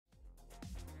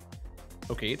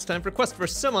Okay, it's time for Quest for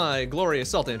Semi-Glorious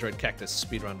Assault Android Cactus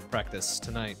speedrun practice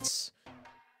tonight.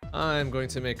 I'm going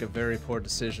to make a very poor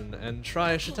decision and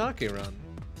try a shiitake run.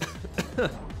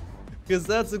 Because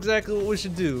that's exactly what we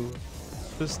should do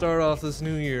to start off this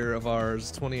new year of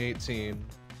ours, 2018.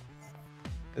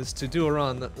 Is to do a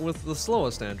run with the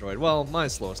slowest android. Well, my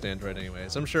slowest android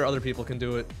anyways. I'm sure other people can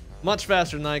do it much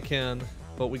faster than I can,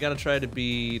 but we gotta try to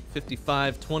beat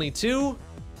 5522.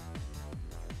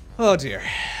 Oh dear.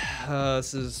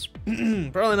 This is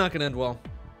probably not gonna end well.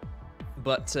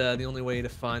 But the only way to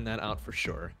find that out for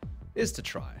sure is to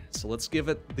try. So let's give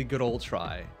it the good old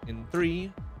try. In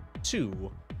 3,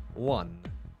 2, 1.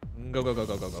 Go, go, go,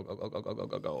 go, go, go, go, go, go, go, go,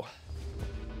 go, go.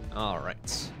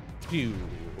 Alright. Pew.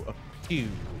 Pew.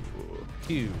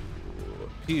 Pew.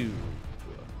 Pew.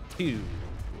 Pew.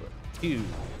 Pew.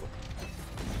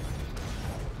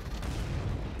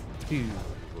 Pew.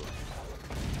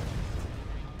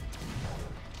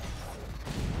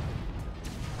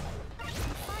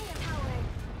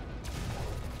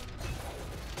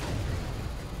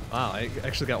 Wow, I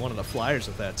actually got one of the flyers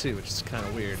with that too, which is kind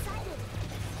of weird.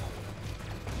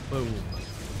 Boom.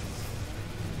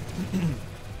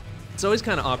 It's always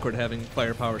kind of awkward having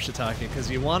firepower shiitake because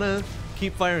you want to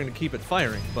keep firing to keep it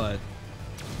firing, but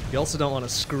you also don't want to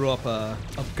screw up a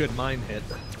good mine hit.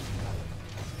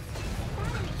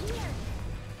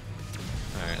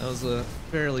 Alright, that was a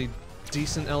fairly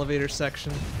decent elevator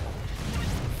section.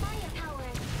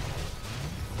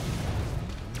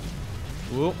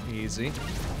 Whoop, easy.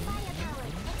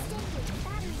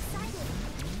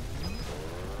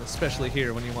 Especially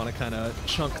here when you want to kind of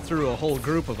chunk through a whole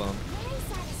group of them.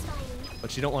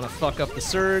 But you don't want to fuck up the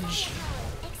surge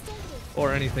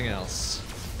or anything else.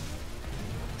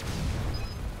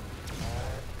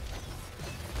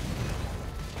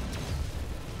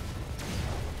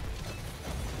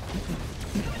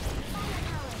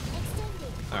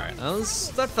 Alright,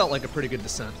 that felt like a pretty good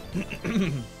descent.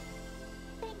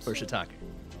 For shiitake.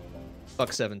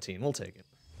 Buck 17, we'll take it.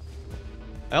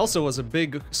 I also was a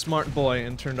big smart boy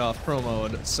and turned off pro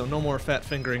mode, so no more fat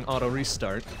fingering auto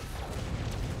restart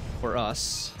for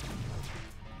us.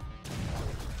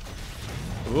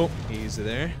 Ooh, easy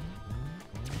there.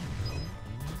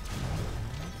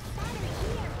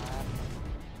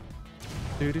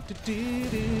 Deedle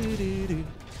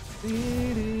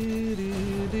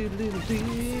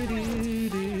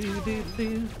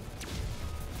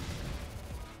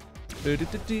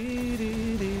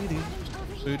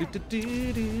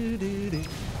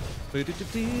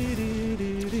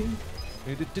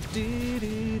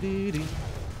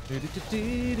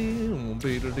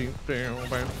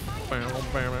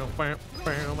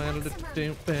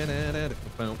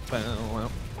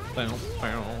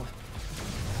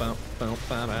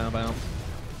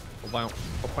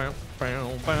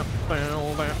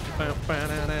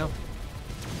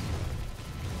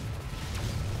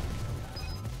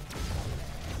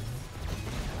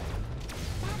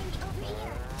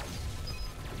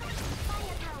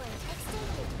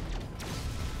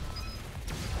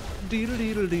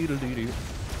deedle deedle deedle.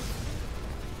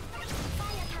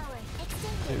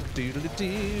 Deedle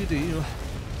deedle.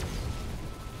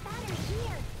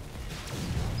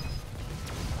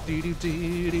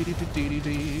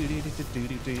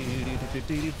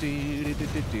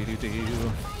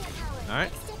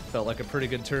 Alright, felt like a pretty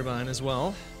good turbine as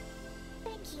well.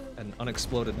 An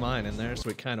unexploded mine in there, so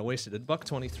we kind of wasted it. Buck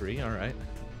 23, alright.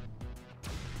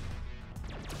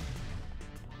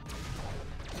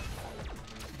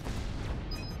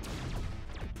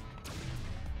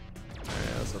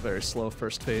 A very slow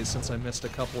first phase since I missed a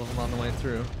couple of them on the way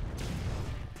through.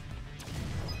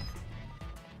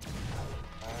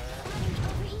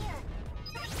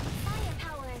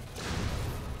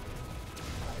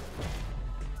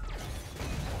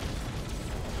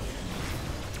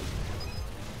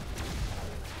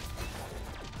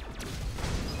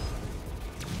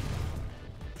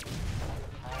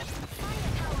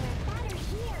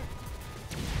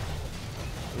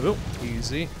 Oop,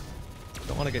 easy.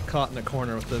 Don't want to get caught in the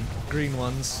corner with the green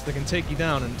ones. They can take you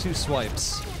down in 2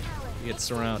 swipes. You get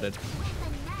surrounded.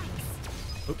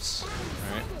 Oops.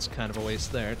 Alright, it's kind of a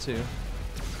waste there, too.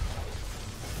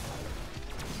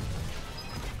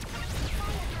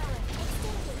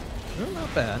 Oh,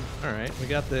 not bad. Alright, we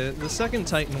got the second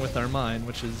Titan with our mine,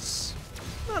 which is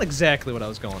not exactly what I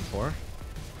was going for.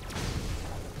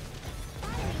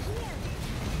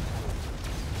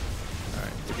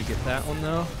 Alright, did we get that one,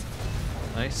 though?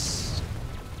 Nice.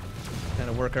 Kind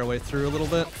of work our way through a little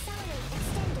bit.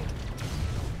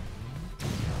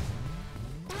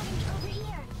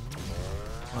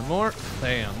 One more.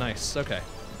 Bam, nice. Okay.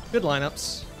 Good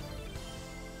lineups.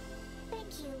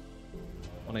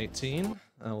 118.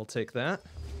 We'll take that.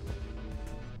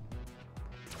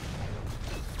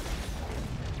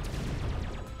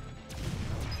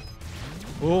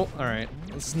 Oh, alright.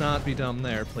 Let's not be dumb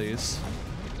there, please.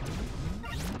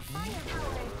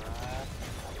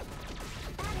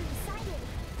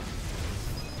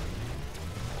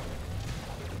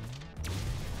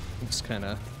 Just kind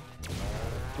of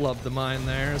love the mine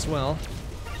there as well.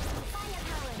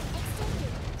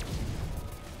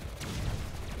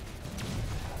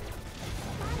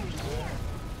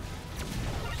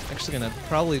 Actually gonna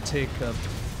probably take a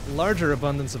larger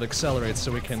abundance of accelerate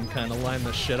so we can kind of line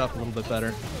this shit up a little bit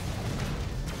better.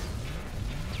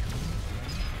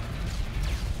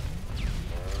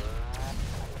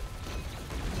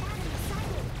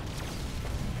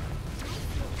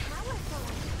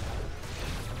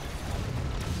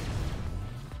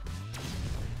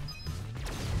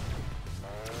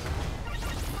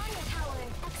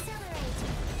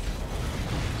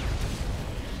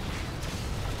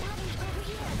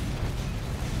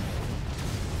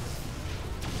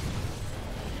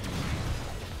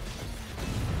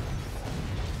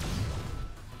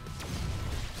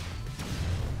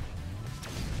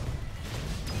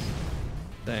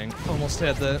 Dang, almost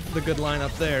had the good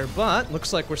lineup there, but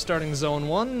looks like we're starting zone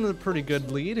 1, a pretty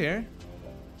good lead here.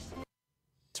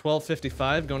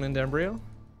 12:55 going into Embryo.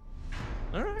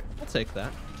 Alright, we'll take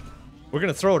that. We're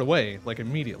gonna throw it away, like,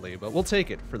 immediately, but we'll take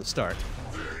it for the start.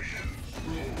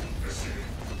 Just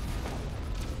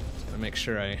gonna make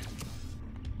sure I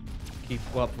keep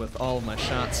up with all of my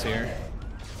shots here.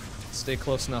 Stay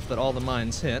close enough that all the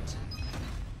mines hit.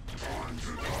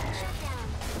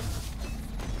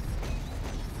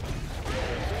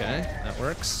 Okay, that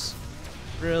works.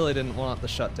 Really didn't want the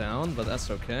shutdown, but that's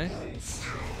okay.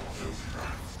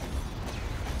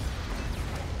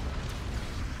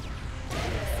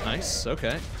 Nice,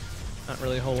 okay. Not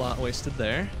really a whole lot wasted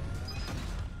there.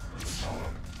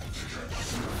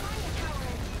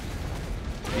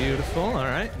 Beautiful,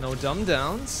 alright. No dumb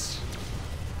downs.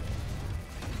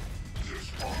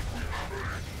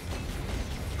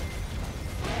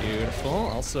 Beautiful,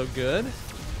 also good.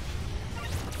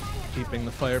 Keeping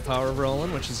the firepower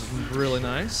rolling, which is really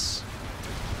nice.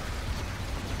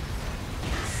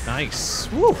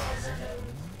 Nice. Woo!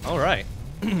 Alright.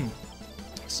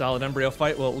 Solid Embryo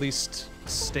fight will at least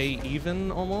stay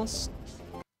even, almost.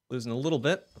 Losing a little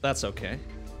bit, but that's okay.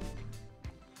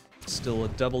 Still a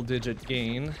double-digit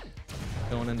gain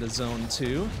going into Zone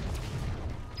 2.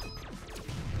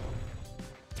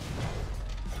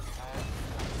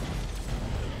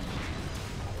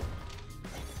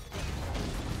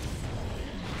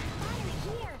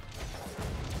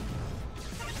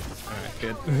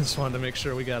 Good. Just wanted to make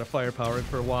sure we got a firepower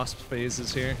for Wasp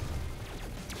phases here.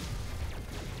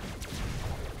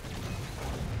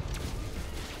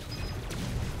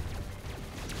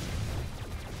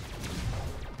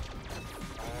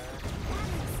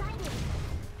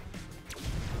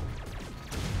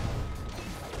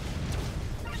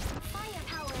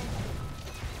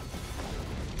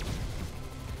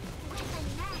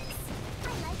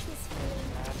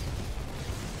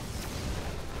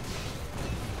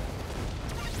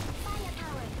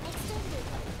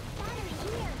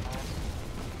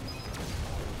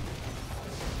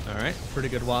 Alright, pretty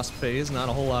good Wasp phase, not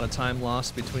a whole lot of time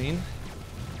lost between.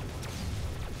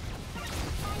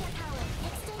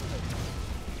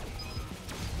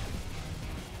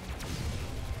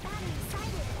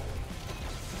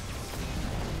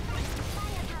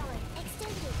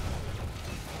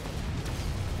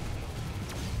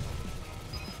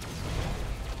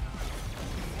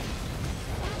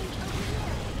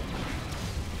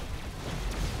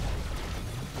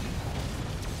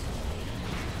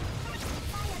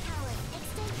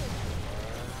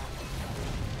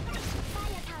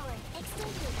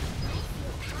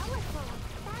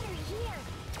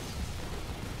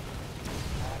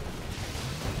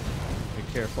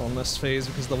 Careful in this phase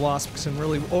because the Wasps can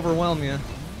really overwhelm you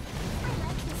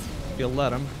if you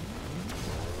let them.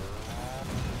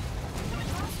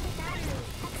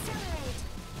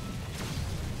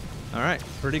 Alright,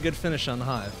 pretty good finish on the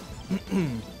Hive.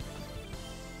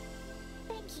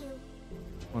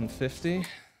 150.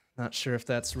 Not sure if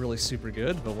that's really super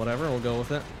good, but whatever, we'll go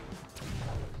with it.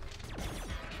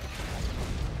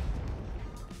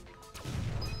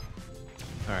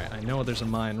 Alright, I know there's a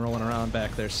mine rolling around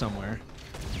back there somewhere.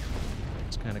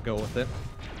 Just kind of go with it.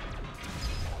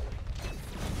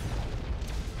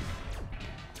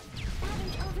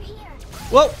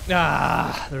 Whoa!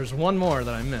 Ah! There's one more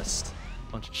that I missed.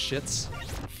 Bunch of shits.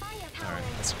 Alright,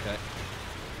 that's okay.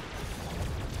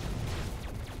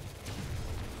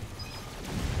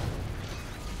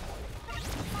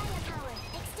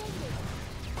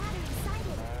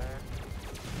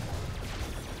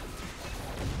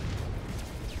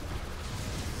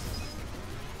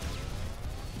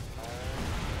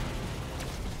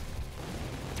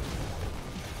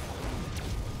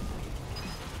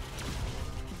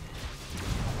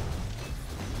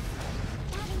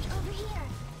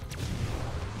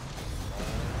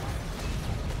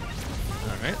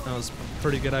 That was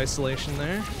pretty good isolation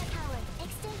there.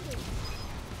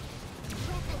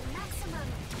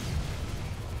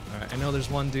 Alright, I know there's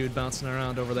one dude bouncing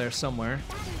around over there somewhere.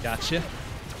 Gotcha.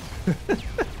 You can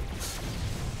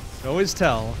always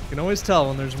tell. You can always tell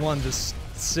when there's one just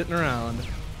sitting around.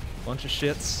 Bunch of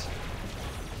shits.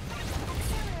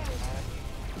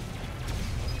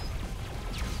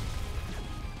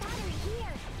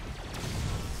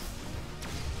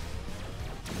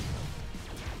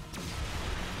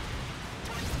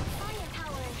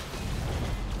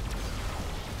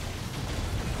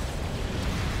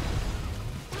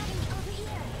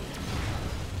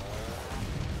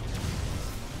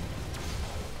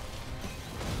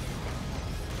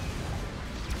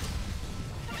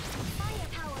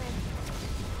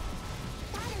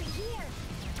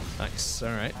 Nice,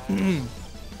 alright.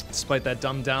 Despite that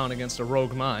dumb down against a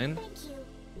rogue mine.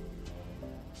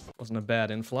 Wasn't a bad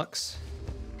influx.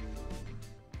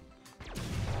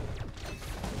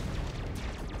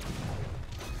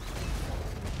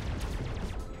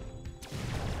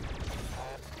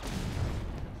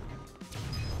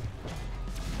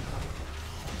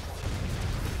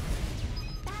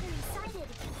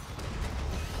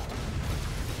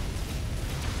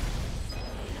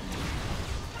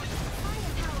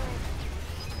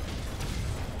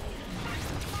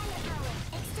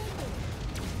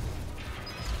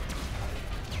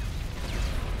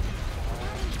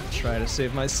 Try to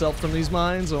save myself from these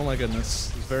mines. Oh my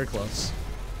goodness, it's very close.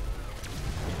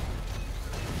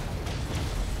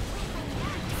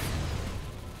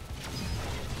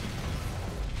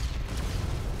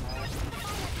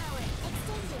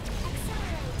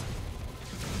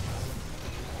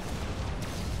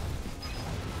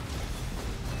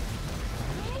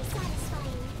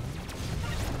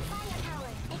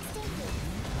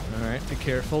 Alright, be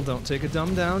careful, don't take a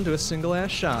dumb down to a single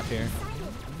ass shot here.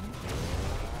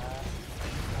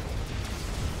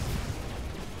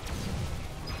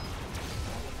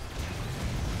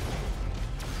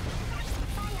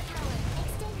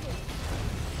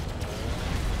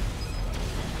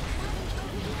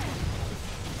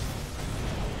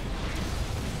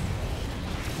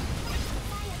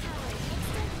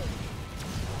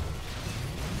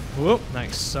 Whoop,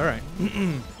 nice. All right.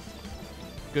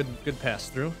 Good pass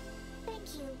through.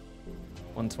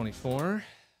 124.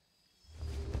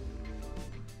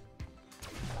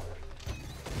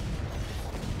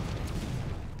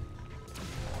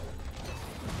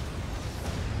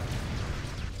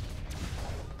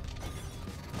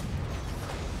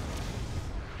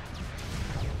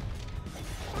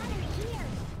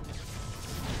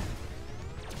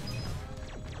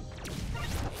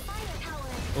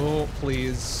 Oh,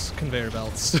 please. Conveyor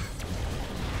belts.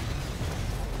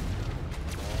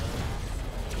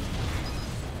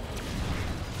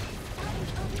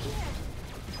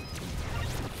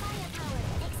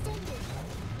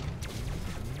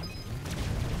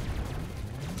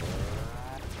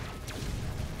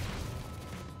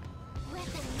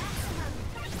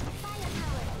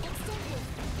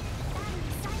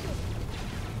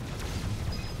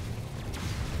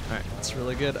 Alright, that's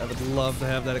really good. I would love to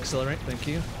have that accelerate. Thank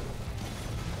you.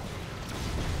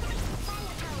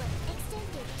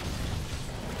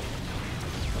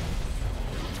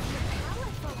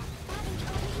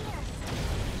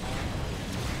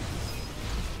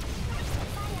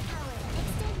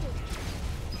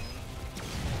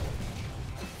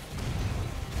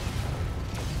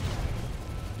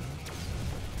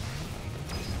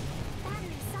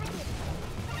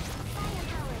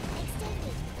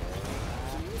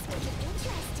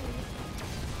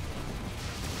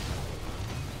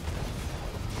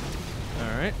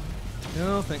 Alright.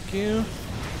 No, thank you.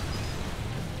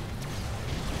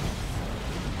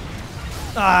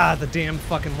 Ah, the damn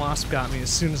fucking wasp got me as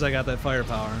soon as I got that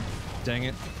firepower. Dang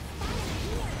it.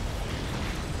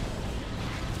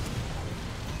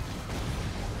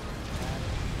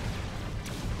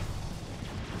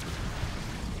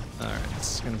 Alright,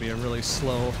 this is gonna be a really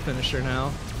slow finisher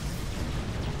now.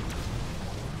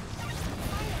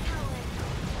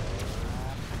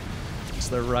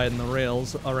 They're riding the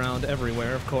rails around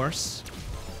everywhere, of course.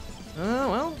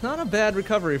 Well, not a bad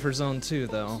recovery for Zone 2,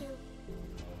 though.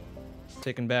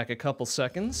 Taking back a couple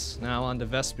seconds. Now on to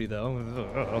Vespi,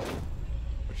 though.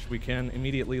 Which we can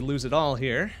immediately lose it all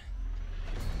here.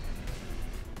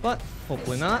 But,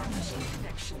 hopefully not.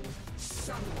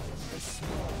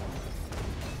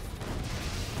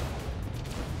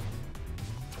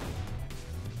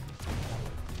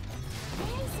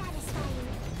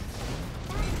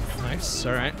 Nice,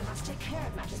 alright.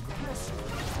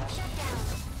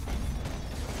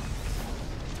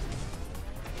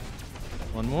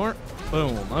 One more.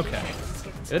 Boom, okay.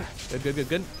 Good, good, good, good,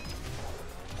 good.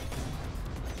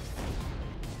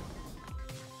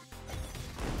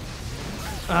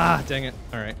 Ah, dang it.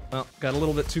 All right. Well, got a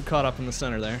little bit too caught up in the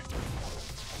center there.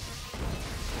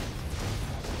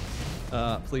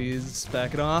 Please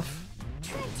back it off.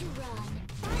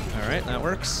 All right, that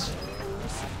works.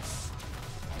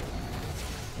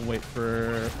 Wait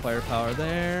for firepower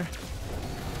there.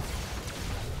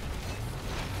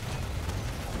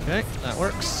 Okay, that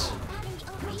works.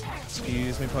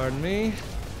 Excuse me, pardon me.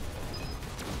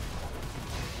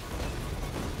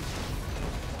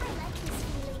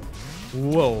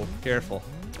 Whoa, careful.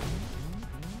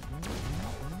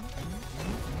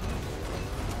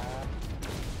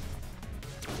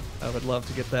 I would love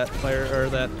to get that fire or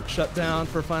that shutdown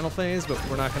for final phase, but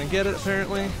we're not going to get it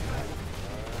apparently.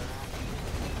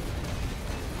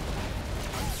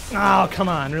 Oh, come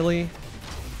on, really?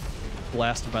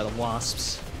 Blasted by the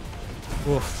wasps.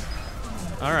 Oof.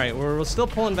 All right, we're still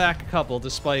pulling back a couple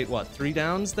despite what, 3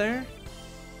 downs there?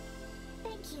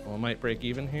 Well, it might break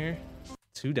even here.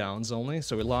 2 downs only,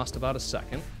 so we lost about a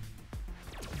second.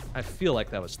 I feel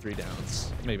like that was 3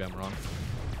 downs. Maybe I'm wrong.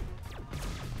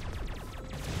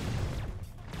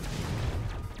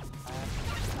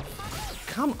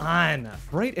 Come on!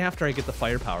 Right after I get the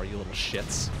firepower, you little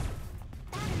shits.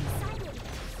 Alright,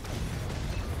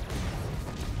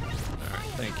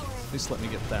 thank you. At least let me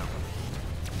get that one.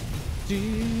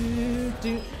 Do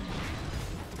do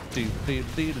do do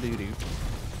do do do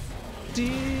do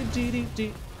do do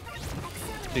do.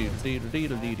 Do do do do do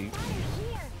do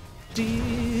do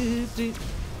do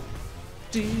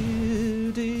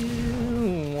do do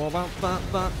ba ba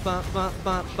ba ba ba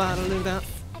ba ba do da.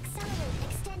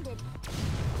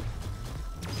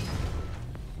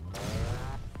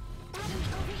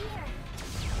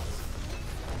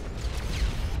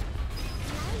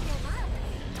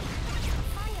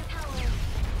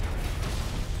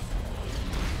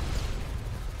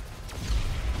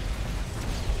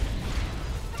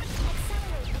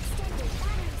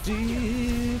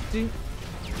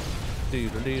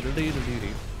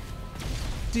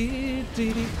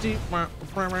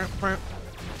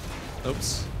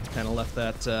 Oops, kind of left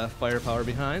that firepower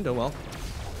behind. Oh well.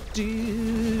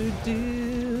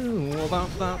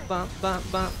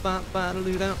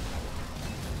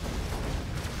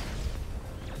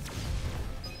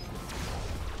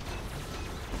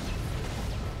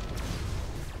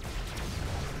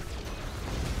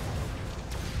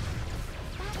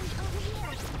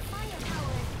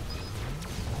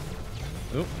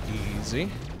 Oh, easy.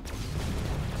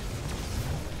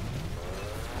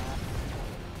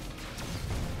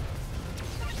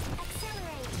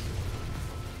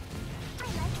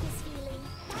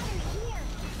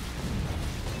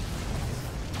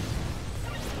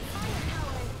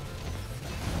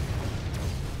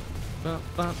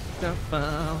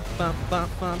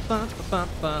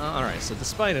 Alright, so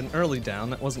despite an early down,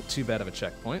 that wasn't too bad of a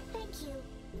checkpoint.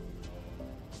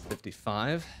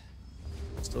 55.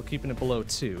 Still keeping it below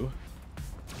 2.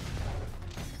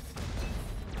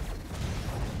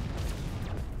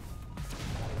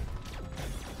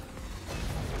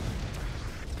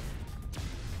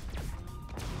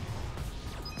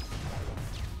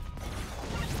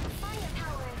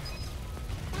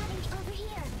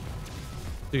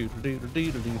 Do do do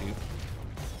do do do do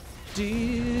do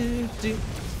do do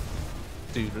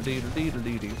do do do do do do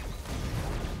do do.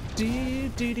 Do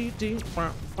do do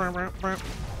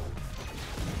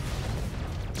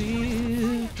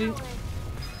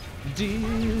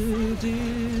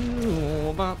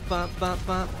do ba ba ba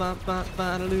ba ba ba ba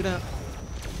do da.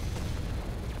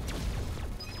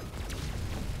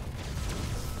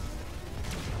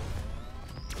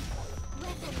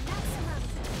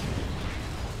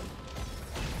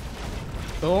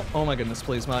 Oh, oh my goodness,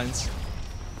 please, mines.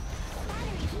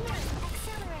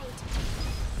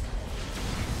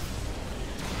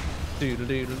 Do do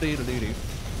do do do do do.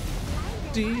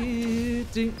 Do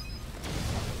do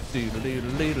do do do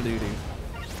do do do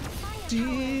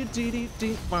do do do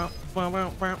do wow wow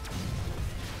wow wow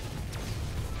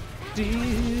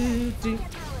do do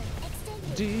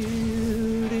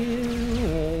do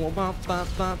do ba ba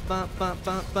ba ba ba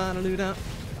ba ba do da.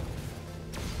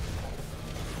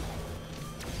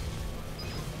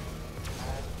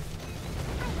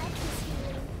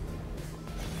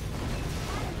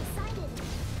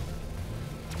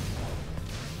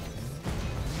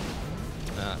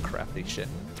 Crafty shit.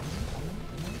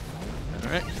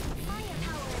 Alright.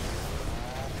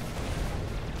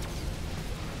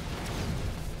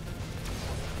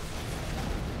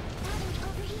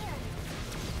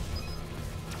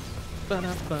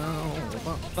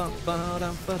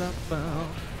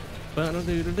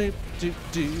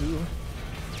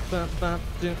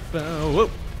 Whoa!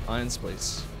 Lions,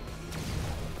 please.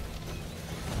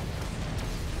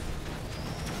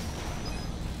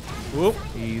 Whoop,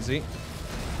 easy.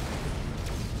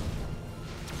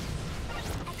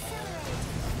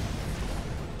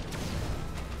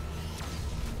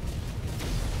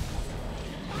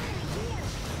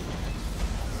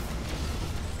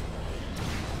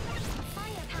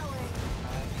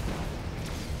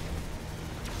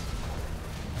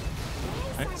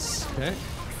 Nice, okay.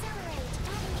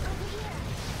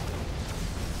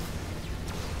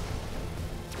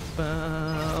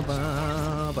 Bow,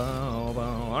 bow, bow,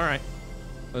 bow. All right.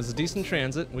 It was a decent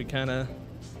transit. We kind of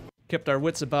kept our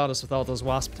wits about us with all those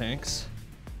wasp tanks.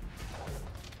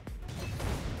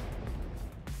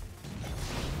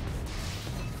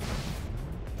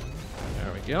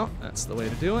 There we go. That's the way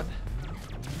to do it.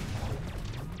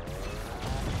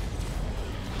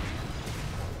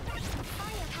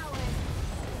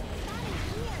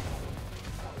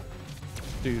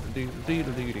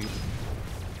 Do-do-do-do-do-do-do.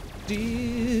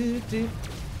 Do-do.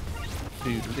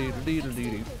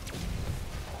 Do-do-do-do-do-do-do.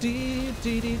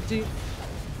 Do-do-do-do.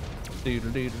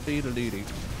 Do-do-do-do-do-do-do.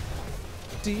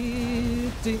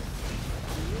 Do-do.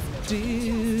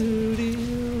 Do-do.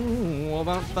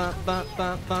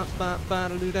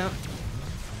 Ba-ba-ba-ba-ba-ba-ba-do-da.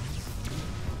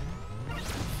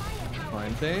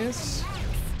 Line phase.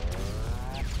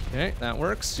 Okay, that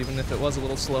works, even if it was a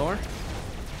little slower.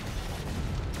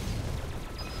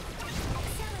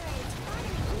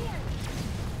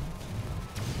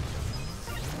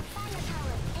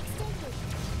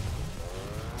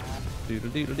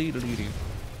 Do-do-do-do-do-do-do.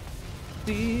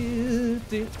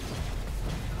 Do-do.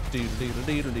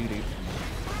 Do-do-do-do-do-do.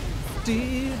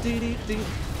 Do-do-do-do.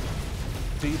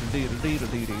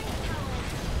 Do-do-do-do-do-do.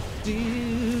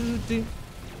 Do-do.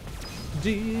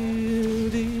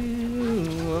 Do-do.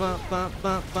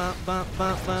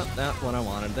 Ba-ba-ba-ba-ba-ba-ba. That's what I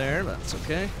wanted there, that's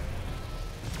okay.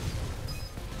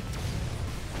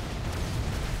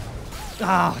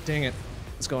 Ah, dang it.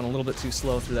 It's going a little bit too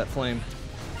slow through that flame.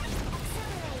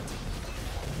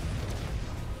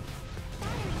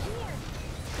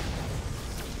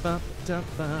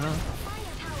 Ba-da-ba.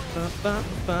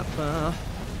 Ba-ba-ba-ba.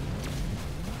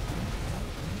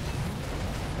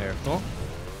 Careful.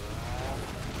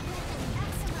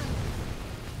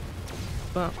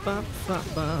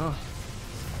 Ba-ba-ba-ba.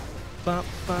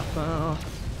 Ba-ba-ba.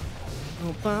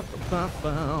 Oh,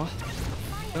 ba-ba-ba-ba.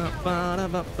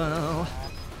 Ba-ba-da-ba-ba.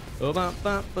 Oh,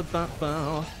 ba-ba-ba-ba-ba.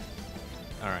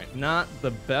 Alright, not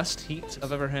the best heat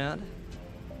I've ever had.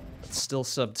 But still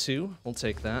sub 2. We'll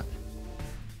take that.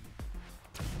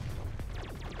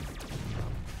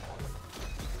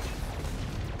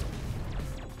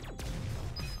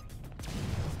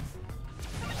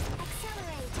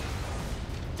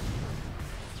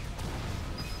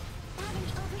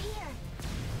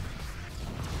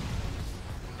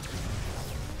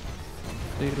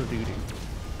 Do-do-do-do.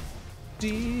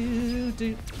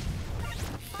 Do-do.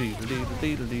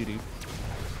 Do-do-do-do-do-do-do.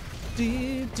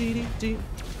 Do-do-do-do.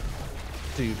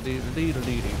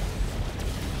 Do-do-do-do-do-do.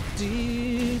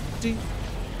 Do-do.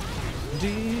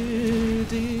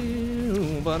 Do-do.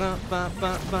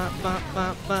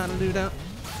 Ba-da-ba-ba-ba-ba-ba-ba-da-do-da.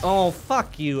 Oh,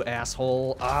 fuck you,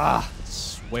 asshole. Ah, I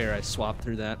swear I swapped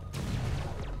through that.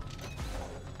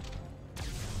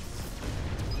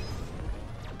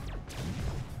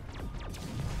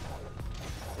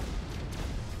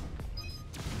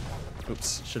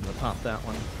 Oops, shouldn't have popped that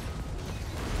one.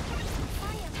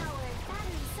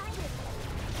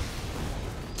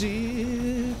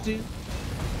 Do do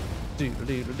do do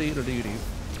do do do do do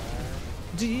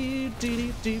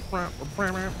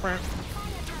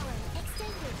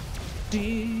do do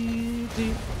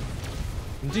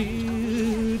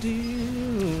do do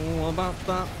ba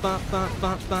ba ba ba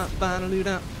ba ba ba do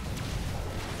da.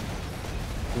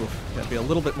 Gotta be a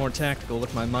little bit more tactical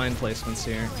with my mine placements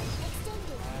here.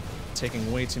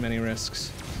 Taking way too many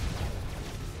risks.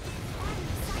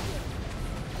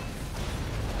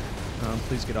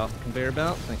 Please get off the conveyor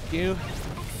belt. Thank you.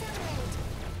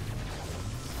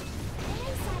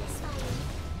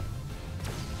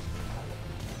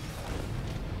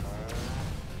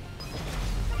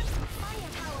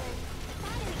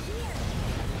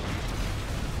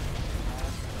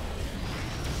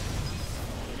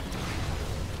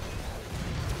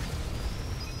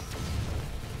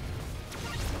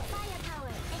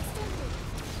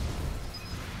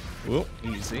 Whoa,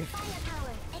 easy.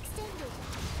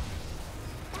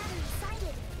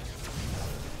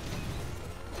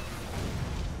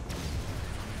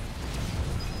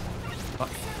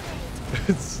 Fuck.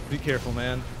 Be careful,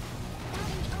 man.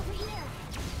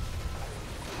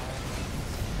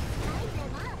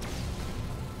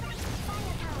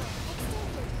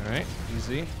 Alright,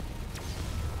 easy.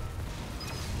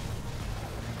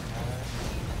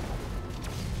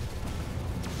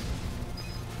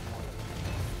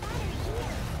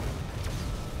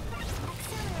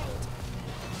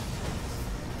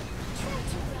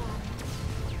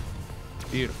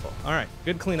 Beautiful. All right,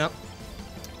 good cleanup.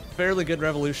 Fairly good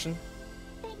revolution.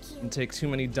 Didn't take too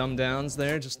many dumb downs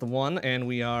there, just the one, and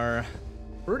we are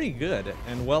pretty good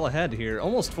and well ahead here.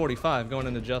 Almost 45 going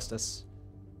into Justice.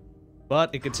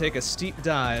 But it could take a steep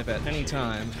dive at any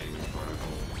time.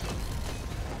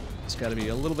 Just gotta be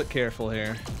a little bit careful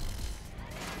here.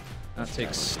 Not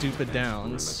take stupid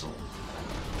downs.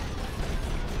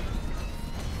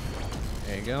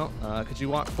 There you go. Could you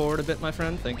walk forward a bit, my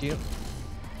friend? Thank you.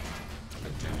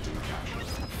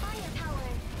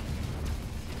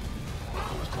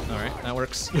 Alright, that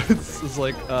works. This is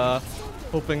like,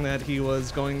 hoping that he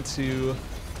was going to...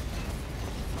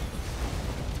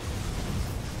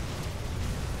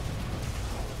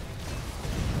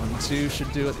 One, two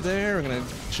should do it there. We're gonna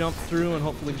jump through and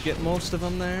hopefully get most of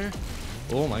them there.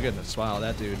 Oh my goodness, wow,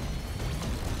 that dude.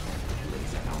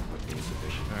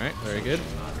 Alright, very good.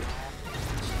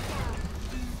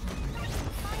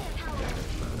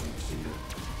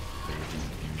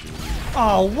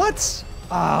 Oh, what?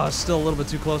 Oh, still a little bit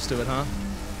too close to it, huh?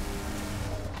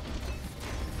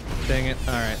 Dang it.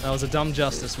 Alright, that was a dumb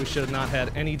Justice. We should have not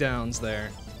had any downs there.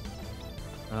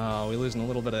 Oh, we're losing a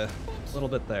little bit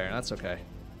there. That's okay.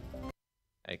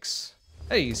 Yikes.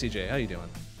 Hey, CJ, how you doing?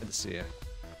 Good to see you.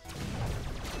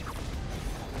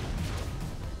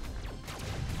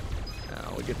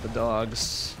 Now we get the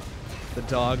dogs. The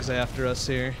dogs after us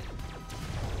here.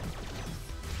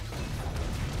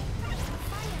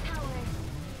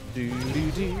 Do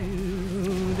do do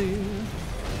do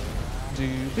do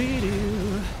be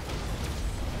do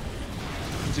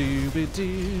do be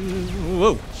do.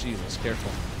 Whoa, Jesus,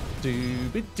 careful. Do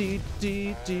be do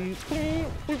do do.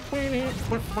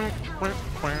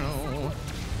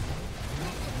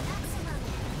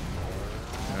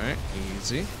 All right,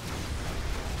 easy.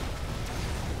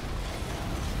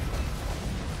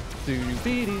 Do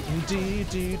be do do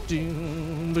do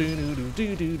do do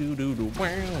do do do do.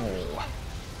 Wow.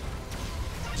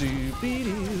 Do be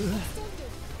do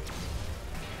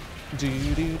do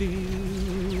do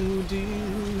do do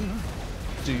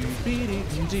do be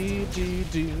do do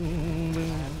do.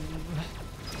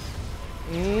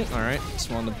 All right,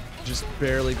 just wanted to just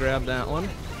barely grab that one.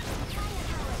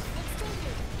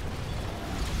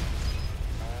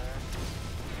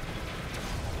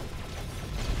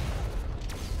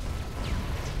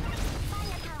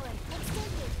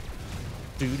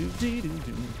 Do do do do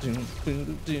do do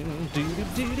do do do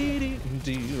do do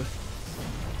do.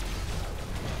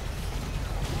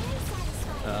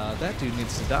 That dude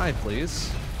needs to die,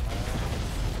 please.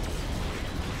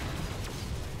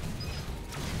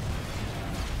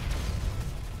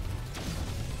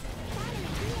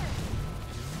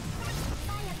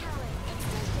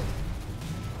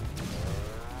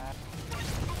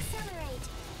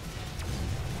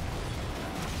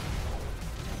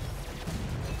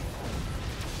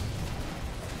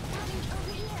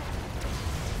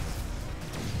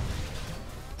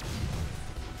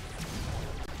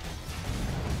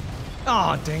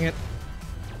 Aw, oh, dang it.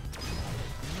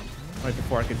 Right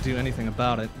before I could do anything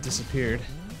about it, it disappeared.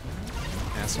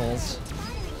 Assholes.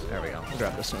 There we go. I'll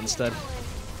grab this one instead.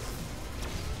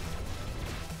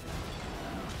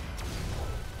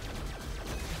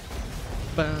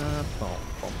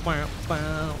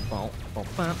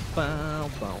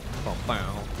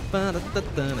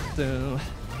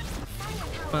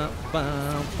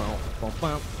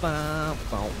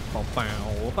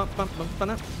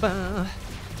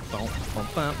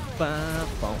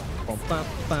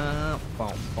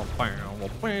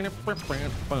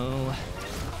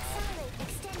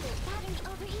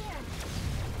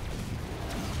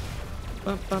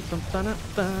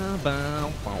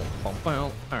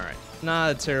 Alright,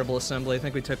 not a terrible assembly. I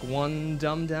think we took one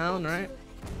dumb down, right?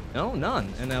 No,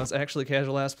 none. And that was actually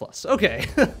casual ass plus. Okay,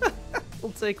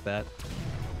 we'll take that.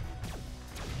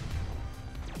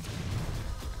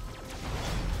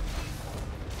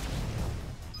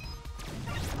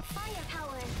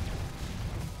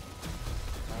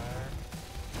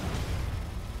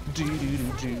 Do do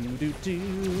do do do do.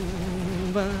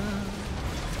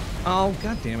 Oh,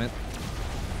 god damn it.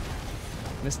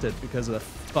 Missed it because of the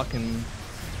fucking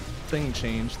thing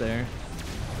change there.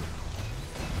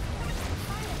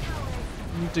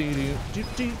 Do do do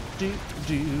do do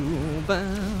do ba.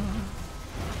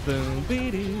 Boom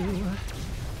be do.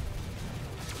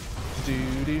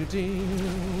 Do do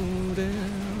do do.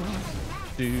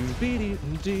 Do be do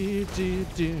do do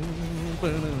do.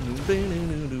 Boom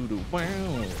do do do.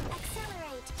 Wow.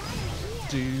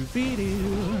 Do be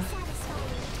do.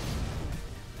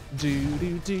 Do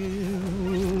do do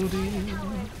do.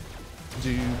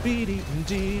 Do be do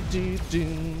do do do.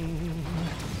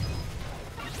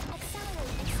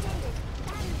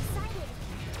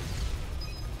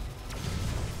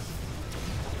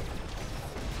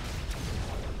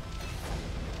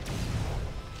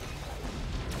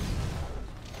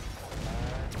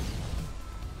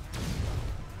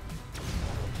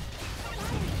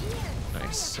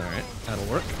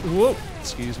 work. Whoa!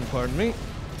 Excuse me, pardon me.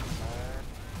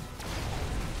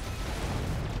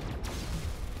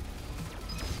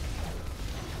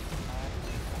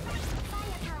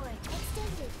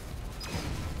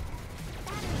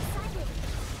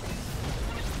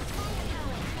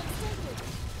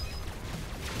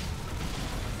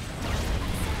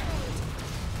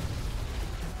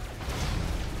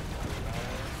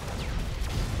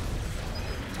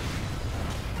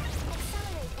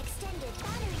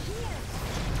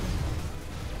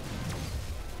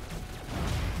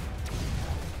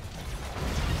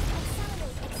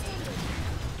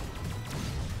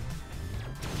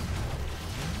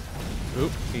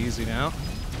 Oop, easy now.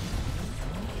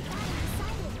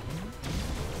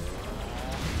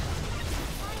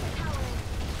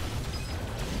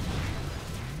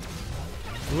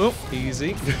 Whoop,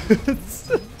 easy.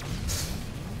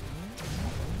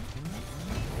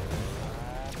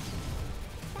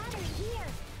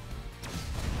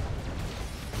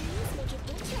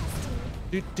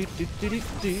 Do do do do do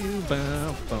do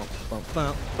bow bow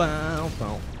bow bow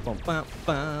bow bow bow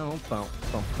bow bow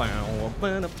bow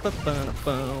bow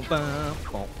bow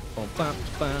bow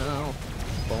bow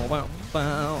bow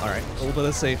bow. All right, a little bit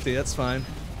of safety, that's fine.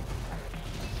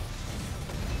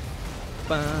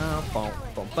 Bow bow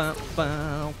bow bow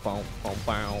bow bow bow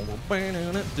bow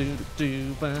bow do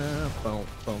do bow bow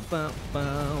bow bow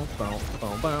bow bow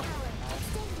bow bow.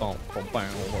 Oh,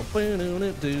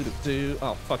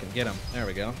 fucking get him. There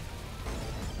we go.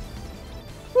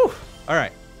 Whew. All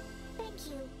right. Thank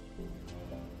you.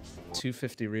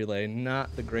 250 relay,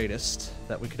 not the greatest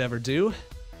that we could ever do.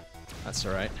 That's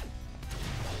all right.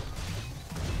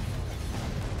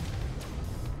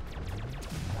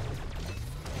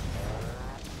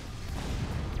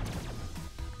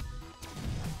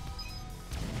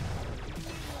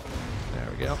 There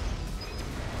we go.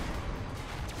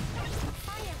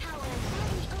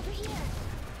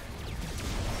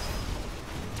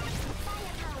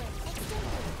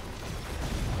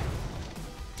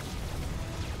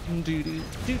 Do do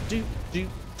do do do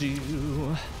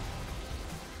do.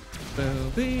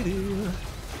 Bo-be-doo.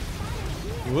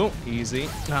 Whoa, easy.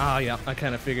 Ah, yeah, I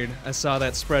kind of figured. I saw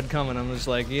that spread coming. I'm just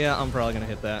like, yeah, I'm probably gonna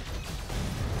hit that.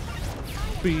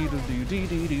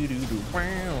 Be-do-do-do-do-do-do-do.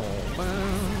 Wow,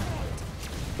 wow.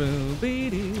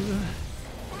 Bo-be-doo.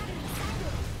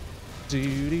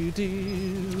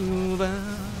 Do-do-do.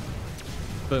 Ba.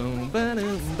 Boom,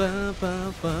 ba-dum,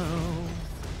 ba-ba-ba.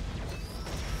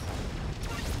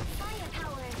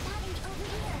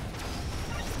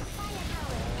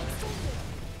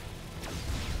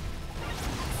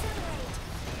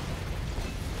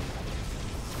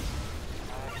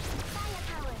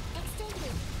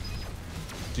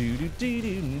 Do do do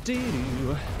do do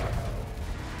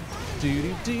do do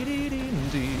do do do do do do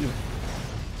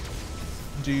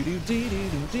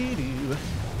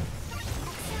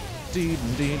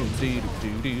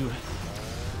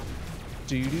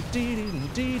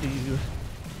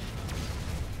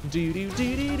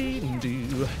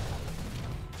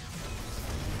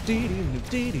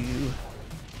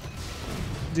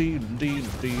do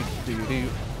do do do.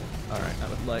 All right, I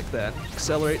would like that.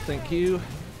 Accelerate, thank you.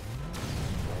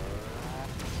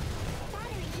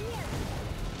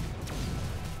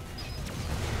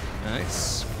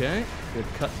 Nice. Okay. Good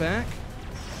cutback.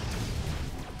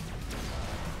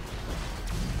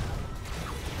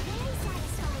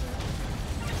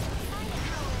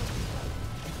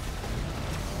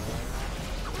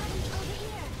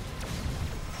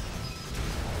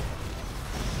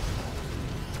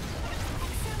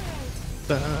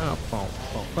 Bow, bow,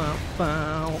 bow, bow,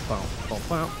 bow, bow,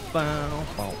 bow, bow,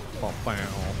 bow, bow, bow,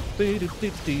 do do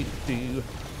do do do.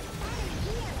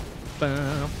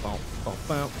 Bow, bow, bow,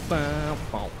 bow, bow,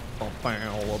 bow, bow,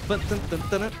 bow, ba da da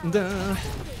da da.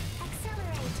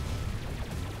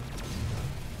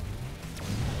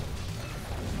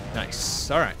 Nice.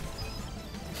 All right.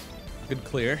 Good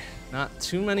clear. Not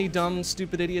too many dumb,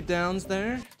 stupid idiot downs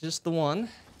there. Just the one.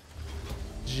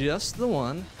 Just the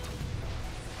one.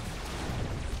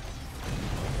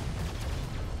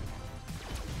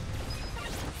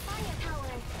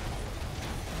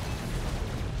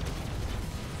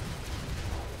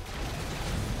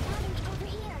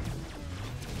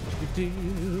 Do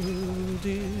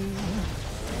do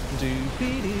do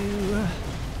be do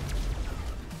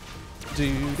do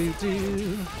do do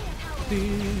do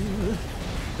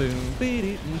boom be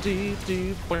do do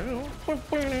do bow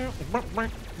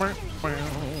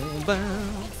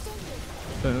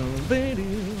boom be do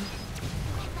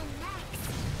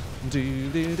do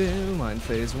do do. Line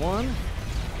phase 1.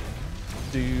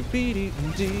 Do be do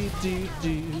do do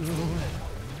do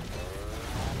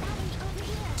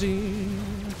do.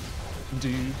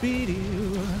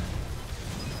 Do-be-doo.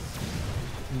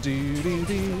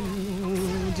 Do-do-do-do.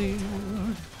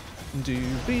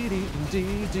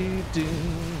 Do-be-doo-do-do-do.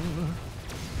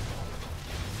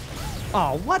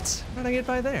 Oh, what? How did I get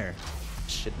by there?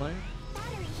 Shit, mine.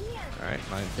 Alright,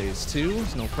 mine phase 2,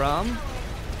 no problem.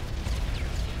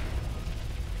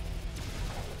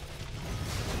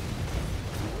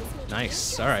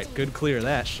 Nice. Alright, good clear of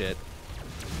that shit.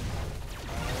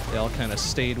 They all kind of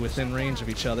stayed within range of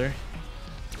each other.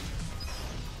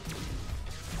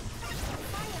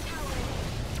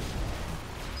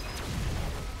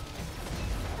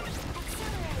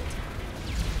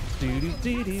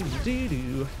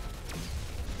 Do-do-do-do-do-do.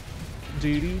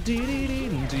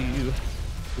 Do-do-do-do-do-do.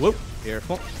 Whoop,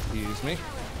 careful. Excuse me.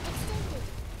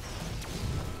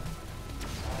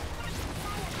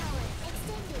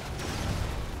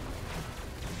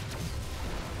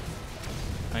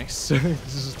 Nice.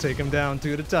 Just take him down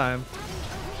 2 at a time.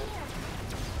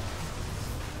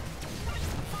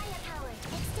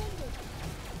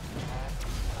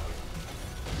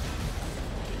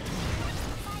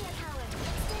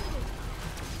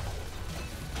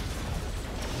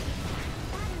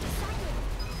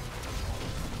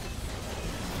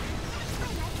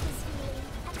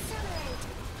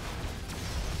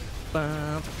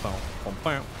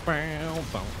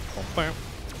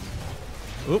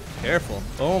 Oop, careful.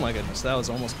 Oh my goodness, that was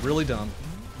almost really dumb.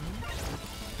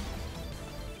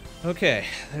 Okay,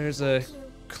 there's a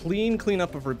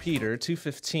cleanup of repeater,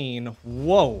 215.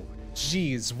 Whoa,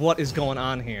 jeez, what is going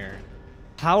on here?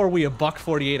 How are we a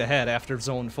 $148 ahead after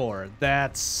zone 4?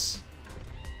 That's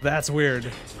weird.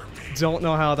 Don't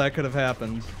know how that could have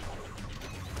happened.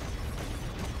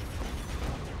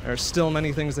 There are still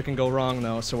many things that can go wrong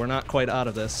though, so we're not quite out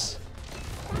of this.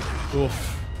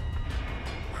 Oof.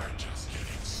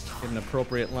 Get an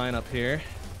appropriate lineup here.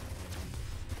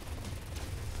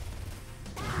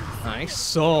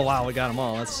 Nice. Oh, wow, we got them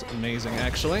all. That's amazing,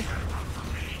 actually.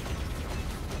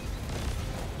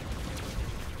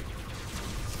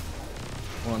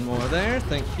 One more there.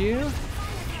 Thank you.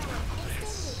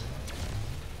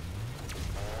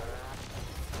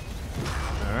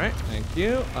 Alright, thank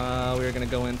you. We're going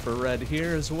to go in for red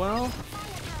here as well.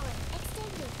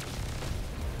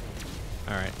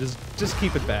 Alright, just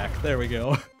keep it back. There we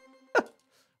go.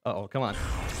 Uh-oh, come on.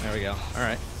 There we go.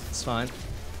 Alright, it's fine.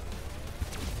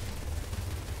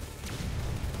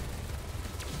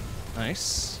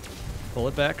 Nice. Pull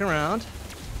it back around.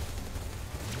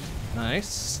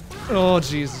 Nice. Oh,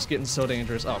 jeez, it's getting so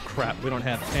dangerous. Oh, crap. We don't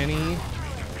have any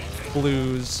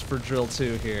blues for drill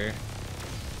 2 here.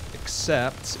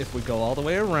 Except if we go all the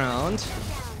way around.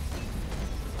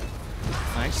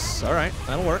 Nice. Alright,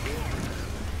 that'll work.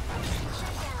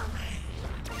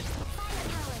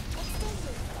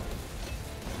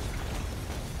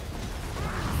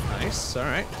 Nice.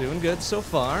 Alright, doing good so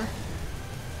far.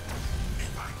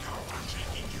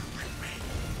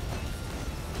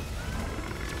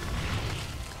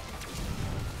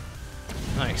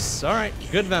 Nice. Alright,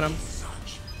 good venom.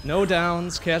 No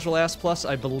downs, casual ass plus,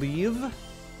 I believe.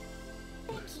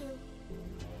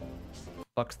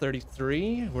 Buck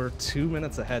 33. We're 2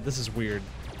 minutes ahead. This is weird.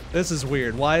 This is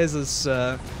weird. Why is this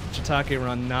Shiitake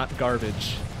run not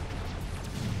garbage?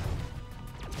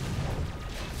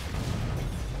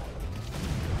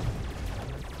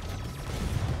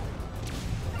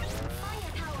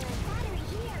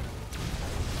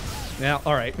 Yeah,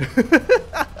 alright.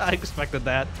 I expected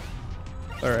that.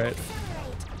 Alright.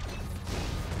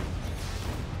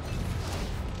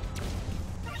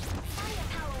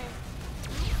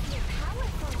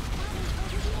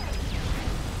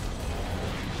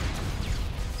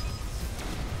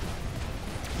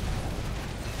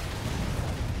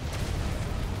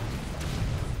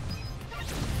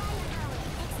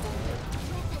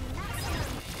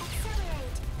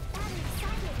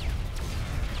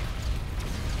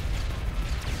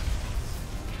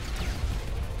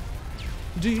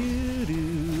 Do do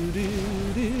do do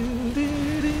do do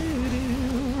do do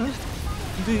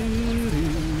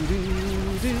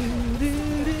do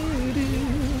do do.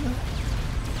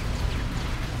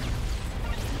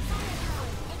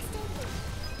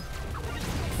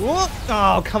 Whoa!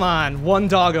 Oh, come on. One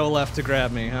doggo left to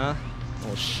grab me, huh?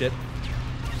 Oh, shit.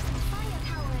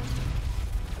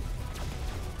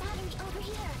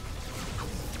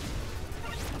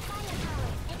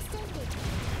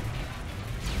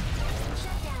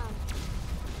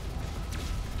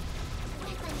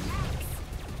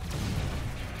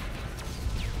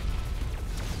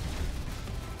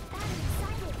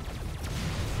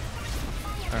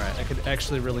 Alright, I could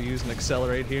actually really use an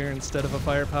accelerate here instead of a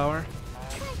firepower.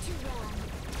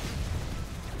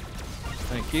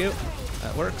 Thank you.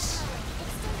 That works.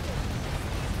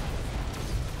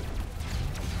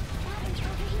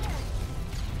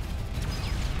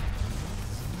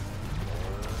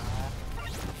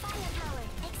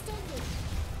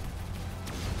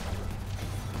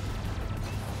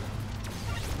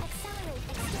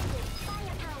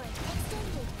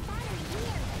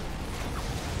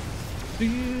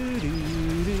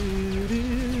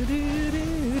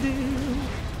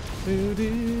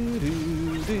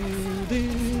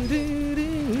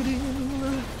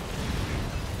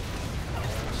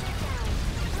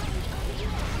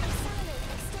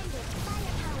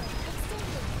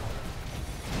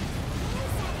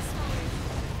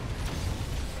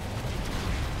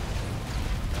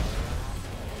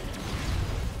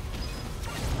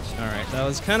 That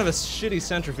was kind of a shitty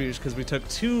centrifuge because we took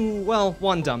two, well,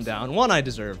 one dumb down. One I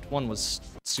deserved. One was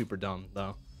super dumb,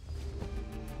 though.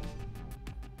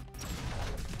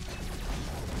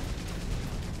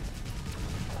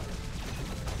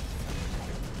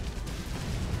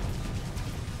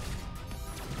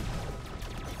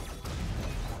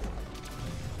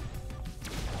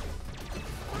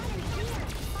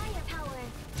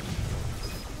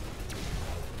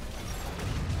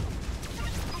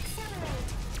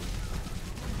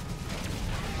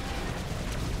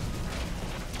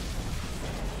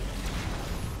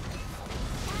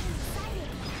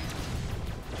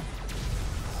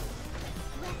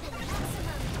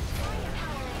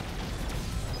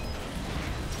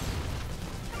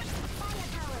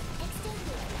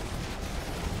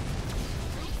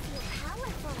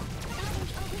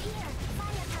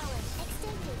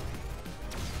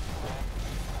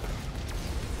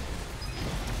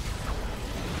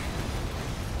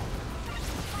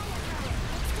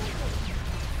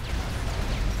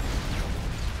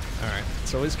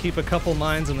 So always keep a couple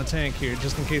mines in the tank here,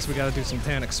 just in case we gotta do some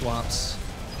panic swaps.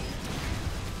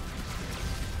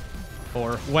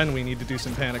 Or when we need to do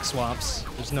some panic swaps.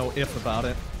 There's no if about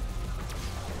it.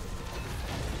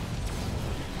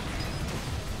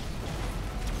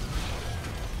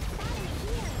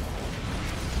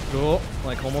 Cool,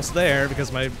 like almost there,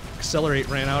 because my accelerate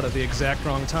ran out at the exact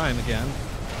wrong time again.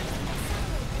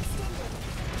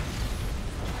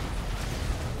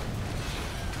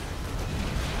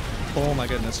 Oh my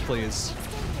goodness, please.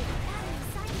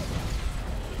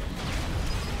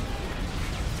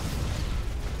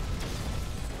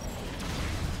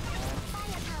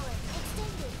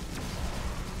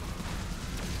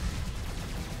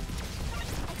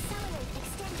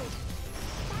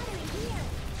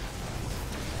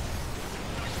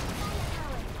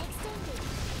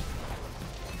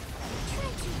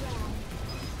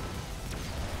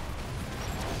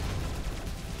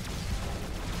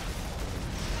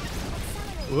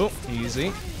 Whoop, easy.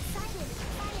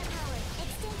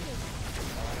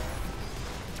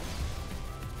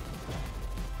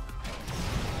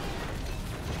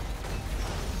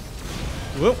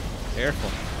 Whoop, careful.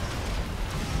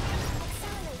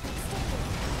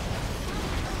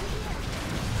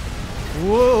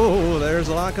 Whoa, there's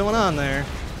a lot going on there.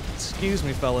 Excuse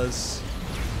me, fellas.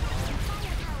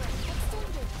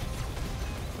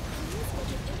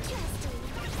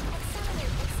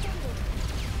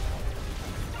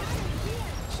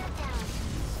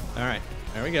 Alright,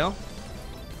 there we go.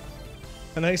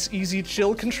 A nice, easy,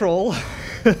 chill control.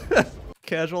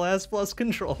 Casual ass plus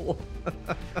control.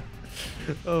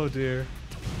 Oh dear.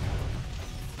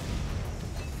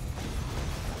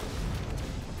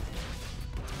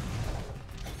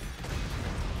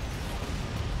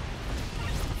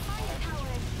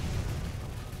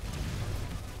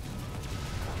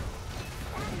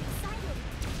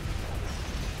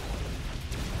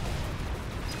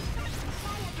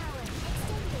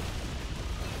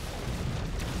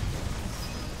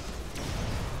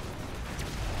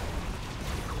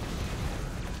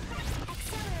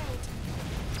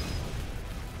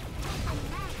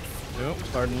 Oh,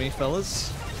 pardon me,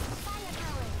 fellas.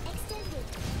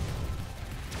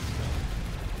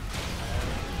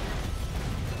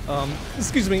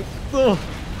 Excuse me. Ugh.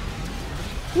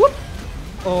 Whoop!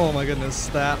 Oh my goodness,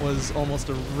 that was almost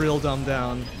a real dumb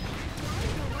down.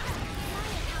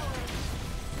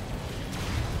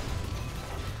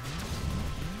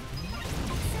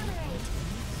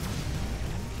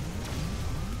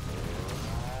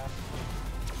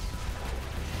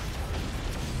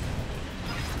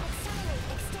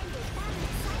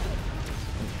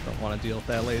 Want to deal with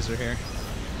that laser here.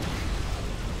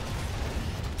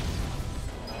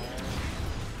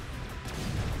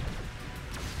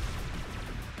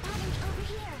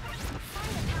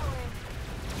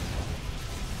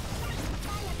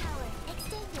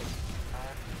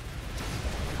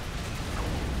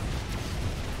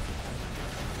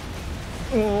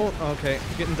 Oh, okay,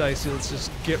 getting dicey. Let's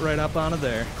just get right up onto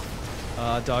there.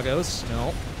 Doggos,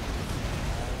 no.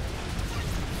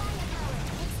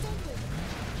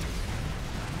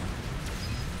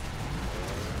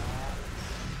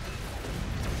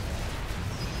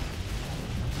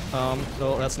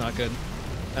 Oh, that's not good.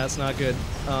 That's not good.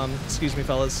 Excuse me,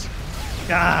 fellas.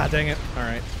 Ah, dang it.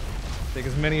 Alright. Take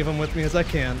as many of them with me as I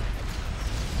can.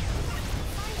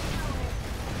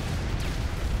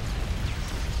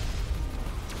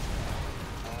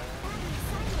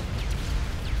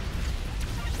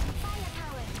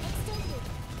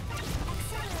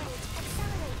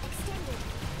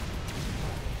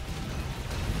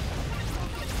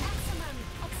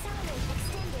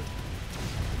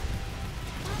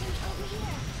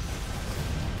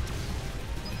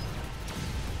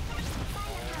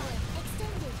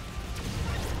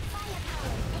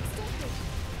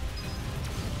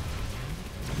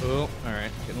 Oh,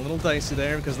 alright. Getting a little dicey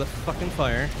there because of the fucking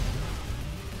fire.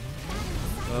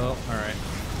 Oh, alright.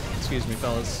 Excuse me,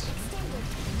 fellas.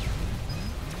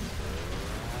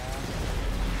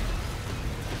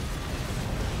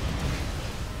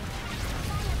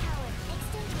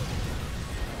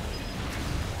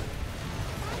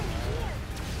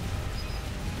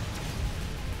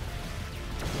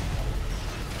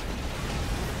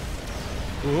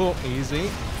 Oh, easy.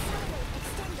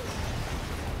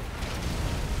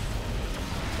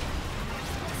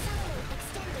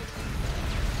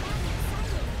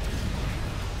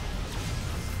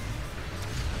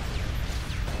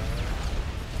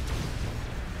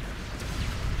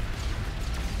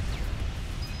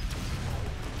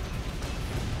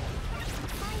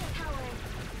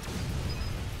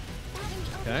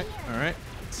 Okay, alright.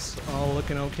 It's all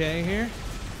looking okay here.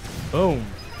 Boom.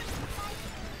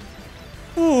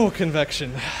 Ooh,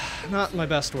 convection. Not my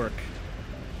best work.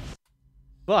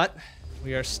 But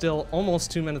we are still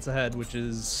almost 2 minutes ahead, which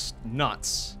is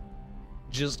nuts.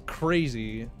 Just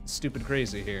crazy, stupid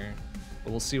crazy here.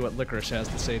 But we'll see what Licorice has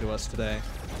to say to us today.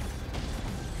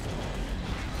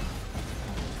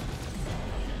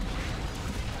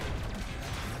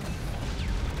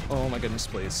 Oh my goodness,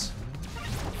 please.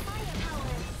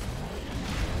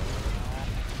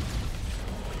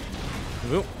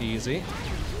 Ooh, easy.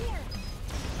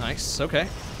 Nice, okay.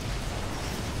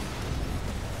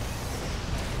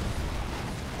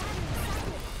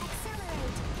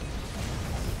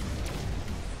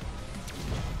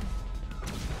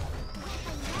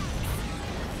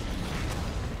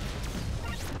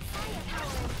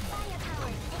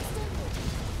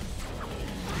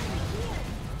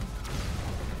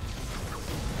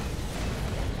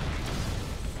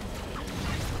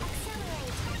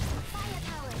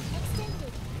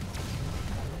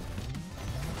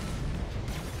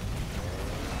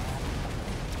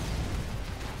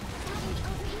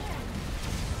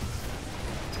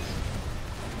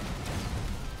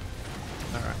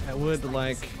 I would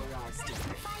like...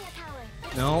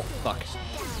 No, fuck.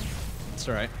 It's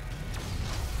alright.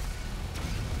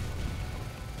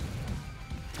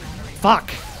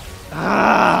 Fuck!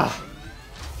 Ah!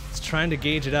 I was trying to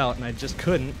gauge it out and I just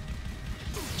couldn't.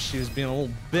 She was being a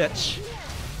little bitch.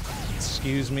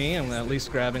 Excuse me, I'm at least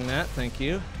grabbing that, thank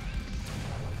you.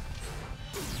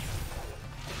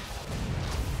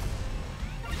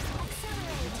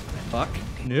 Fuck.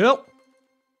 Nope.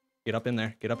 Get up in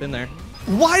there. Get up in there.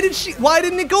 Why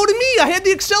didn't it go to me? I had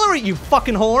the accelerate, you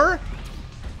fucking whore!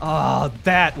 Oh,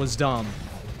 that was dumb.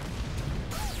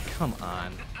 Come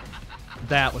on.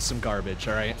 That was some garbage,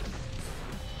 alright?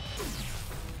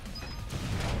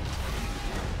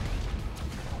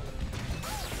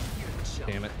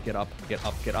 Damn it. Get up, get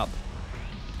up, get up.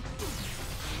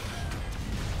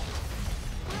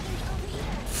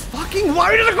 Fucking,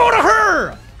 why did it go to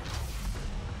her?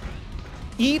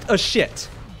 Eat a shit.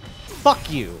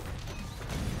 Fuck you.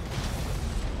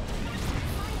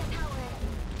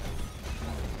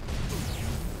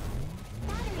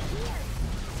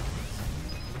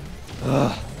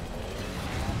 Ugh.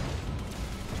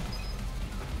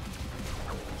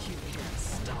 You can't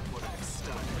stop what I've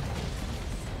started.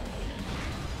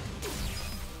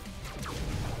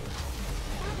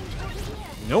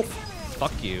 Nope.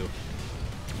 Fuck you.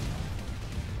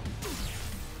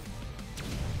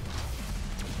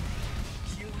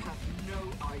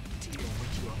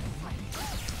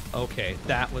 Okay,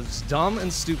 that was dumb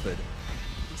and stupid.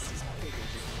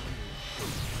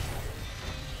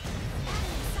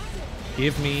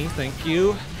 Give me, thank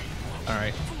you.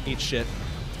 Alright, eat shit.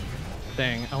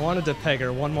 Dang, I wanted to peg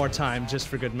her one more time just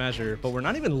for good measure, but we're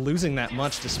not even losing that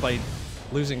much despite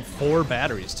losing 4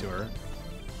 batteries to her.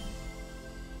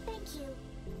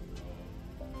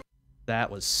 That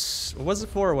was it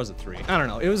 4 or was it 3? I don't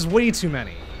know, it was way too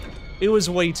many. It was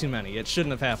way too many. It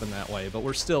shouldn't have happened that way, but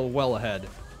we're still well ahead.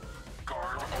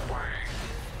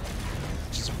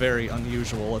 Which is very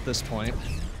unusual at this point.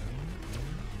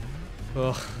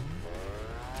 Ugh.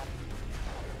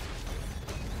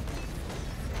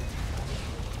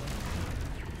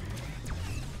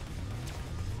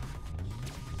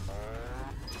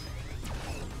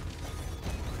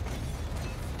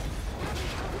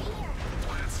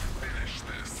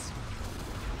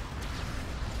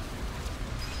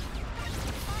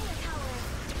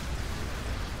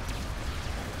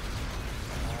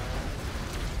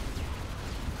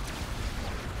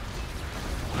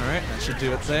 should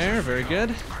do it there. Very good.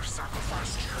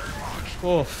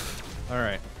 Oof.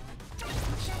 Alright.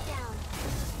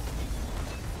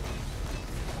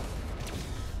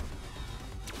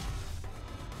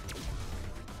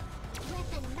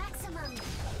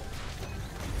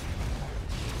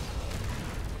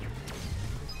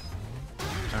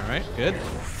 Alright, good.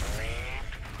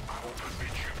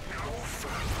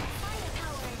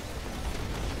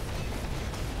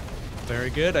 Very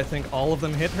good. I think all of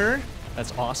them hit her.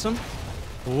 That's awesome.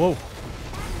 Whoa.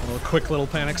 A little quick little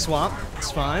panic swap. It's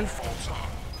fine.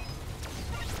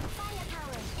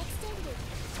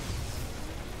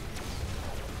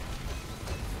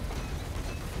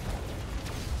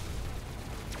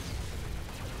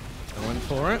 Going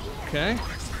for it. Okay.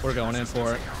 We're going in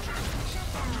for it.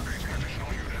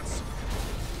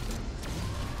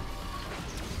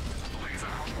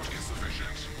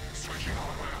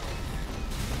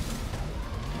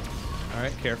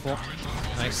 Alright, careful.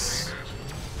 Nice.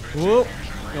 Whoop!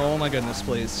 Oh my goodness,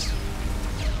 please.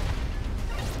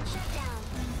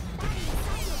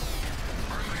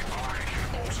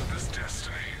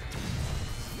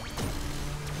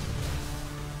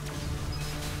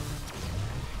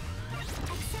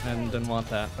 And didn't want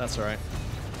that. That's alright.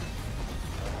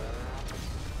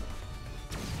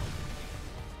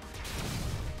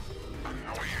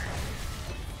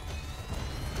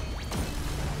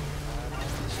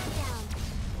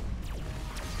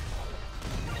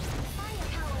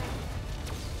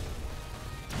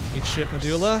 Eat shit,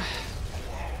 Medulla.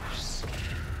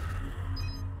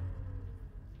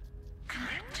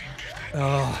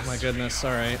 Oh my goodness,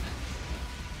 alright.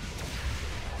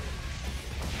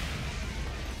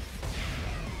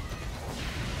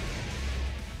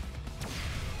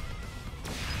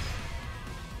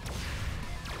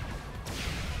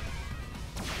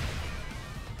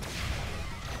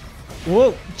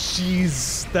 Whoa,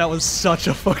 jeez, that was such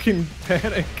a fucking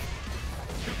panic.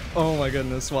 Oh my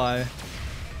goodness, why?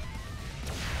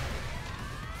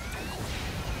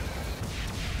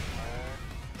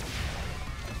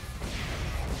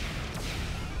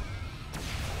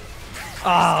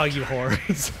 Ah, oh, you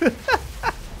whores.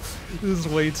 This is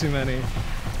way too many.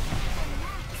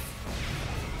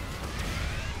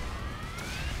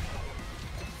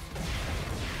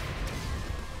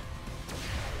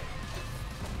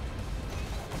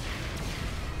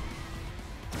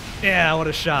 Yeah, what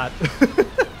a shot.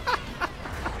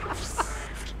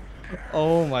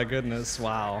 Oh my goodness,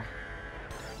 wow.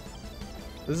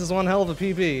 This is one hell of a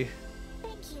PB.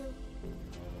 Thank you.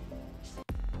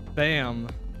 Bam.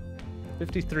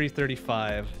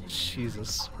 53-35.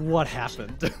 Jesus. What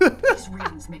happened? These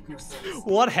rings make no sense.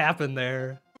 What happened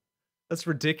there? That's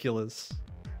ridiculous.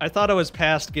 I thought I was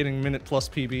past getting minute plus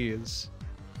PBs.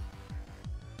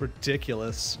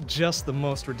 Ridiculous. Just the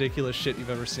most ridiculous shit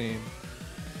you've ever seen.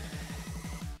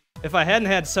 If I hadn't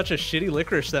had such a shitty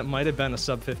licorice, that might have been a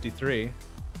sub 53.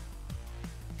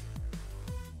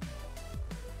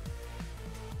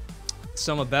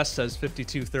 Summa Best says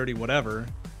 52-30 whatever.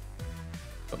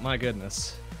 But my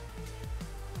goodness.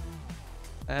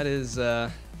 That is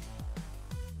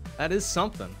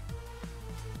something.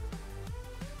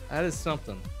 That is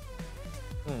something.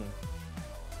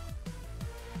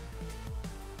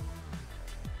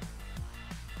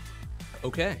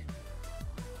 Okay.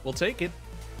 We'll take it.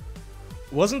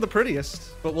 Wasn't the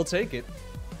prettiest, but we'll take it.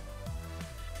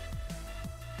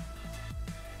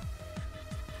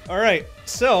 Alright,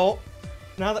 so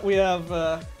now that we have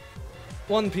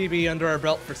one PB under our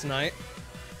belt for tonight,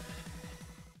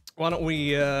 why don't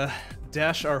we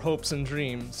dash our hopes and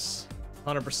dreams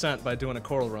 100% by doing a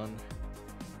coral run.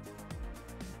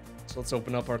 So let's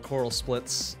open up our coral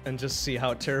splits and just see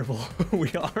how terrible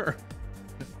we are.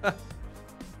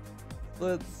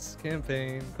 Let's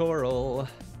campaign coral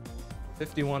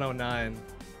 5109.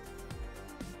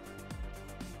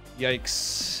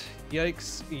 Yikes.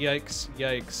 Yikes, yikes,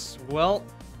 yikes. Well,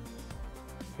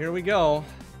 here we go.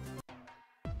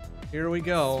 Here we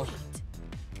go.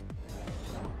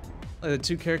 The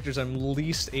two characters I'm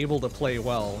least able to play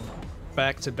well.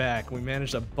 Back to back. We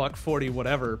managed a $140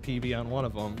 whatever PB on one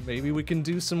of them. Maybe we can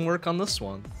do some work on this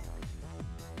one.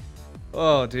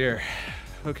 Oh dear.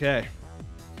 Okay.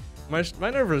 My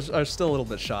nerves are still a little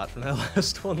bit shot from that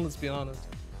last one, let's be honest.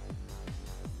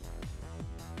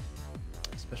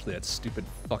 Especially that stupid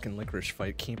fucking licorice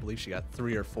fight. Can't believe she got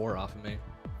 3 or 4 off of me.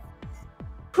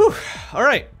 Whew.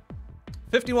 Alright.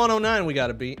 5109 we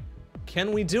gotta beat.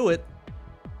 Can we do it?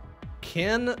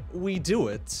 Can we do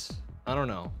it? I don't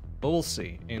know. But we'll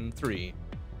see. In 3,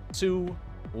 2,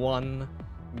 1,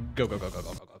 go, go, go, go, go,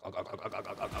 go, go, go, go, go, go, go,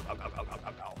 go, go, go, go, go,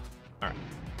 go, go. Alright.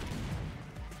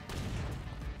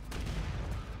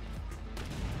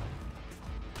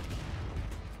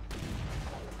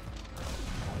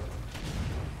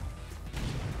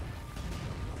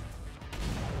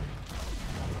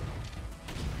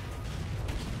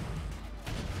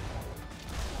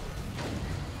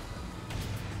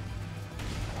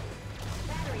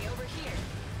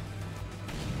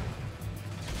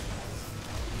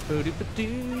 You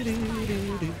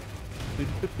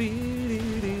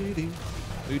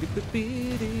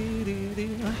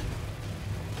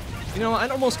know,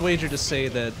 I'd almost wager to say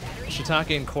that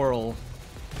Shiitake and Coral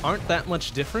aren't that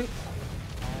much different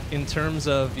in terms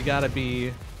of you gotta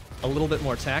be a little bit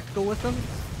more tactical with them.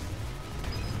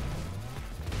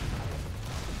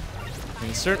 I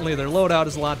mean, certainly their loadout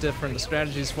is a lot different, the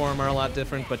strategies for them are a lot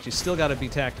different, but you still gotta be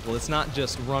tactical. It's not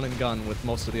just run and gun with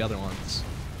most of the other ones.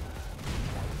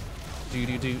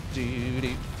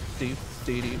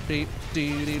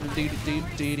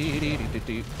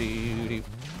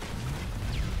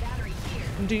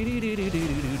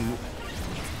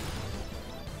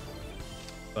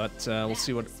 But we'll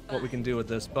see what we can do with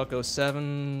this. Bucko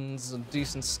 7's a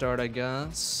decent start, I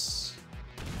guess.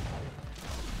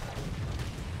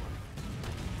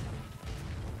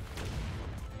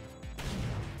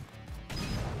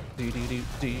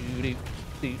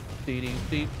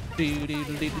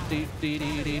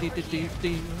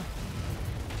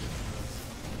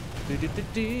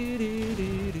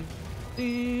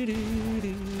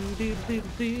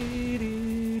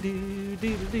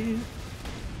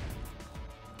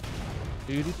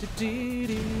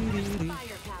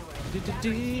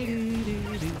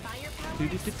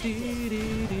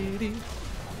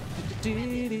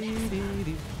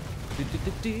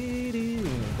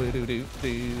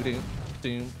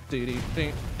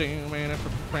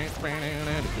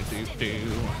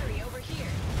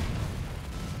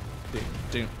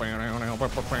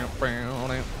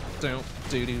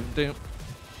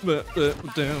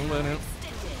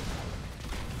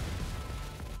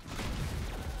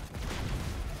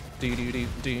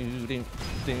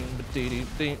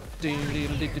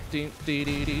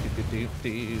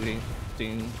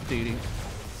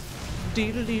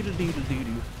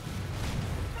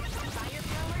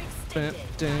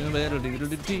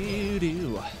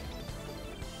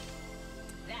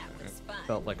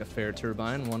 Felt like a fair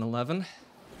turbine, 111.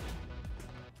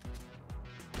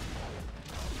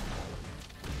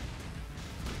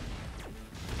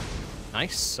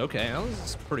 Nice, okay, that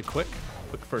was pretty quick.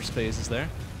 Quick first phases there.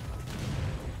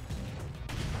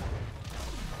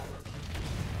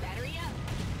 Battery up.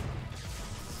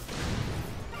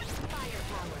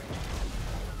 Firepower.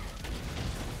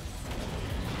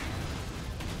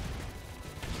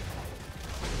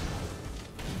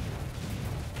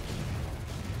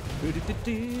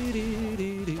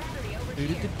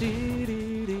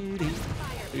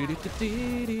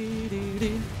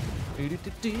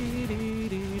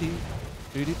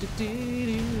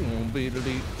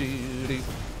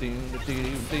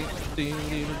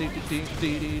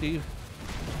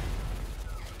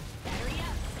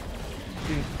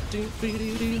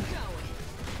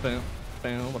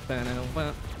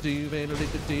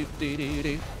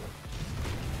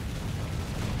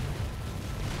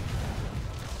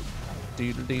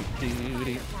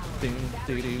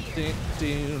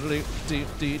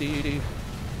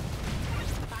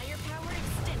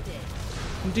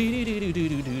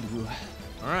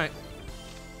 Alright.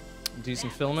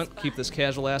 Decent filament. Keep this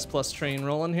casual ass plus train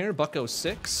rolling here. Bucko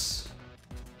 6.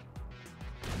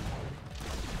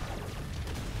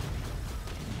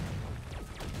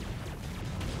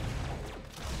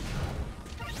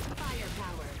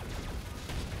 Firepower.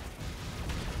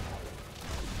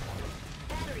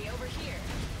 Battery over here.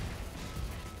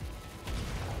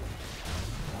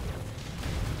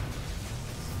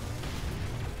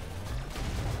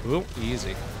 Ooh,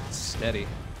 easy. Steady.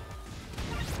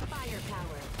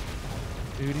 Firepower.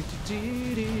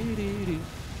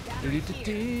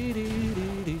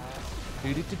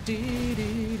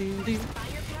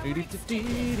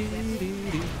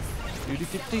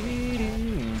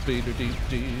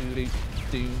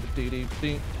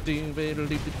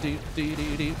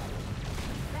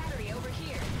 Battery over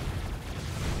here.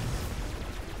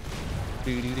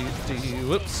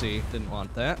 Whoopsie, didn't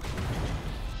want that.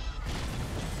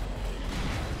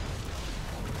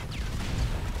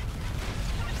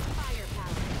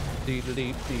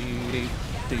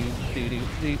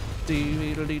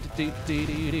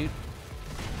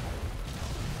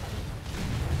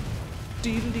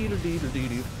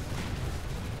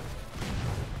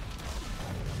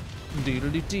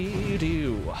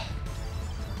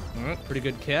 Pretty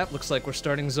good cap. Looks like we're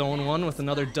starting zone 1 with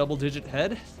another double-digit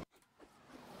head.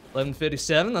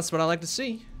 1157, that's what I like to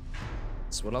see.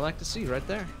 That's what I like to see right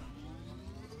there.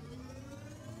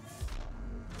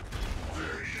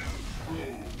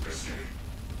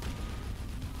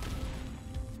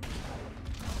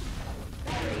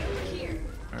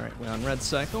 Alright, we on red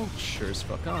cycle. Sure as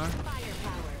fuck are.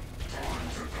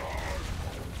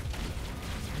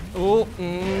 Oh,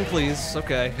 please.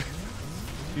 Okay.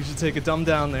 You should take a dumb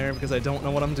down there because I don't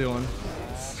know what I'm doing.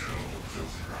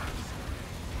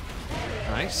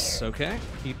 Nice, okay.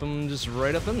 Keep them just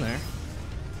right up in there.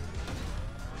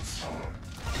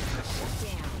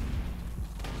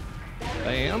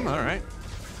 Bam, alright.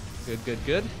 Good, good,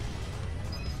 good.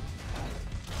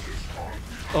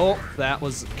 Oh, that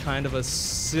was kind of a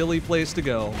silly place to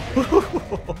go.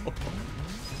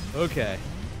 Okay.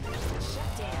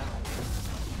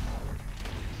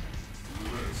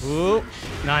 Ooh,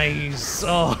 nice.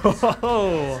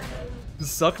 Oh,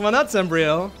 suck my nuts,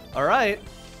 embryo. All right.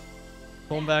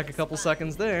 Pulling back a couple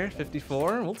seconds there.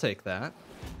 54, we'll take that.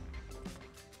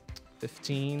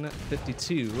 15,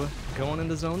 52, going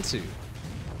into zone 2.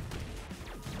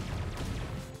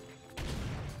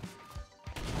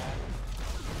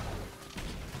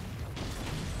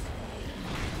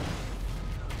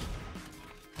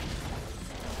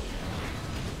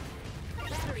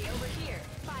 Battery over here.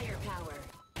 Firepower.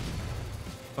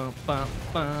 Bum, bum,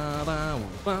 ba, ba, woo,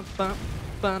 bum, bum,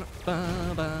 ba, ba,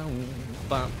 ba, woo,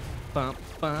 bum, bum,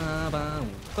 ba, ba,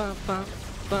 woo, bum, bum,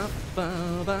 ba, ba,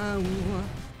 ba, woo.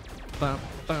 Bum,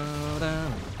 ba, da,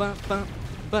 bum, bum,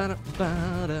 ba, da, ba,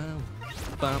 da,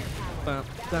 bum, bum,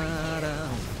 da, da,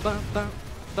 bum, bum,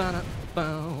 ba, da,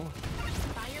 bow.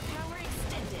 Firepower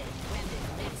extended. Weapon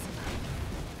maximum.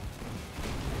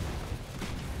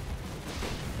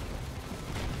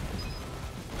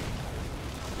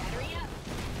 Battery up.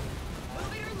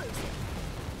 Move it or lose it.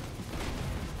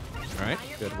 All right,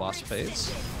 good Firepower wasp phase.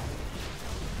 extended.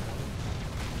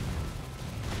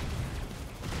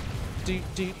 Do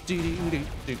do do do do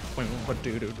do bum, ba,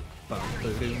 do do bum, ba,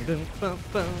 do do bum,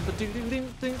 bum, ba, do do do do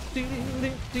do do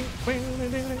do bum, ba,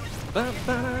 do do bum,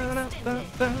 ba, da, da, bum,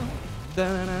 bum, da,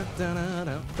 da, da, da,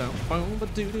 da, bum, bum, ba,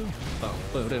 do do bum,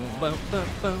 ba, do bum, bum,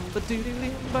 bum, ba, do do do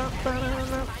bum, ba, da,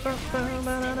 da, bum, bum,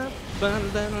 ba, da, da, bum,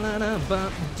 da, da, da,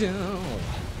 bum, do.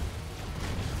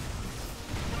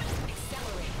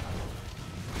 Accelerate.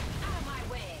 Out of my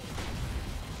way.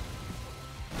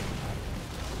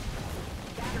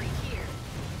 Battery here.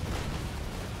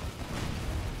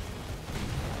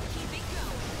 Keep it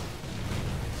going.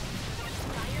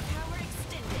 Firepower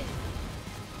extended.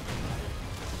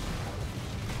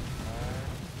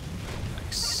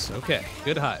 Nice. Okay,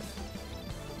 good hive.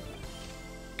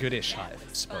 Goodish hive,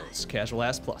 I suppose. Casual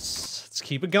ass plus. Let's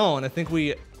keep it going. I think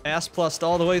we ass plussed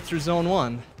all the way through zone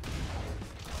 1.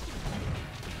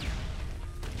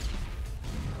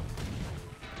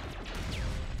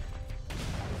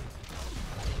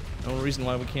 No reason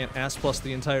why we can't ass plus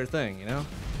the entire thing, you know?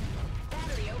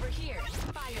 Battery over here.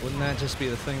 Wouldn't that just be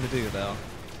the thing to do, though?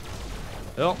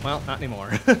 Oh, well, not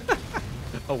anymore.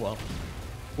 Oh well.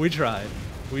 We tried.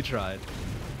 We tried.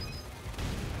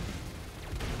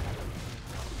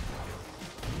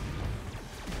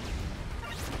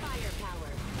 Firepower.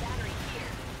 Battery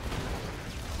here.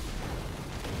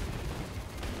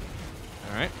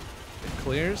 Alright. It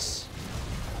clears.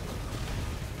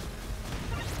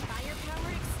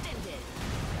 Firepower extended.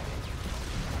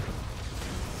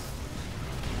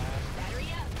 Battery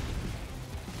up.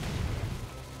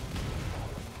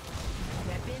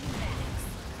 Weapon max.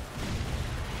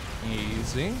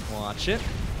 Easy. Watch it.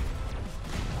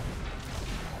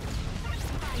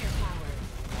 Firepower.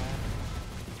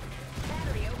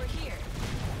 Battery over here.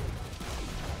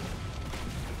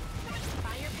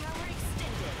 Firepower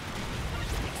extended.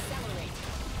 Accelerate.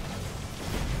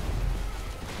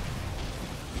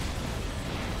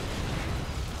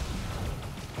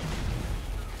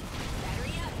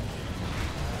 Battery up.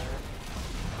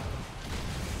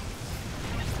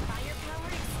 Firepower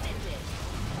extended.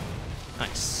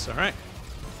 Nice. Alright.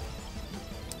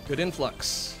 Good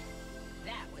influx.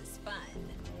 That was fun.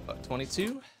 About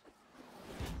 22.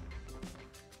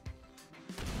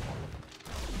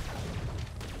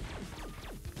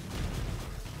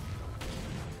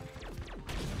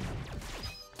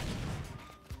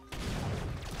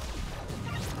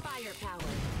 Firepower.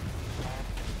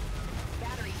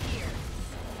 Battery here.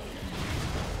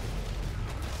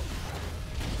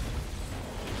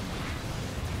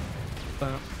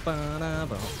 Ba, ba, da,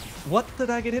 ba. What did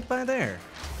I get hit by there?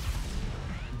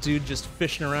 Dude just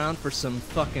fishing around for some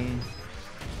fucking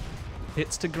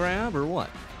hits to grab or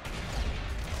what?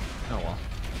 Oh well.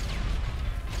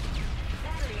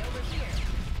 Battery over here.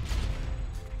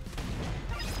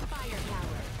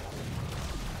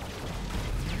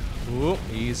 Firepower. Ooh,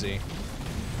 easy.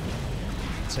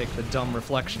 Take the dumb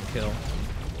reflection kill.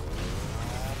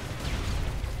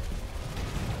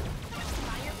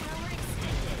 Firepower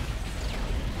extended.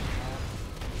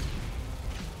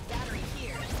 Battery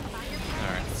here. Firepower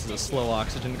Alright, this is a extended. slow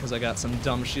oxygen because I got some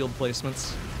dumb shield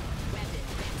placements. Weapon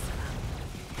maximum.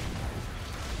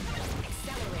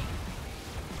 Accelerate.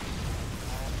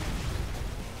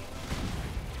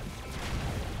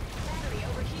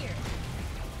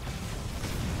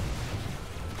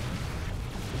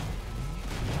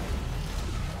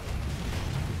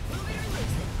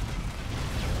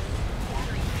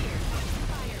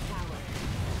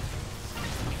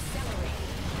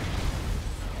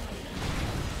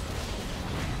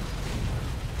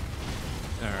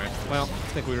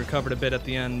 think we recovered a bit at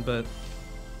the end, but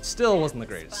still wasn't the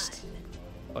greatest.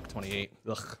 Buck 28.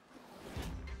 Ugh.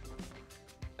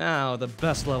 Now, the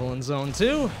best level in Zone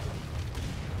 2.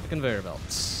 The conveyor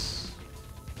belts.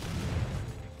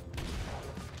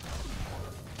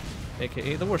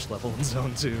 AKA the worst level in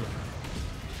Zone 2.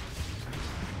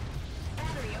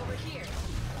 Battery over here.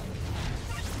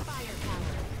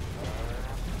 Firepower.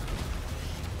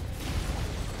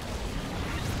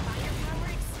 Firepower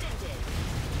extended.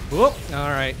 Whoop!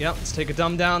 Alright, yep, let's take a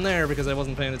dumb down there because I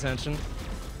wasn't paying attention.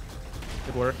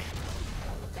 Good work.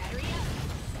 Battery up.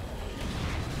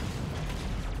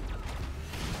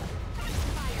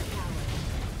 Firepower.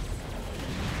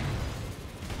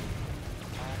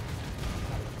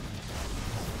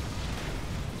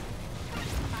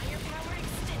 Firepower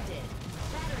extended.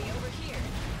 Battery over here.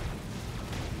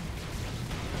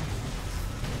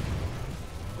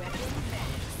 Weapon back.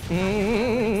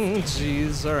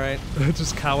 Jeez, alright.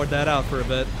 Just cowered that out for a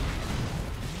bit.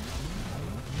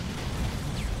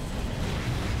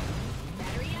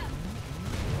 Battery up.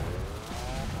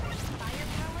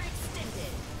 Firepower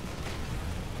extended.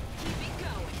 Keep it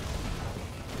going.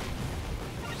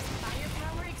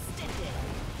 Firepower extended.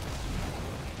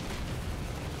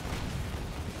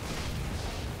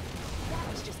 That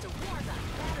was just a warm-up.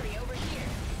 Battery over here.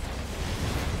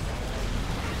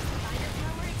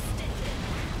 Firepower extended.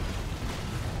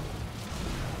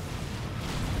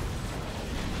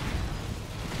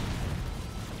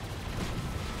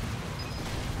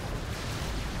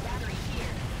 Battery here.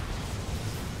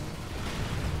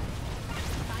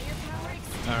 Firepower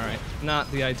extended. Alright,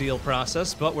 not the ideal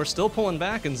process, but we're still pulling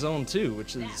back in Zone 2,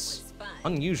 which That is was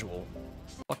fun. unusual.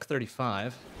 Buck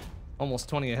 35. Almost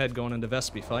 20 ahead going into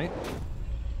Vespi fight.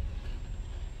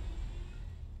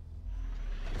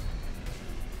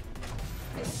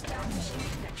 Establishing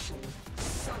connection.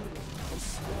 Sun and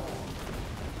swarm.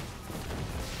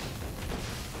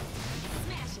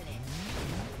 Smashing it.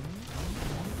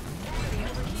 Battery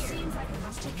over here. Seems like I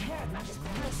must take care of matters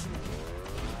personally.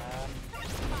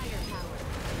 Firepower.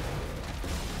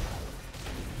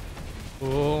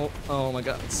 Oh my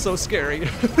god, it's so scary.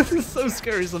 It's so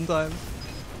scary sometimes.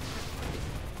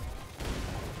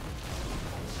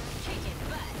 Kicking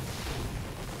butt.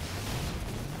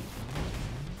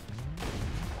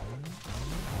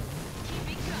 Keep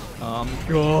it going.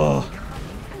 Oh.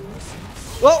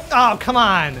 Well, oh, come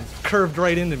on! Curved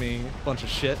right into me. Bunch of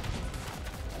shit.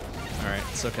 Alright,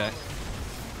 it's okay.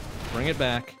 Bring it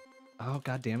back. Oh,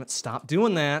 god damn it, stop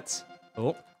doing that.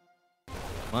 Oh.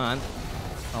 Come on.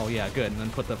 Oh yeah, good. And then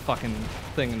put the fucking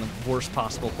thing in the worst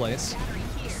possible place. Battery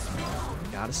here.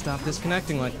 Gotta stop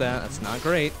disconnecting like that. That's not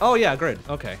great. Oh yeah, good.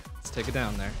 Okay, let's take it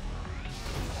down there.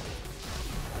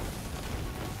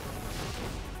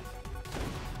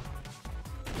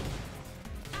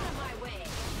 Out of my way.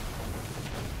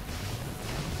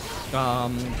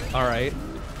 Alright.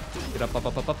 Get up, up,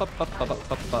 up, up, up, up, up, up,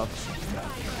 up, up, up.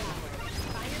 Firepower.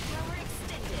 Firepower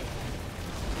extended.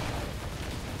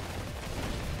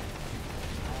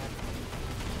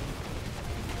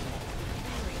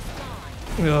 Battery's gone.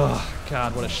 Ugh,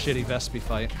 god, what a shitty Vespi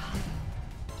fight.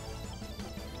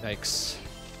 Yikes.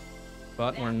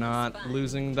 But we're not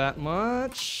losing that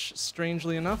much.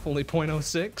 Strangely enough, only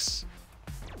 0.06.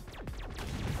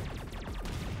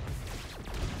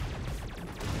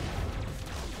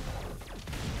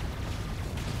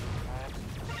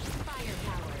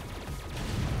 Firepower.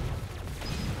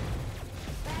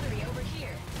 Battery over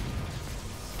here.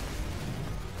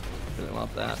 Really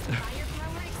want that.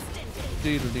 Firepower extended.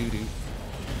 Doodle doo doo.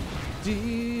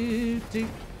 Doo doo.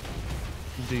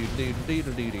 Doodle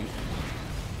doodle doo doo.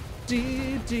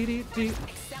 Doo doo doo.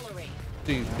 Accelerate.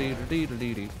 Doodle doodle doodle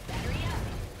doo doo. Battery up.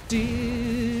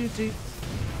 Do do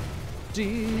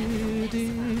do do.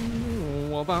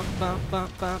 Ba ba ba ba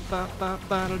ba ba ba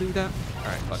ba do that. All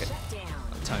right, fuck it. Shut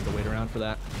down. Time to wait around for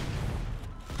that.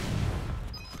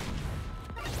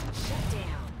 Shut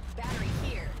down. Battery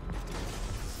here.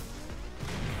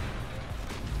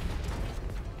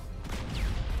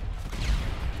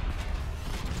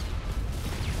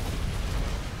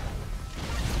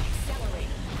 Accelerate.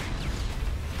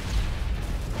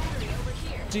 Battery over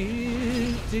here. Do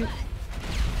do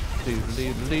do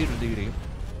do do do do.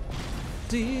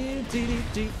 Do do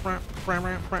do.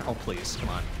 Oh please, come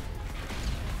on.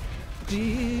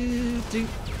 Do do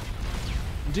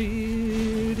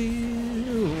do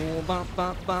do. Ba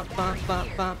ba ba ba ba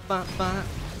ba ba ba.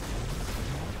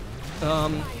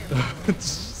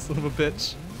 Son of a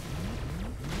bitch.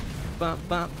 Ba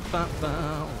ba ba ba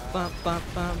ba ba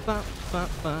ba ba ba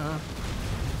ba.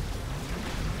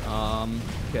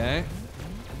 Okay.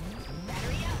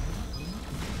 Battery up.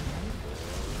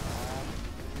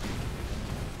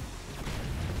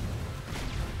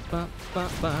 Ba ba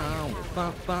ba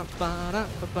ba ba ba da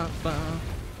ba ba ba.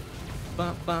 Ba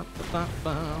ba ba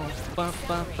ba ba ba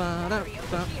ba da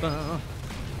ba ba.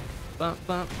 Ba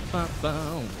ba ba ba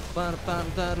ba ba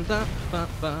da da ba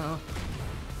ba.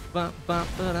 Ba ba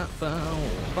ba da ba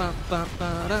ba ba ba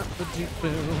da ba dee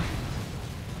boo.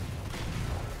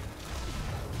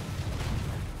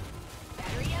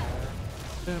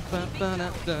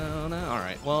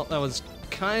 Alright, well, that was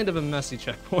kind of a messy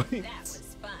checkpoint. That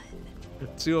was fun.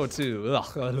 202.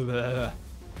 Ugh.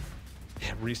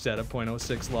 Yeah, reset at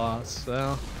 0.06 loss.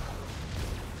 Well,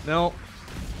 no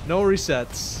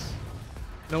resets.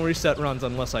 No reset runs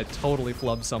unless I totally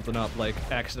flub something up, like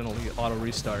accidentally auto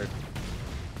restart.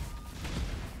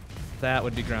 That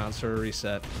would be grounds for a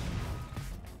reset.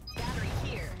 Battery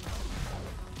here.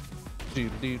 Firepower.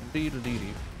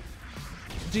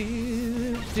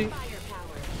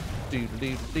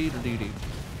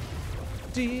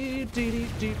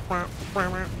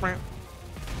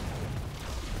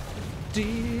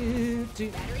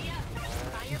 Battery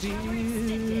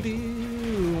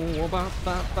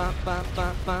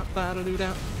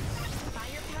up.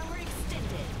 Firepower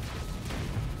extended.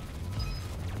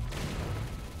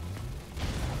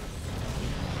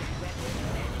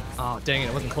 Oh, dang it,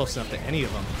 I wasn't close enough to any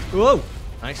of them. Whoa!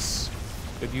 Nice.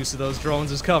 Good use of those drones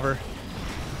as cover.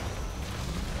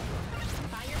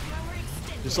 Firepower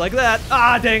extended. Just like that.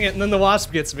 Ah, dang it, and then the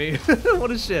wasp gets me.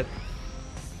 What a shit.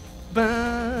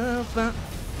 Ba ba.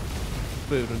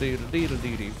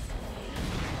 Boo-da-dee-da-dee-da-dee-dee.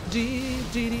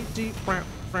 Dee-dee-dee-dee.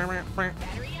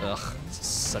 Ugh, this is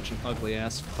such an ugly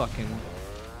ass fucking.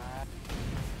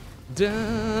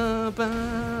 Da ba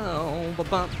ba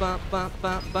ba ba ba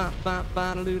ba ba ba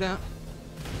ba da da.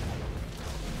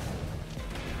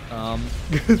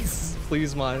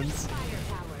 Please, mines.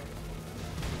 Firepower.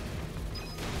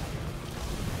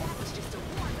 That was just a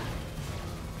warm-up.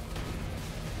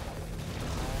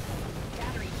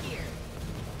 Battery here.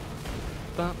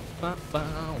 Ba ba ba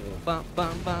ba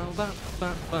ba ba ba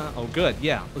ba ba. Oh, good.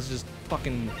 Yeah, let's just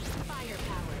fucking. Firepower.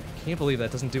 Can't believe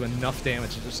that doesn't do enough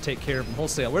damage to just take care of him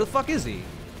wholesale. Where the fuck is he?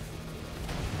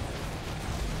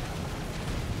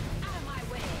 Out of my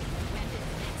way. Weapons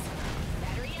next.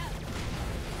 Battery up.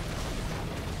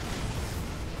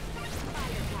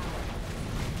 Firepower.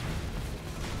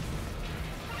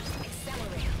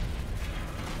 Accelerate.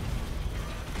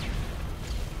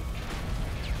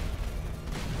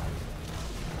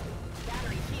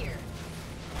 Battery here.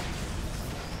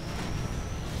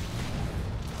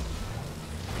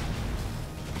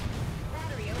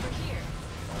 Battery over here.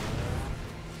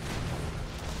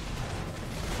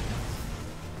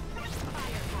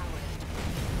 Firepower.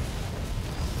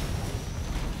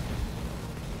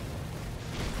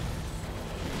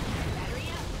 Battery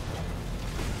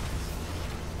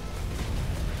up.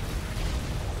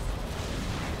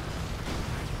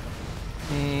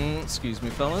 Excuse me,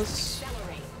 fellas.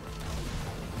 Accelerate.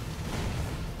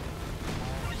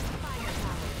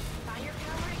 Firepower.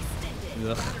 Firepower extended.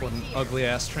 Ugh, what an ugly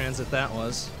ass transit that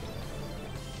was.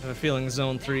 I have a feeling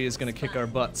Zone 3 is gonna kick our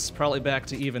butts. Probably back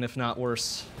to even, if not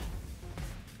worse.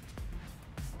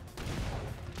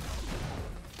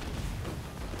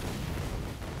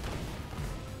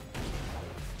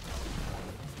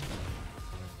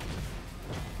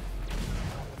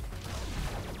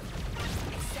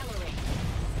 Accelerate.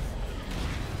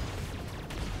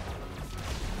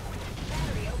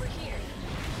 Battery over here.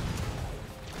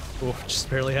 Oh, just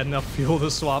barely had enough fuel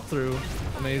to swap through.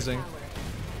 Amazing. Firepower.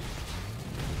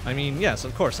 I mean, yes,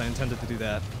 of course I intended to do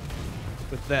that.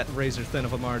 With that razor thin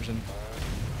of a margin.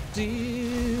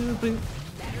 Battery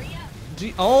up.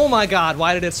 Oh my god,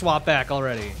 why did it swap back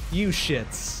already? You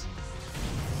shits.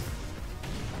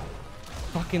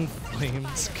 Fucking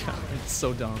flames. God, it's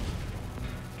so dumb.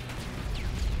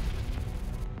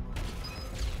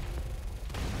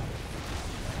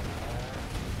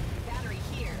 Battery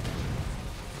here.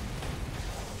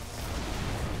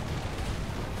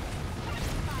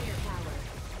 Firepower.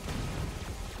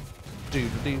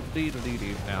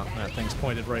 Doo-doo-doo-doo-doo-doo. Now, that thing's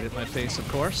pointed right at my face, of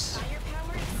course.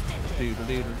 Firepower extended.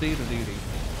 Doo-doo-doo-doo-doo-doo-doo.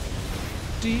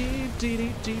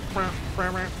 Dee-dee-dee-dee.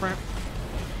 Brr-brr-brr.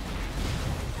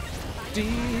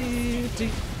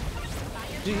 Dee-dee.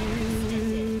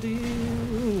 Doo-doo.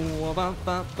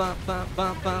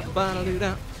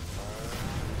 Ba-ba-ba-ba-ba-ba-ba-da-doo-da.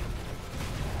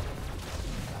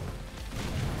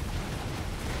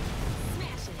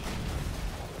 Smashing it.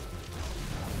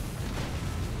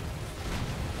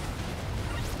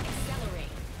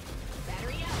 Accelerate.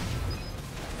 Battery up.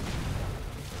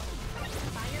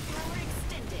 Firepower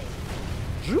extended.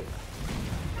 Zoop.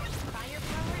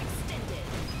 Firepower extended.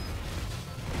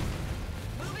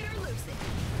 Move it or lose it.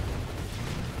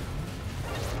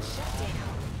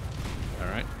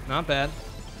 not bad.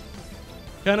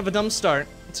 Kind of a dumb start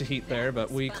to heat there,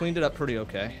 but we cleaned it up pretty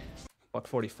okay. Buck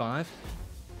 45.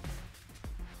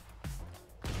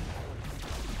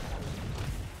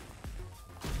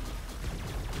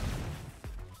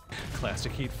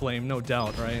 Classic heat flame, no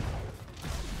doubt, right?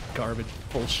 Garbage,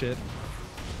 bullshit.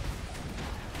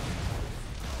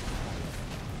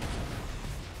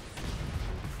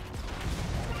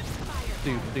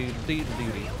 Do do do do do.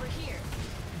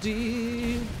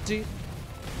 Do do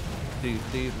do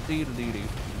do do do do.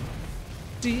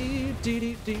 Do do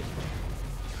do do.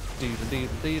 Do do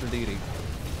do do do.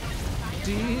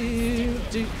 Do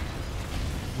do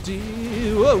do.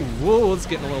 Whoa, whoa! It's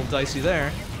getting a little dicey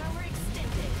there.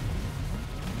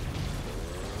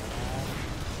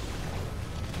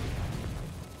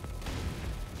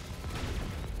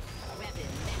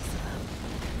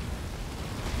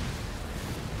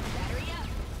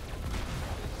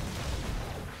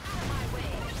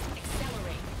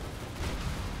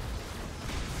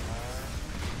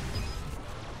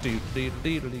 Do do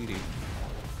do do do do.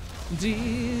 Do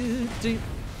do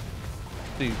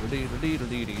do do do do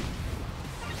do do.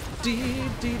 Do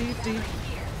do do do.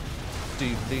 Do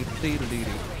do do do do.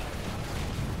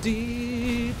 Do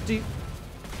do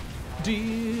do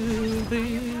do.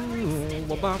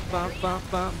 Ba ba ba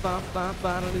ba ba ba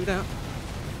ba do da.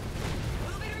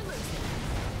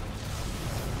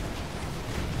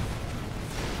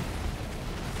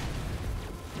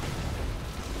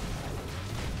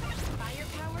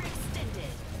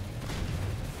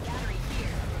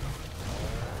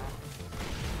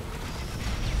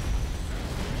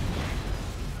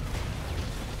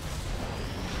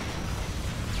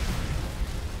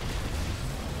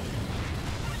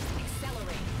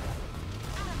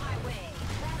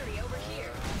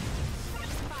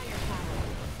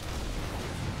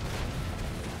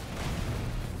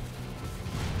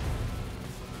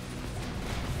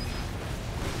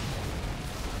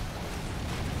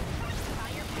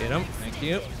 Get him. Thank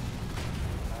you.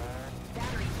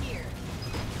 Battery here.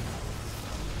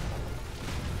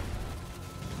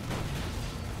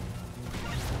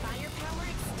 Firepower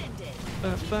extended.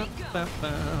 Ba ba ba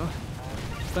ba.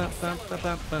 Ba ba ba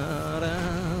ba ba da.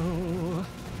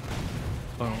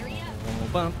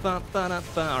 Ba ba ba da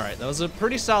ba. All right, that was a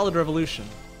pretty solid revolution.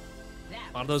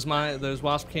 A lot of those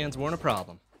wasp cans weren't a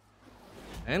problem,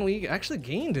 and we actually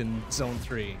gained in zone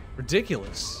 3.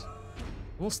 Ridiculous.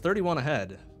 Almost 31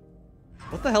 ahead.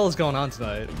 What the hell is going on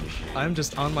tonight? I'm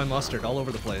just on my mustard all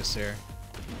over the place here.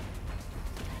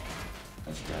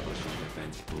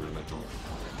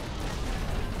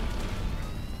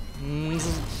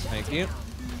 Thank you.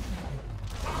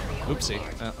 Oopsie,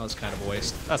 that was kind of a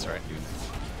waste. That's alright.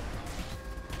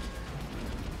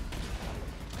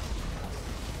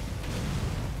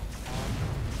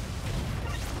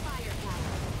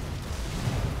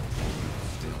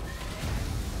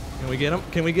 Can we get him?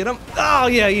 Can we get him? Oh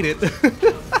yeah, eat it.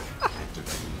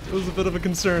 It was a bit of a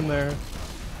concern there.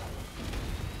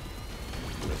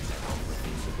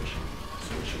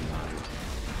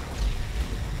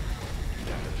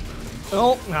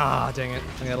 Oh, ah, dang it.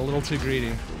 I got a little too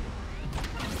greedy.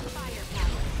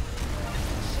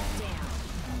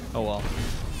 Oh well.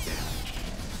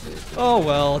 Oh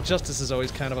well, justice is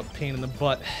always kind of a pain in the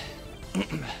butt.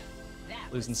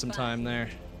 Losing some time there.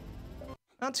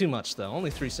 Not too much though, only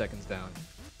 3 seconds down.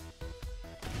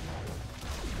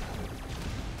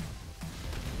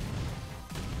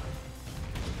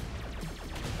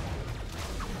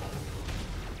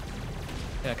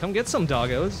 Yeah, come get some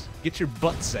doggos. Get your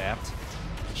butt zapped.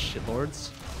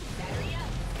 Shitlords.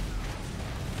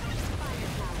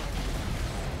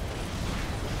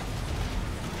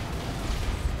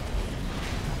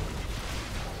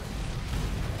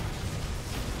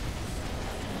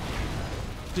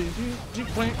 Do do do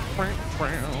quack quack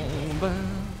quack ba.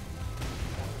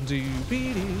 Do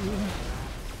be do.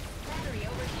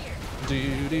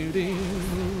 Do do do do.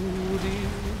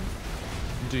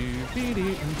 Do be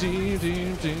do do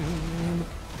do do.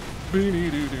 Be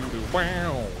do do do do.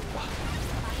 Wow.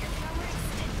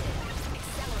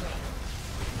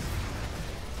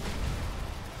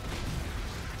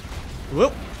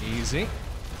 Whoop, easy.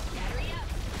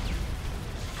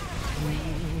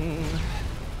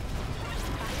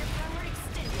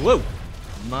 Whoa!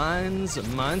 Mine's.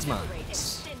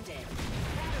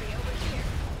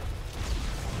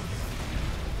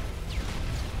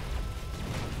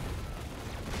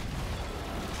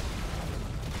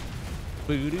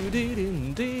 Boo doo doo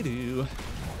doo doo doo.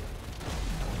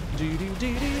 Doo doo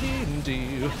doo doo doo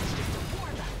doo.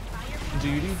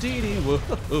 Doo doo doo doo.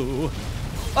 Whoa!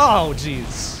 Oh,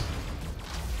 jeez!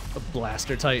 A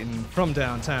blaster titan from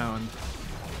downtown.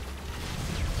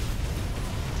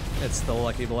 It's the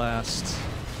Lucky Blast.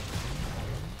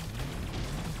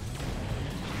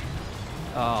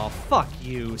 Oh, fuck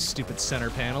you, stupid center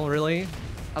panel, really?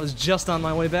 I was just on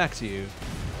my way back to you.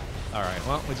 Alright,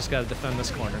 well, we just gotta defend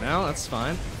this corner now, that's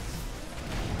fine.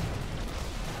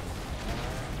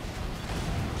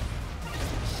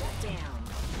 Shut down.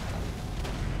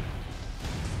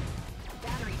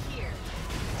 Battery here.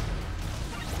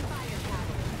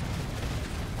 Firepower.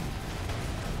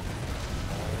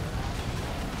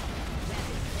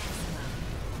 Weapon maximum.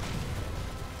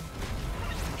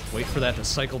 Wait for that to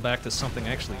cycle back to something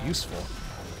actually useful.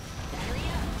 Battery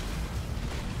up.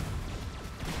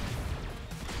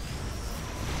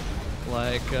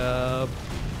 Like,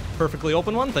 perfectly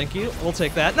open one, thank you. We'll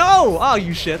take that. No! Oh,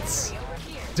 you shits. Over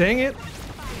here. Dang it.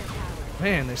 Firepower.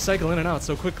 Man, they cycle in and out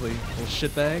so quickly. Little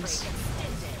shitbags.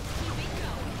 Extended. Keep it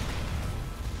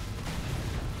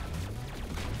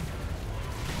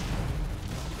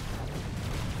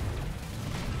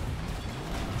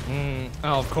going.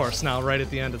 Oh, of course, now right at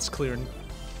the end it's clear and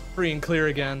free and clear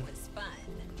again. Was fun.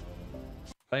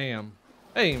 Bam.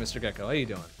 Hey, Mr. Gecko, how you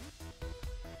doing?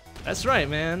 That's right,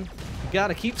 man. We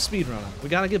gotta keep speedrunning. We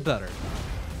gotta get better.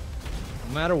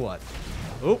 No matter what.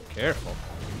 Oh, careful.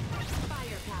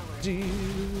 Firepower.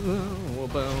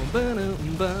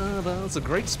 It's a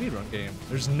great speedrun game.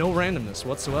 There's no randomness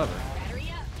whatsoever.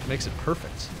 Battery up. It makes it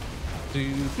perfect.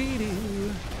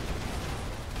 Doo-be-doo.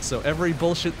 So every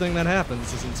bullshit thing that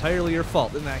happens is entirely your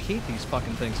fault. And I hate these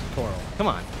fucking things with Coral. Come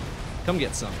on. Come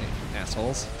get something,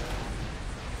 assholes.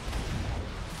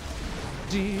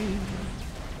 Do-be-doo.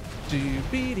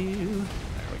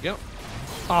 There we go.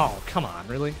 Oh, come on,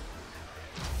 really?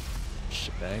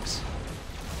 Shitbags.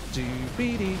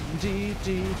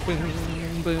 Do-be-doo-doo-doo. Boom,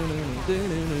 boom,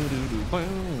 doo-doo-doo-doo-doo,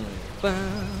 boom,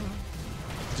 boom.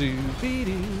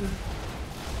 Do-be-doo.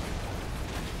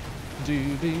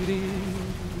 Do-be-doo,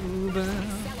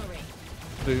 boom. Accelerate.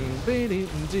 Boom,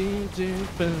 be-doo-doo-doo,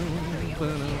 boom,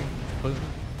 boom, boom.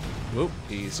 Whoop,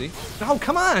 easy. Oh,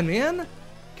 come on, man!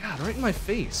 God, right in my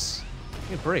face. Give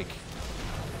me a break.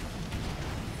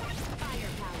 Firepower.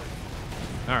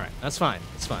 Alright, that's fine.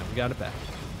 It's fine. We got it back.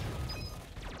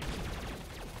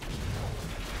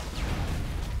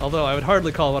 Although, I would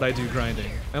hardly call what I do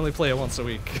grinding. I only play it once a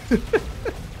week.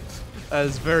 That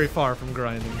is very far from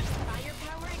grinding.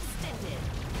 Firepower extended.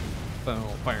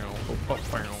 Bow, bow, bow,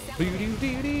 bow.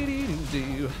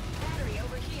 Boo-doo-doo-doo-doo-doo. Battery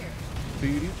over here.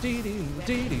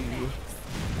 Boo-doo-doo-doo-doo-doo.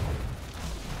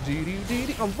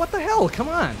 Doo-doo-doo-doo. Oh, what the hell? Come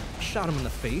on! Shot him in the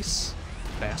face.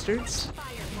 Bastards.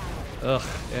 Firepower. Ugh,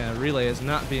 yeah, Relay is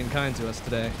not being kind to us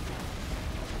today.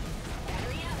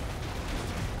 Battery up.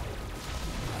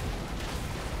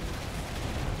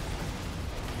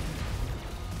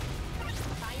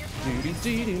 Firepower.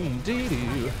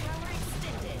 Doo-doo-doo-doo-doo. Firepower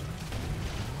extended.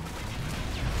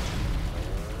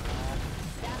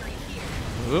 Battery here.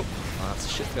 Whoop, lots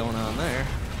of shit going on there.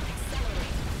 Accelerate.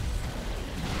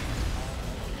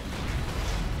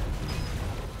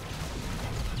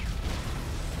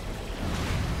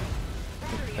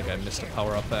 I think I missed a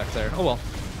power up back there. Oh well.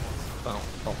 Bow,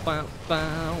 bow, bow,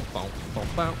 bow, bow, bow,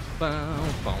 bow, bow,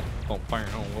 bow, bow, bow,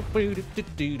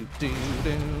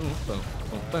 boo-doo-doo-doo-doo-doo, bow,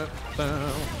 bow, bow,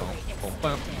 bow, bow,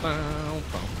 bow, bow, bow,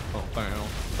 bow, bow,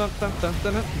 bow, da, da,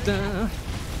 da, da, da.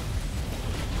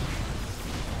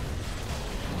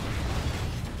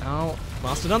 Oh,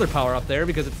 lost another power up there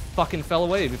because it fucking fell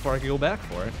away before I could go back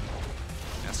for it.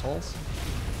 Assholes.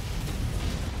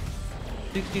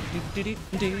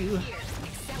 Do-do-do-do-do-do. Here.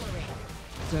 Accelerate.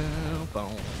 Bow,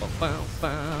 bow, bow,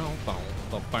 bow, bow,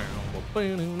 bow, bow, bow,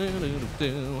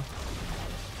 do-do-do-do-do.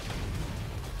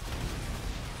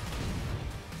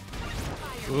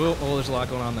 Oh, oh, there's a lot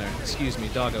going on there. Excuse me,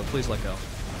 doggo, please let go.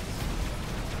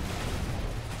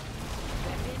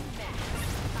 Weapon max.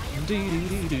 Firepower.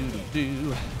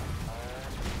 Do-do-do-do-do-do. Accelerate.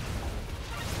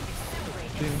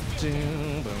 Do, do,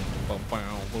 boom, boom,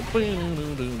 bow, boom, boom,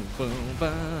 do, do, boom,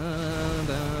 ba,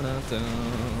 da, da, da,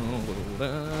 boo,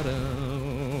 da, da,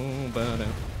 ba, da,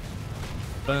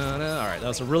 ba, da. All right, that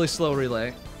was a really slow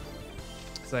relay.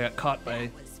 So I got caught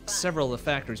by several of the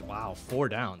factories. Wow, 4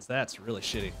 downs. That's really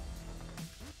shitty.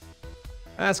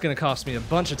 That's gonna cost me a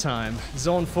bunch of time.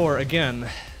 Zone 4 again,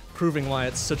 proving why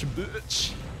it's such a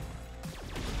bitch.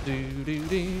 Do do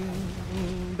do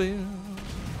boom.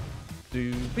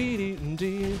 Do be do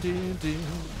do do do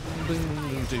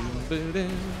boom do boo do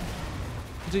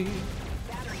do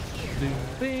Battery here. do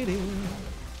be do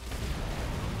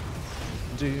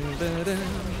do ba da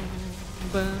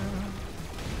ba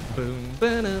boom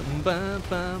ba da ba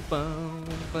ba ba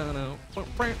ba da ba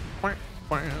ba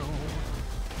ba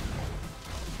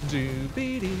do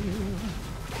be do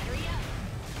Battery up.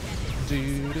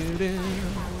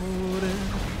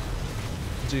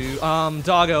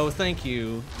 Doggo, thank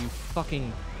you. You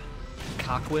fucking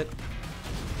cockwit.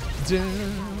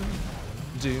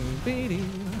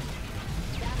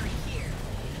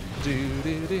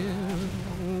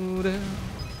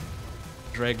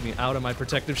 Drag me out of my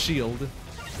protective shield.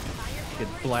 Get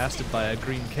blasted by a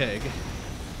green keg.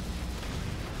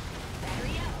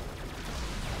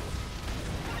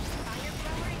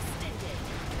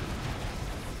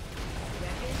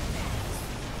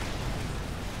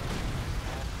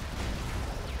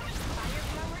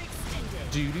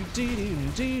 Do do do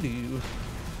do do.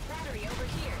 Battery over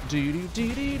here. Do do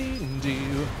do do do do.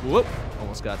 Whoop!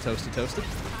 Almost got toasted.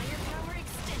 Firepower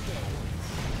extended.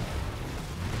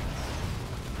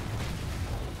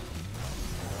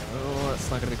 Oh,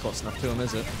 that's not gonna be close enough to him,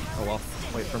 is it? Oh well.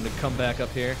 Wait for him to come back up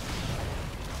here.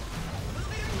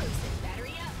 Move it or lose it.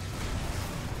 Battery up.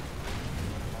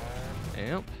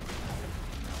 Yep.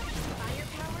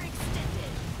 Firepower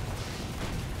extended.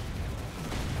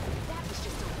 That was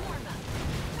just a warm-up.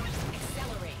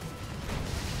 Accelerate.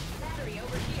 Battery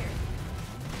over here.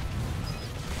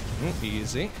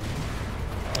 Easy.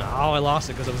 Oh, I lost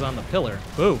it because it was on the pillar.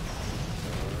 Boo.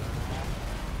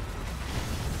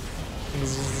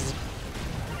 Accelerate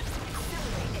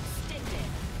extended.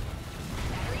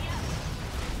 Battery up.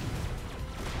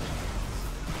 Firepower.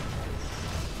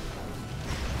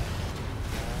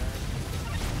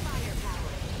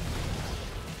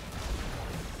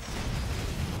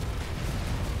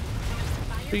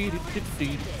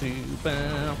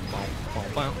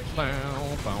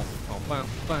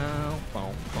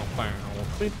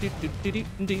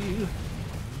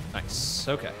 Nice.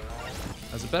 Okay.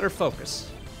 That's a better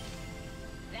focus.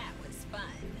 That was fun.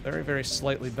 Very, very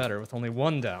slightly better with only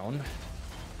one down.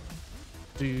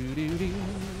 Do do do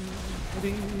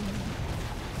do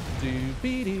do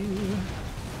be do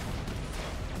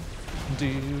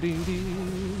do do do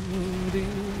do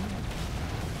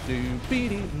do be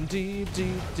do do do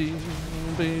do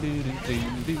be do do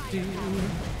do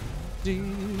do do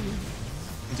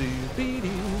do be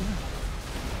do.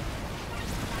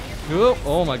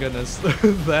 Oh my goodness,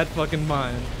 that fucking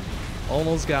mine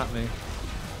almost got me.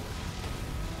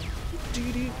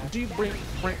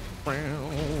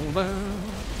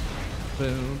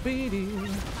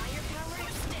 Firepower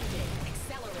extended.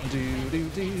 Accelerate.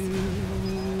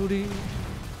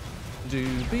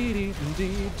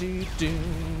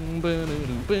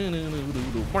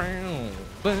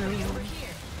 Over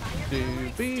here.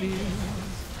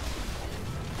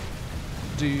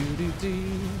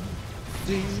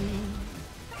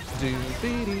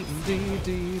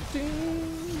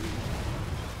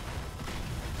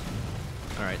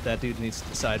 Alright, that dude needs to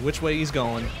decide which way he's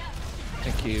going.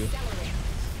 Thank you.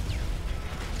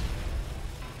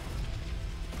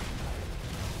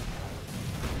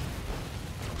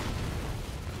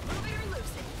 Move it or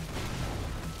lose it.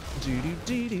 Do do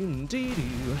do do do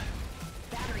do.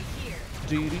 Battery here.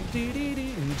 Do do do do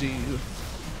do do.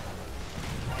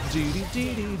 Do do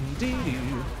do do do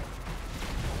do.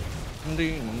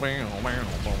 Do bow bow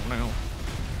bow now.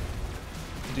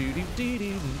 Do do do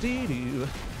do do do.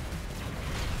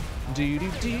 Do do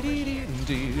do do do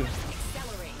do.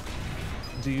 Accelerate.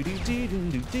 Do do do do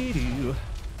do do do.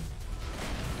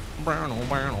 Brown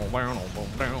brown brown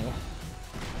brown.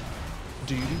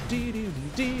 Do do do do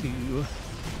do do.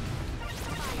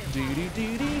 Do do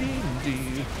do do do do.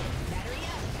 Battery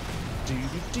up. Do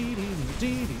do do do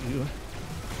do do.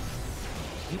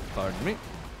 Pardon me.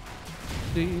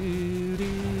 Do do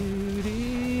do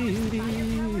do do.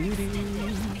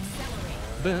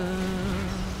 Accelerate. Bow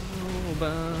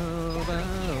bow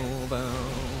bow bow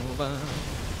bow.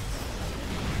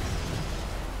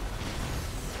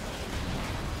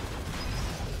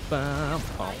 Bow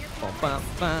bow bow bow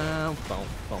bow bow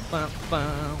bow bow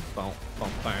bow bow bow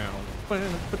bow.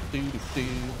 Do do do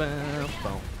bow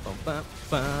bow bow bow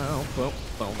bow bow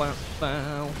bow bow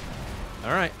bow.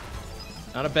 All right,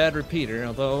 not a bad repeater,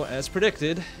 although as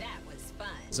predicted, That was fun.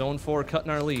 Zone 4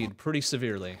 cutting our lead pretty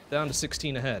severely, down to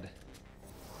 16 ahead.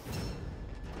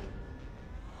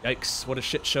 Yikes, what a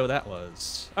shit show that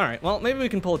was. All right, well, maybe we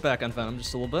can pull it back on Venom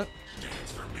just a little bit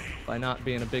by not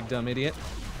being a big dumb idiot.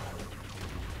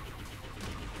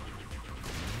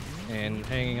 And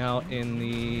hanging out in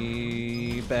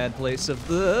the bad place of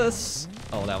this.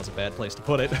 Oh, that was a bad place to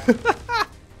put it.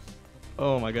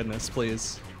 Oh my goodness,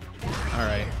 please. All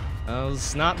right, that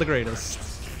was not the greatest.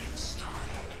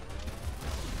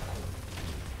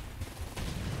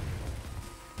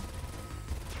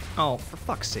 Oh, for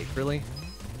fuck's sake, really?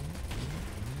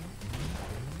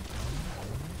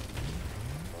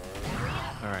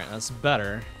 Alright, that's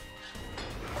better.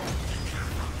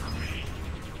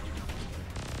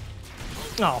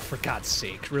 Oh, for God's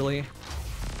sake, really?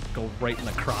 Go right in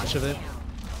the crotch of it.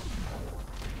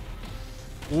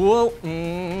 Whoa,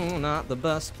 not the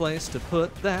best place to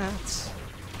put that.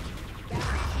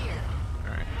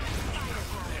 Alright.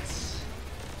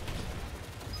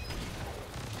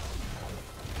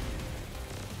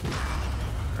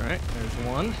 Alright, there's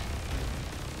one.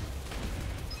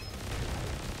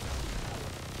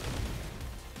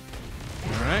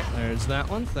 Alright, there's that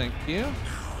one, thank you.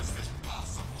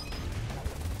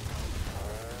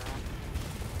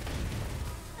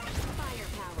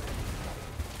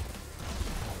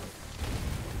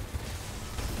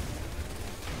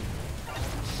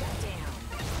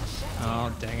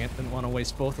 Oh, dang it. Didn't want to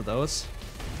waste both of those.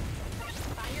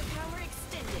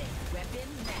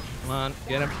 Come on,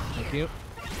 get him. Thank you.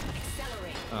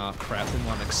 Oh, crap. Didn't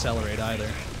want to accelerate either.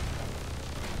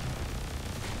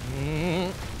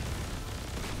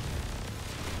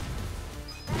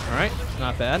 Alright,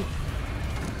 not bad.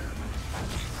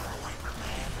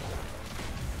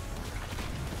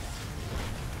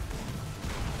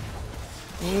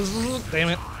 Damn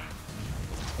it.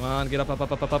 Come on, get up, up,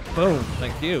 up, up, up, up. Boom.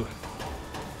 Thank you.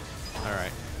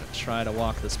 Alright, let's try to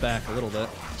walk this back a little bit.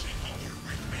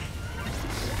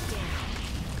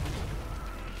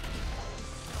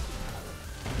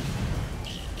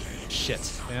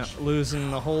 Shit. Yeah,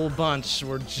 losing a whole bunch.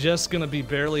 We're just gonna be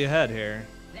barely ahead here.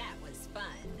 That was fun.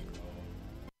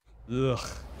 Ugh.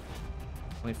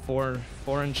 Only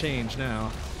four and change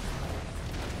now.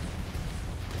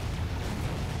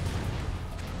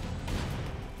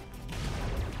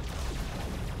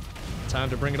 Time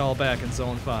to bring it all back in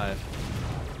Zone 5.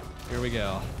 Here we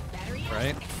go.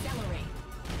 Right?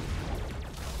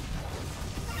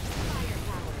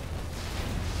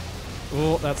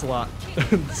 Oh, that's a lot.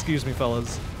 Excuse me,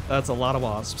 fellas. That's a lot of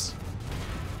wasps.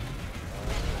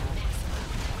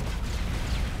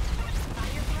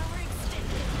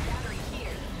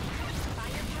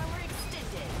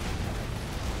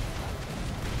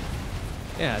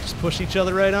 Yeah, just push each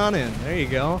other right on in. There you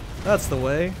go. That's the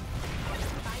way.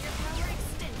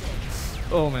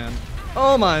 Oh man.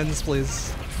 Oh mines,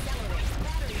 please.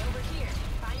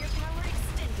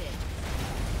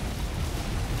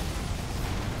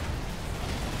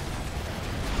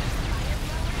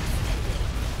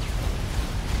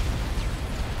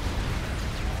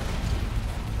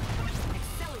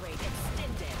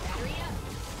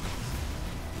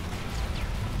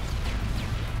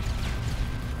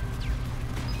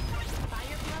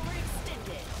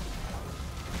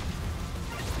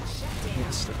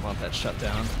 Didn't want that shut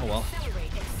down. Oh well.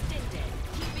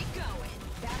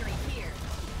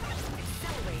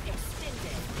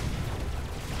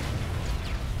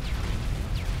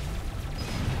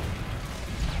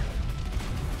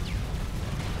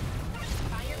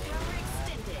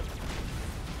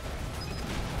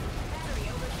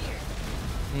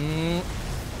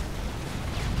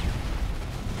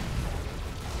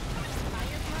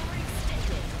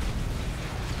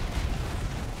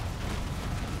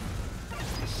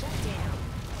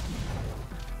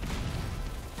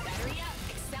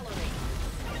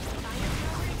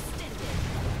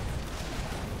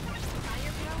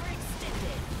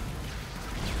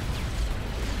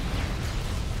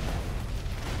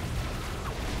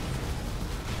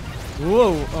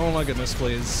 Whoa! Oh my goodness,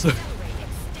 please.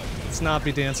 Let's not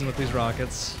be dancing with these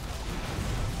rockets.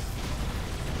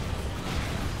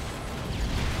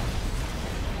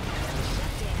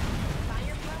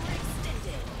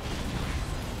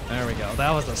 There we go.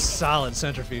 That was a solid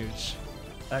centrifuge.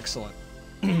 Excellent.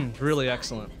 Really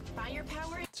excellent.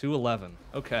 211.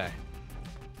 Okay.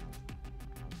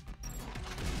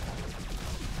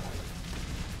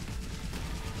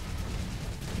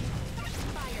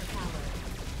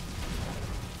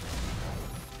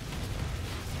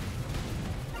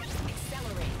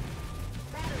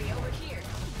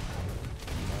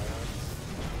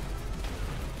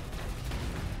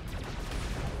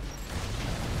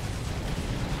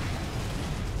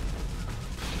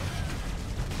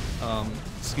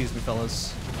 Excuse me,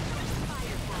 fellas.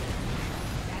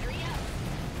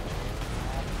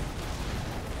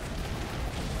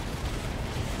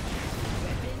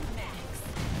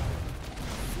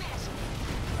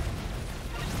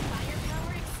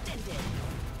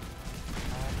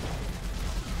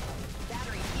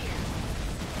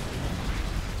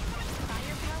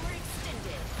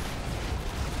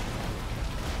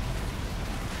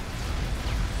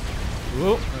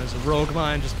 Whoa, there's a rogue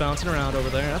mine just bouncing around over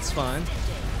there. That's fine.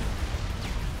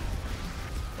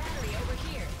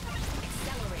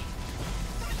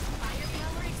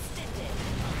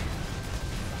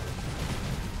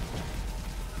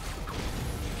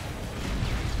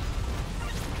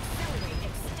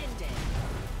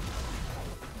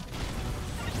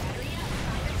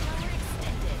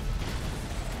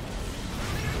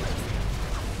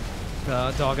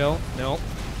 doggo. No.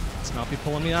 Let's not be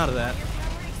pulling me out of that.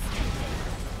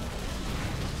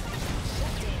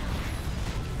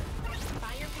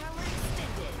 Fire power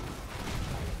extended.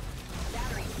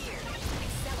 Battery here.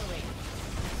 Accelerate.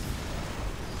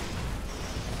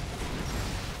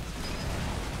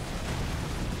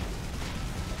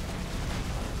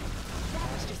 That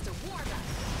was just a warm-up.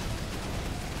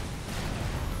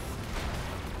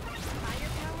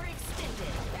 Fire power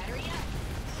extended. Battery up.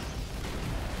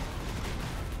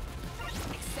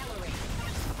 Accelerate.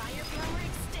 Fire power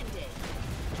extended.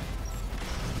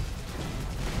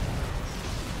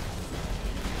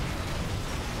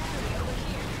 Battery over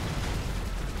here.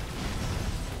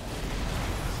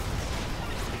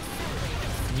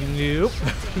 Nope.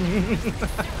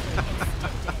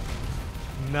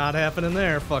 Not happening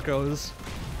there, fuckos.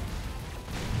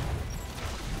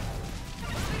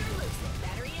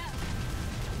 Battery up.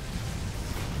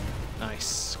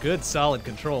 Nice. Good, solid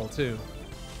control, too.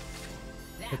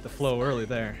 Hit the flow early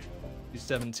there.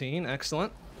 217,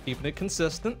 excellent. Keeping it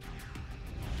consistent.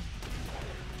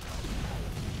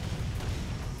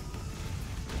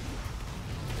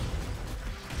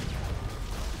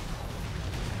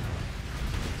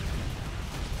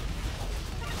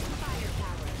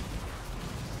 Firepower.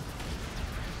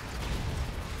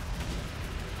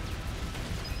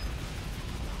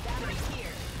 Battery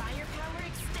here. Firepower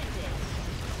extended.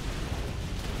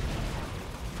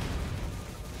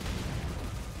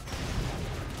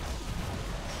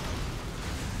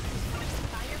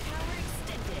 Firepower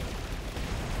extended.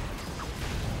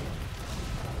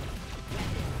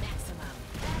 Weapon maximum.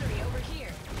 Battery over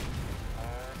here.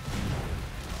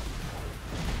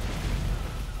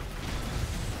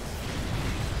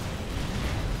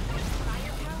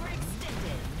 Firepower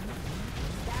extended.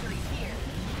 Battery here.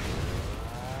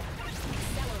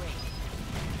 Accelerate.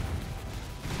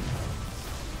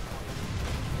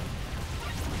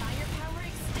 Firepower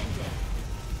extended.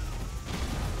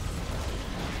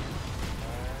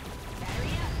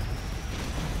 Battery up.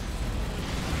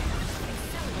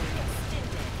 Accelerate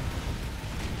extended.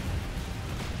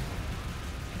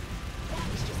 That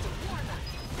was just a warm-up.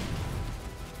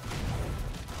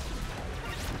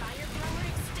 Firepower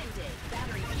extended.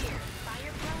 Battery here.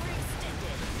 Firepower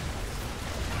extended.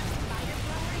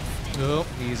 Firepower extended. Oh,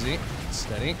 easy.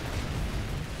 Steady.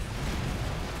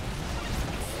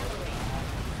 Accelerate.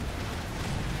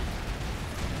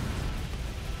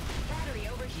 Battery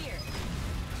over here.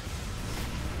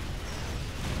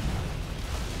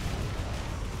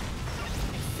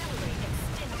 Accelerate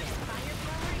extended.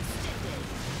 Firepower extended.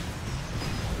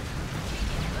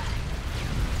 Kicking butt.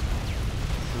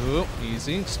 Oh,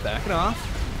 easy. Just back it off.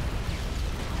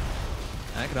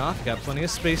 Back it off. You got plenty of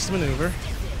space to maneuver.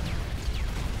 Extended.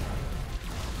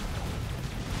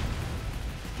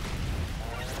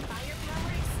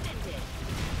 Firepower extended.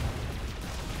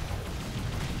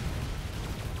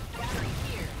 Battery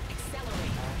here.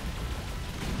 Accelerate.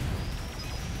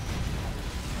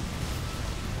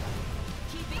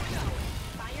 Keep it going.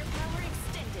 Firepower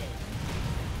extended.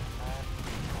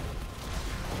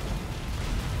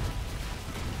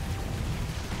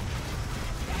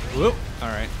 Whoop.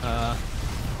 Alright,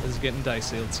 this is getting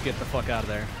dicey. Let's get the fuck out of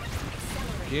there.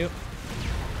 Accelerate. Thank you.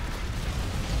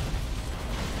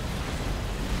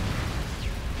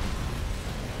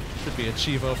 Should be a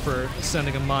Chivo for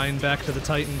sending a mine back to the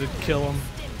Titan to kill him.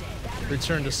 Extended. Battery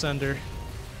Return to sender.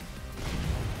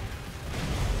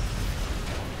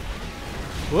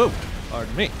 Whoa!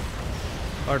 Pardon me.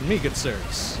 Pardon me, good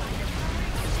sirs. Firepower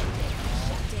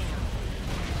extended.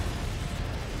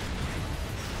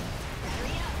 Shut down.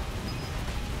 Battery up.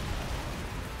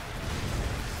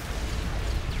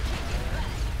 Kicking butt.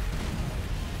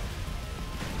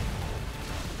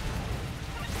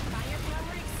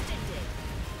 Firepower extended.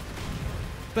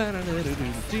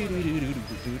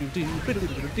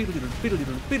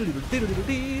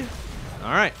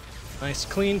 Alright. Nice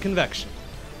clean convection.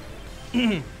 That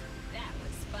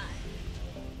was fun.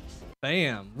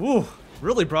 Bam. Woo.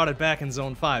 Really brought it back in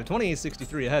Zone 5.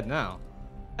 2863 ahead now.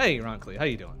 Hey, Ronckley, how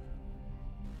you doing?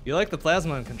 You like the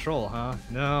plasma and control, huh?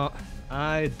 No,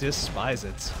 I despise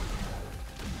it.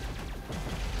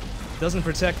 Doesn't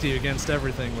protect you against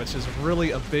everything, which is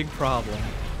really a big problem.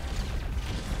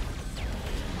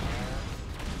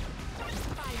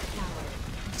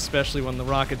 Firepower. Especially when the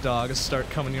rocket dogs start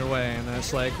coming your way, and then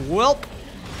it's like, welp,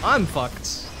 I'm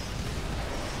fucked.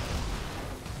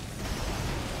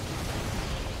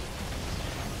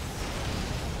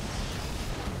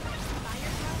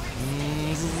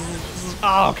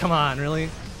 Oh, come on,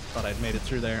 really? Thought I'd made it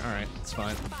through there. Alright, it's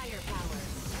fine. Firepower.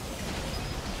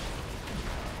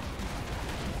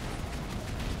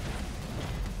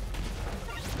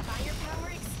 Firepower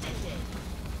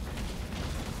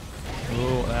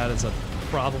That is a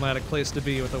problematic place to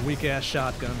be with a weak-ass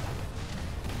shotgun.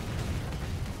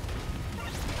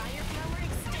 Firepower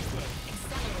extended.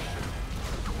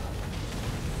 Accelerate.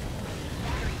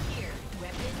 Battery here.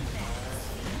 Weapon next.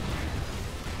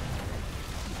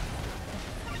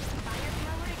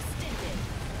 Firepower extended.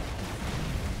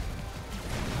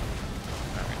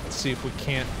 Alright, let's see if we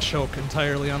can't choke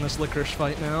entirely on this licorice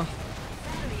fight now.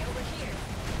 Battery over here.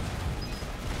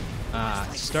 Ah,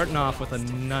 starting off with a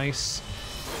nice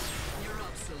You're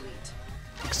obsolete.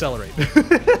 accelerate.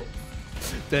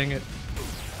 Dang it.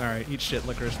 Alright, eat shit,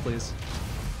 licorice, please.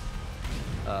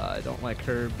 I don't like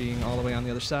her being all the way on the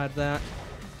other side of that.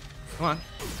 Come on.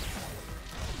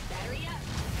 Battery up.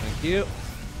 Thank you.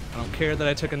 I don't care that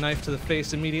I took a knife to the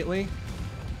face immediately.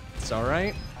 It's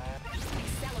alright.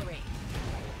 Accelerate.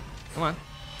 Come on.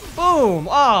 Boom!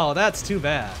 Oh, that's too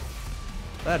bad.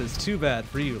 That is too bad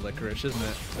for you, licorice, isn't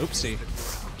it? Oopsie.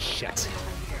 Shit.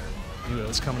 Knew it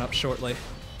was coming up shortly.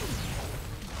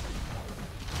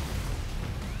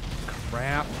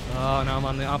 Crap. Oh, now I'm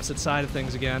on the opposite side of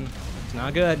things again. It's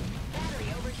not good.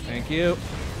 Battery over here. Thank you.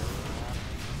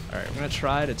 Alright, we're gonna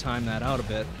try to time that out a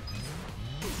bit.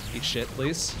 Eat shit,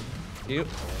 please. Thank you.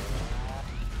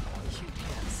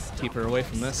 Keep her away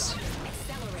from this.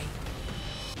 Accelerate.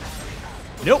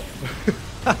 Nope!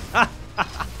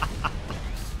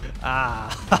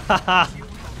 Ah.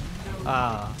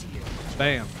 Ah.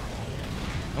 Bam.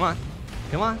 Come on.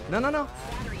 Come on. No, no, no.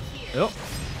 Battery here. Yep.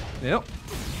 Yep.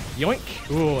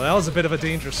 Yoink. Ooh, that was a bit of a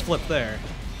dangerous flip there.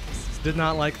 Did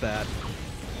not like that.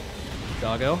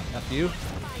 Doggo, F you.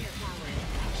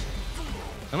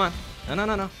 Come on. No, no,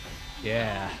 no, no.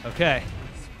 Yeah, okay.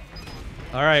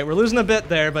 Alright, we're losing a bit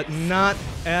there, but not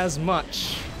as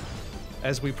much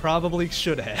as we probably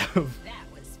should have. That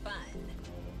was fun.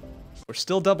 We're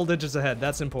still double digits ahead.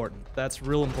 That's important. That's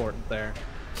real important there.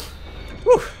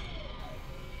 Whew.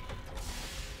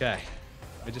 Okay.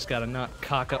 We just gotta not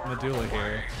cock up Medulla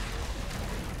here.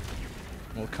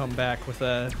 We'll come back with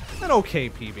an okay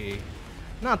PB.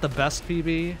 Not the best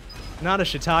PB. Not a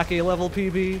Shiitake level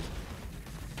PB.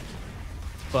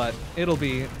 But it'll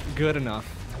be good enough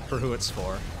for who it's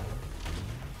for.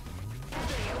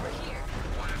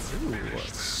 Ooh,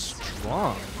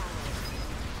 strong.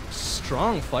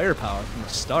 Strong firepower from the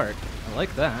start. I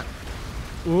like that.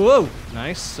 Whoa,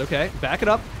 nice. Okay, back it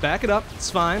up. Back it up.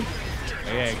 It's fine.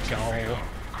 There you go.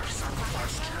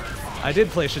 I did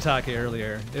play Shiitake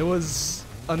earlier. It was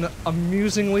an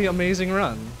amusingly amazing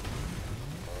run.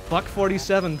 Buck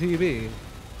 47 PB.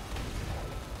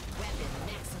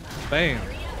 Bam.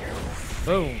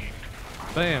 Boom.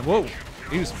 Bam. Whoa.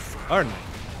 Use. Pardon me.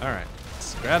 Alright.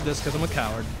 Let's grab this because I'm a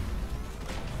coward.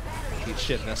 Eat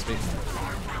shit, Vespi.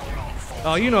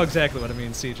 Oh, you know exactly what I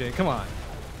mean, CJ. Come on.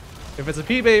 If it's a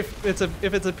PB, if it's a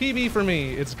PB for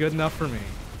me, it's good enough for me.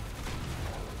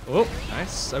 Oh,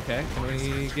 nice. Okay, can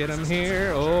we get him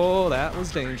here? Oh, that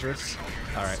was dangerous.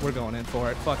 All right, we're going in for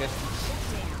it. Fuck it.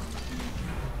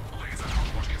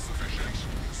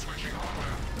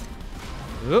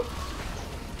 Oop.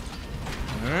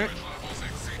 All right.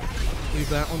 Leave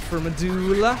that one for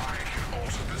Medulla.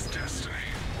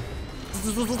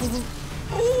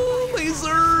 Oh,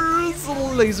 lasers!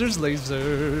 Lasers,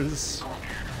 lasers.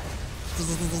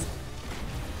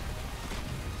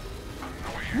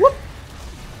 Whoop!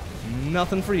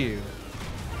 Nothing for you.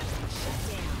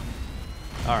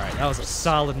 Alright, that was a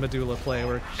solid Medulla play.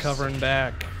 We're covering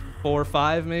back 4 or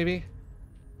 5, maybe?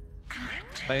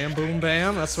 Bam, boom,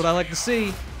 bam. That's what I like to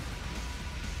see.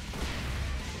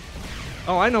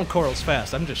 Oh, I know Coral's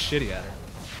fast. I'm just shitty at her.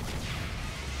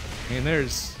 I mean, there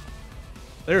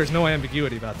is no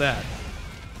ambiguity about that.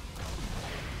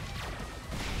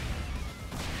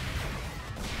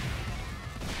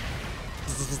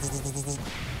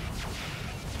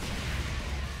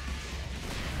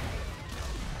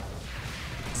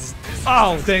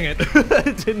 Oh, dang it.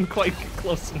 Didn't quite get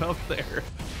close enough there.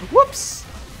 Whoops!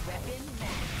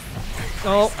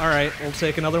 Oh, alright. We'll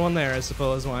take another one there, I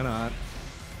suppose. Why not?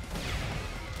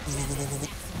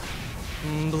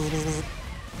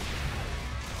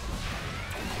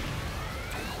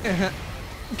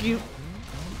 Cute.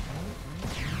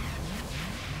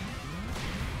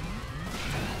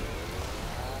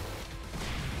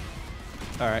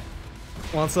 Alright.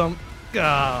 Want some?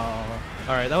 Oh.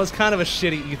 Alright, that was kind of a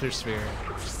shitty ether sphere.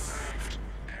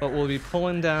 But we'll be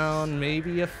pulling down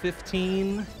maybe a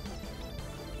 15.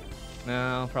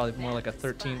 No, probably more like a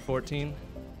 13, 14.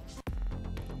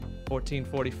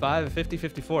 1445, 50,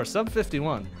 54, sub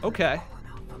 51. Okay.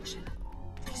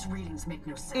 These readings make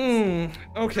no sense.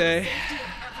 Okay.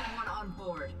 Everyone on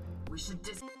board. We should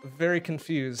Very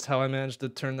confused how I managed to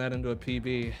turn that into a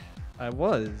PB. I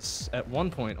was, at one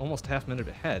point, almost half minute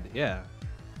ahead, yeah.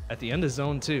 At the end of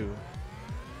zone 2.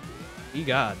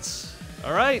 Egods.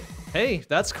 Alright, hey,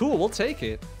 that's cool, we'll take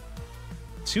it.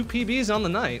 2 PBs on the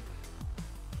night.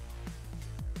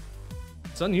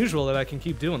 It's unusual that I can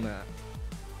keep doing that.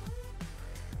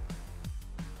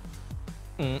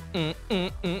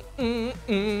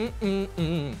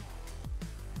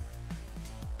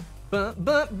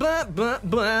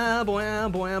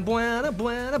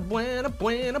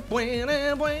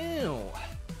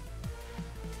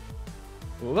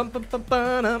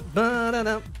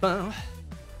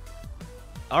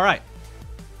 All right.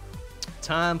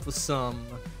 Time for some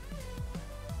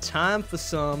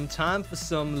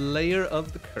Layer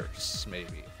of the Curse,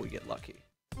 maybe, if we get lucky.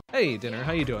 Hey, Dinner,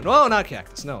 how you doing? Oh, not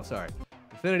Cactus, no, sorry.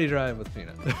 Infinity Drive with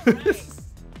Peanut.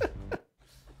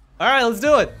 All right, let's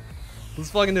do it. Let's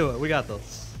fucking do it. We got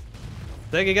this.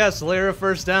 Take a guess. Layer of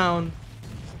first down.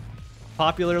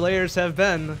 Popular layers have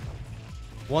been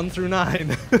 1 through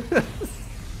 9.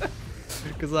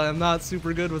 Because I am not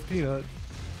super good with Peanut.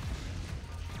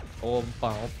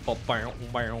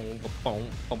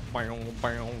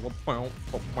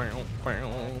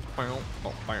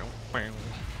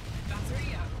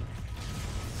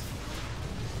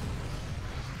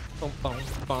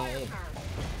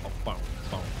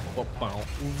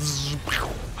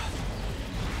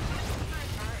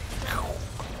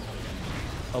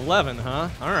 $11, huh?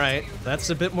 Alright. That's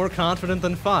a bit more confident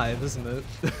than 5, isn't it?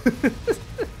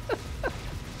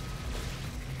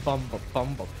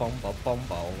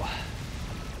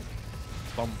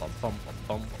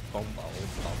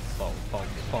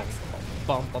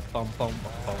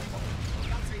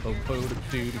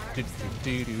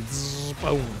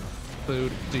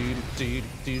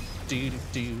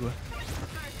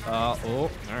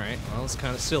 Oh, alright. Well, that's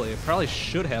kind of silly. I probably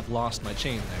should have lost my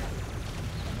chain there.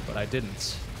 But I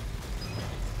didn't.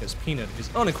 Because Peanut is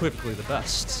unequivocally the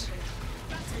best.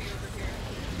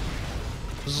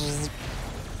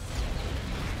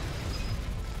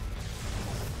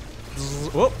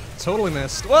 Whoop! Totally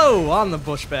missed. Whoa! On the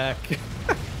bushback.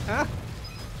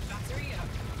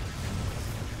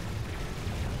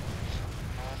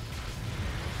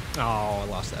 Oh, I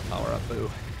lost that power up. Boo.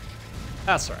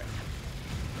 That's alright.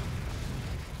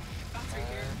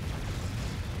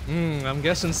 I'm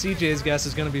guessing CJ's guess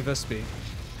is gonna be Vespi.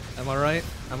 Am I right?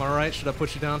 Am I right? Should I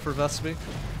put you down for Vespi?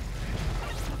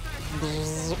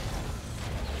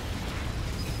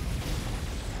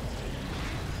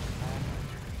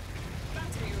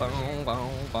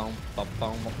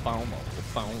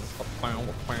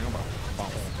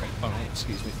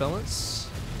 Excuse me, fellas.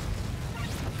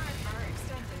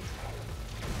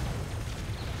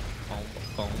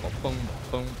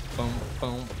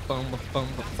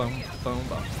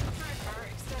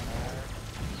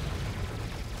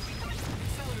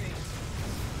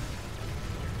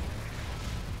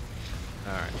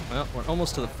 Alright, well, we're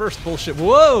almost to the first bullshit.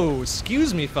 Whoa!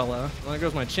 Excuse me, fella. Well, there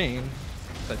goes my chain.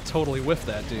 I totally whiffed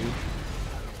that, dude.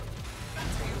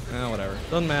 Oh, whatever.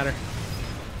 Doesn't matter.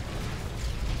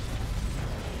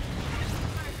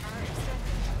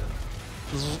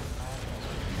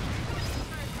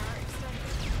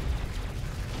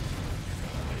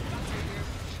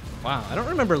 Wow, I don't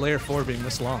remember Layer 4 being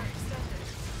this long.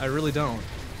 I really don't.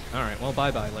 Alright, well,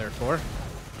 bye-bye, Layer 4.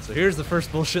 So here's the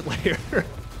first bullshit layer.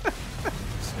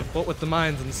 What with the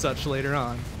mines and such later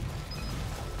on.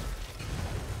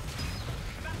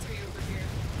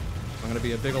 I'm gonna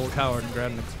be a big old coward and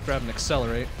grab an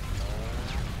accelerate.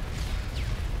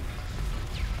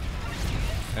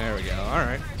 There we go.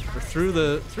 Alright. We're through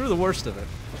the worst of it.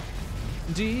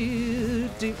 Do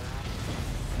do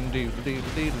do do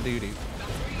do do do.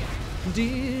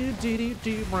 Do do do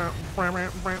do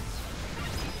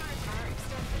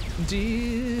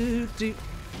do do.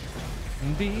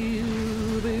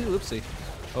 Oopsie.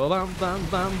 Oh, bam bam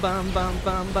bam bam bam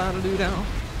bam bam do down.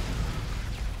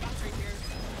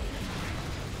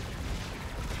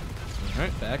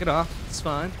 Alright, back it off. It's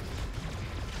fine.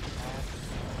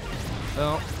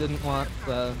 Oh, didn't want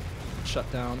the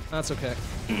shutdown. That's okay.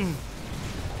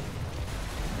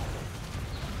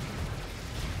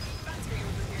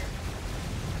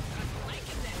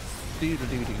 Do do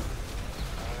do do.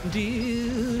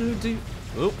 Do do.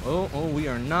 Oh, we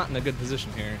are not in a good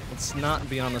position here. Let's not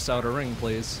be on this outer ring,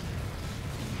 please.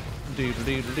 Do do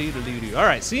do do do do do. All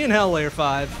right, see you in hell, Layer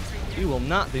 5. You will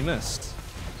not be missed.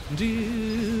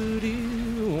 Do do.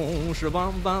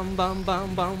 Shabam bam bam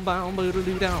bam bam bam boo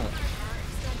do down.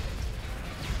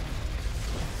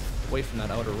 Away from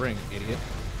that outer ring, idiot.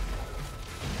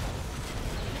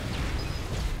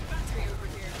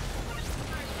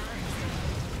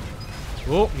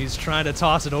 Oh, he's trying to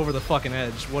toss it over the fucking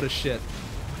edge. What a shit.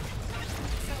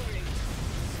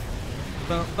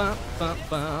 Bow, bow, bow,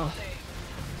 bow.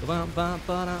 Bow, bow,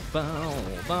 bow, bow, bow.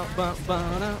 Bow, bow,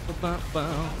 bow, bow, bow,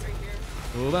 bow.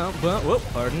 Bow, bow, bow. Whoop,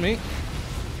 pardon me.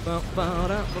 Bow, bow,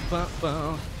 bow, bow,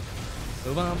 bow.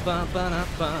 Bow, bow, bow, bow,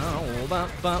 bow. Bow,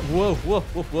 bow. Whoa, whoa,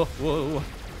 whoa, whoa, whoa.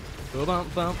 Bow, bow,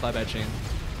 bow. Bye, bad chain.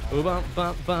 Bow, bow,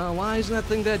 bow, bow. Why isn't that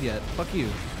thing dead yet? Fuck you.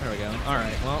 There we go.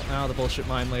 Alright, well, now the bullshit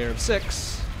mine layer of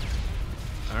 6.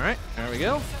 Alright, there we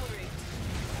go.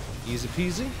 Easy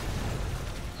peasy.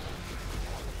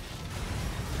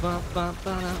 Ba ba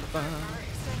ba da ba.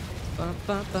 Ba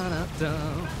ba ba da da.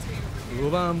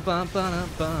 Ba ba ba da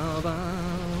ba ba.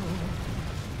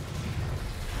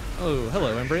 Oh,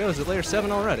 hello, Embryo. Is it layer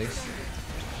 7 already?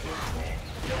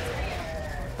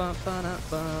 Ba ba da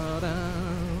ba da.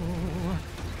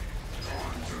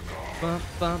 Ba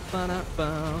ba ba da ba.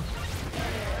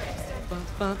 Ba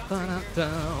ba ba da da.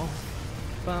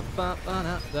 Ba ba ba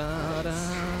da da da.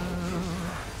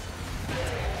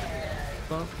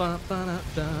 Ba ba ba da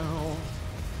da.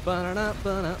 Ba da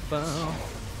ba da ba.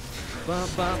 Ba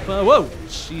ba ba. Whoa!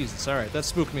 Jesus, alright, that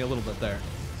spooked me a little bit there.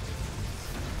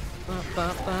 Ba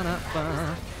ba ba da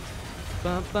ba.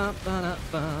 Ba ba ba da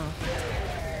ba.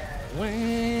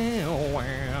 Wow,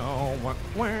 wow, wow,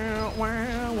 wow,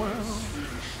 wow, wow.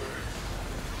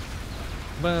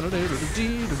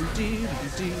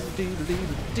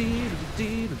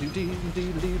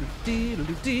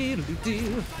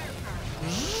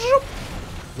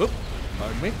 Whoop,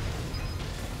 pardon me.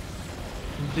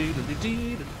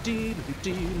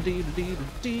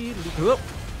 Whoop.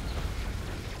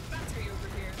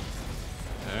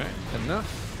 Alright, enough.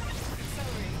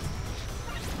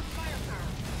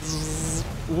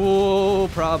 Whoa,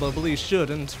 probably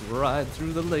shouldn't ride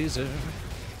through the laser.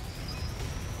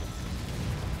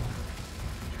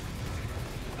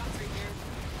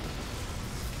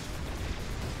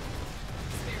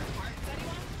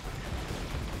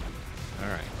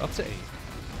 Alright, up to 8.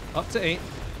 Up to 8.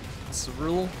 It's a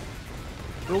real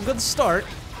good start.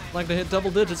 I'd like to hit double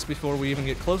digits before we even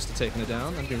get close to taking it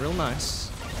down. That'd be real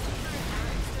nice.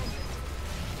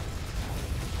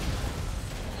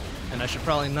 And I should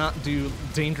probably not do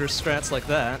dangerous strats like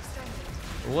that.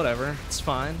 But whatever, it's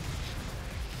fine.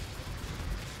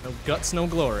 No guts, no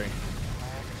glory.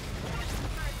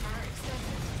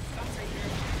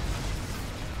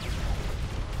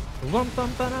 Bum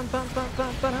bum ba-dum bum bum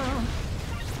bum ba-dum.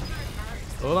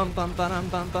 Bum bum ba-dum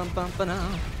bum bum bum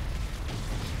ba-dum.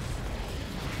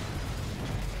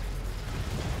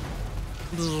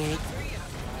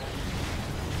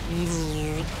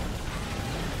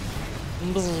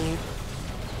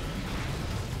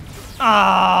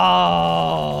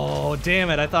 Oh, damn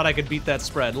it. I thought I could beat that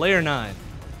spread. Layer 9.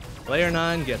 Layer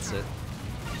 9 gets it.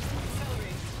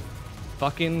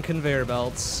 Fucking conveyor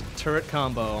belts. Turret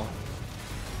combo.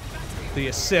 The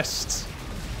assist.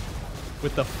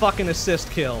 With the fucking assist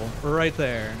kill. Right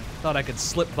there. Thought I could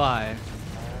slip by.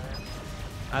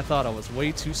 I thought I was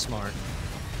way too smart.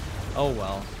 Oh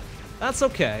well. That's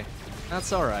okay.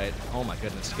 That's alright. Oh my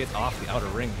goodness. Get off the outer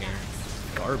ring here.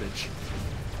 Garbage.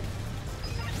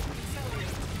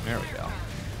 There we go.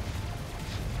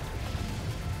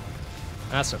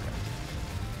 That's okay.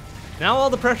 Now all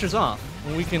the pressure's off,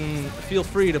 and we can feel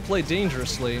free to play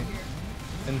dangerously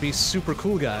and be super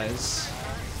cool guys.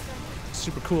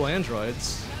 Super cool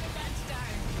androids.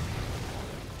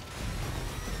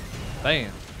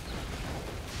 Bam.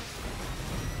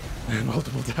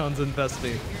 Multiple downs on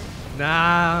Vespi.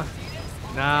 Nah.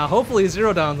 Nah, hopefully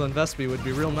 0 downs on Vespi would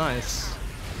be real nice.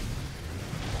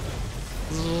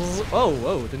 Oh,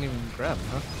 whoa, didn't even grab him,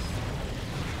 huh?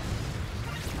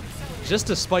 Just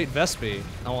to spite Vespi,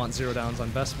 I want 0 downs on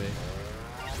Vespi.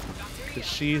 Cause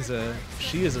she is a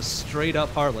straight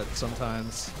up harlot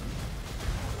sometimes.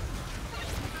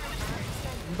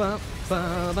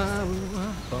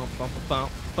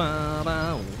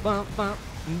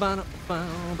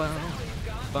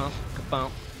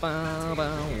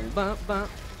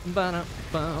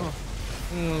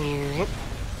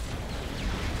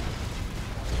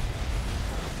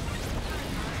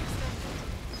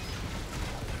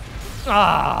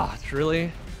 Ah,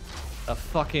 really? A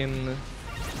fucking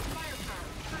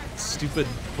stupid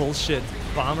bullshit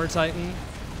bomber titan?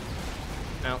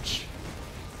 Ouch.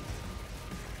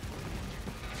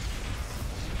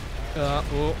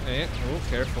 Oh,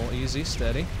 careful, easy,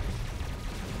 steady.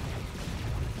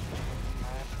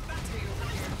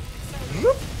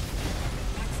 Whoop.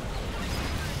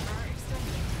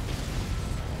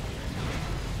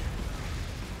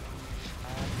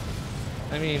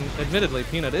 I mean, admittedly,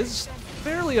 Peanut is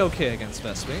fairly okay against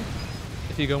Vespi,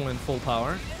 if you go in full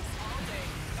power.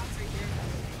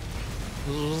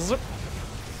 Zip.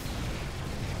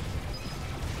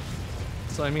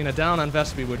 So I mean, a down on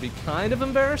Vespi would be kind of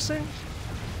embarrassing,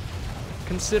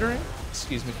 considering.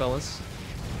 Excuse me, fellas.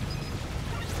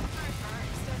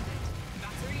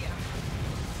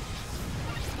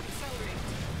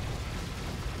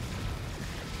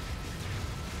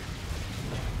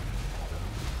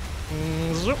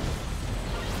 Zoop.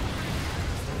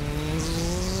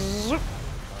 Zoop.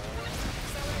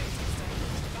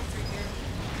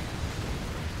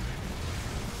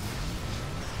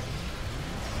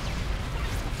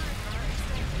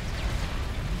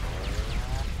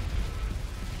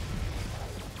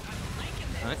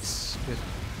 Nice. Good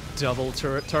double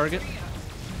turret target.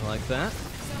 I like that.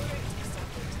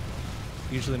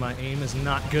 Usually my aim is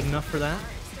not good enough for that.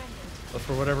 But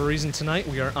for whatever reason tonight,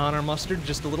 we are on our mustard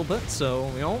just a little bit,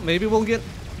 so, you know, maybe we'll get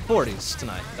 40s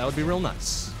tonight. That would be real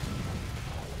nice.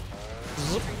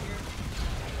 Zoop.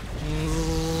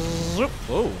 Zoop.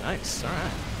 Whoa, nice.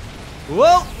 Alright.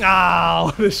 Whoa!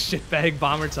 Oh, this shitbag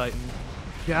Bomber Titan.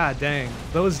 God dang.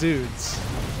 Those dudes.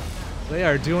 They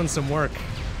are doing some work.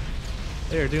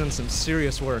 They are doing some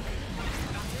serious work.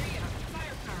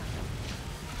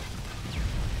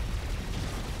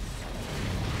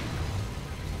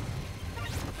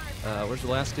 Where's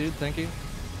the last dude? Thank you.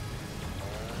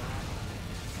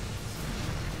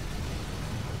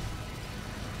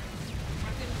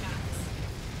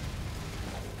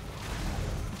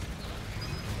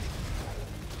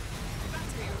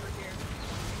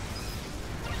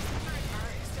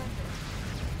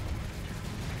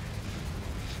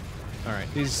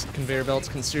 Alright, these conveyor belts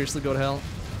can seriously go to hell.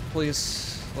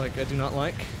 Please, like, I do not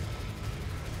like.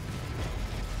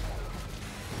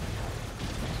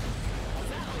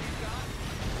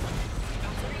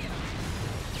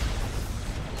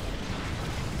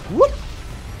 Whoop!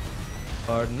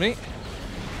 Pardon me.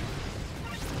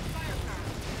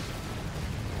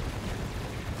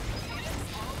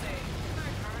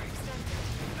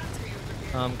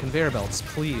 Conveyor belts,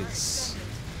 please.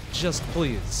 Just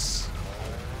please.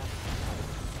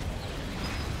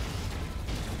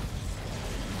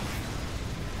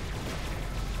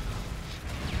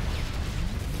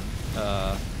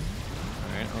 Alright,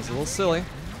 that was a little silly. It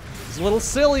was a little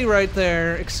silly right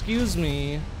there. Excuse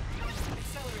me.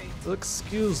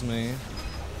 Excuse me.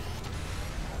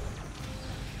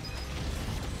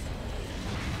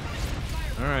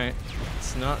 Alright.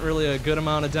 It's not really a good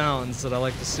amount of downs that I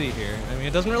like to see here. I mean,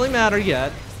 it doesn't really matter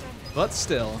yet, but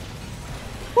still.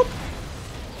 Whoop.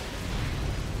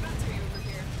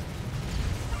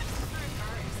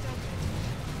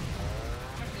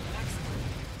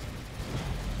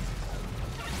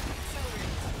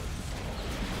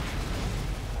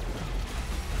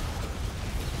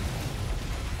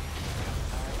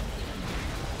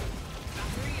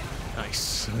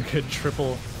 Nice. A good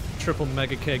triple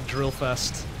mega keg drill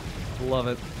fest. Love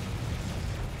it.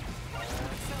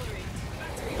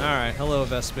 Alright, hello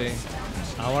Vespi.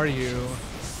 How are you?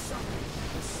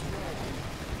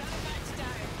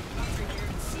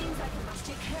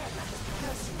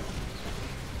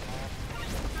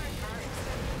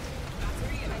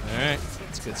 Alright,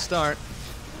 it's a good start.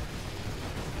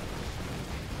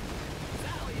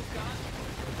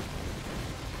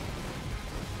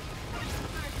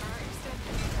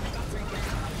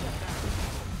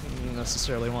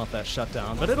 Necessarily want that shut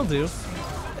down, but it'll do.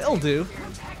 It'll do.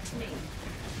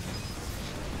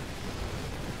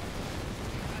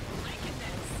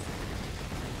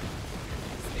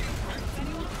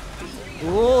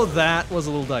 Oh, that was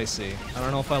a little dicey. I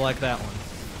don't know if I like that one.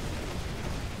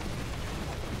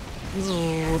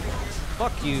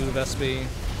 Fuck you, Vespi.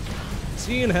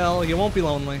 See you in hell. You won't be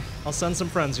lonely. I'll send some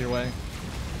friends your way.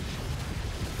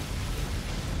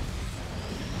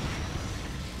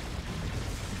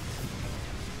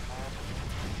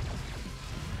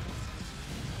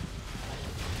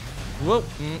 Whoa.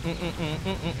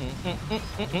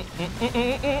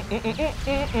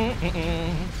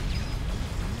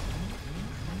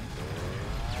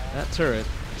 That turret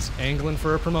is angling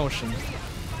for a promotion.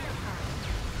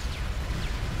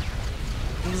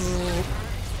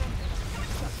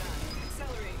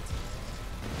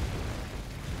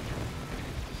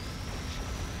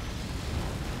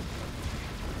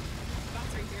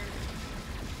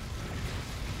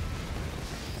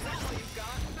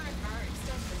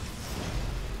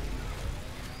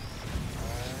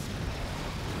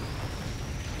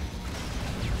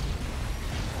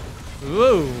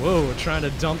 Whoa, whoa, trying to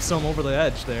dump some over the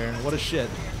edge there. What a shit.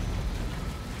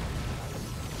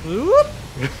 Whoop!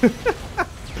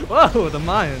 Whoa, the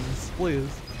mines, please.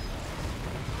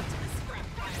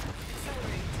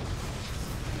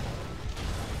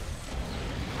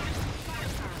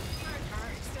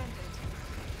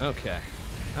 Okay.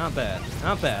 Not bad.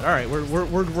 Not bad. All right,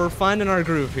 we're finding our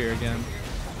groove here again.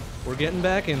 We're getting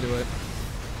back into it.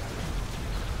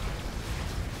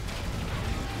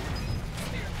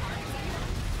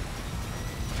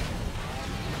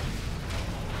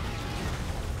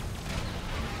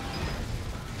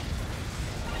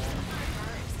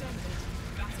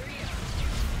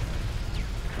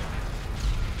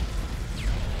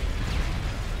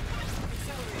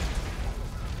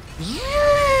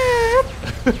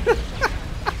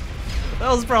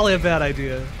 That was probably a bad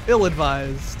idea.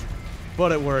 Ill-advised.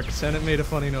 But it worked, and it made a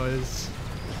funny noise.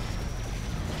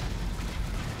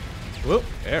 Whoop,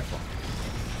 careful.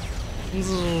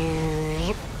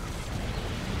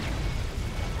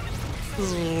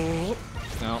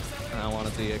 No, I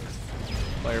wanted the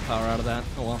firepower out of that.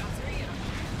 Oh well.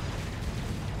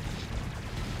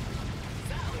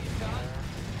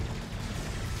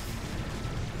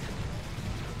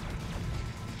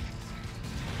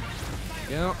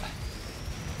 Yep.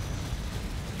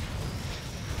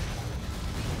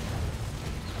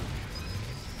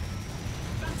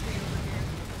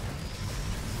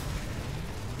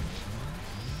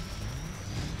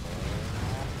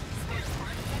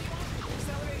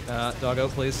 Doggo,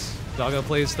 please. Doggo,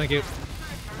 please. Thank you.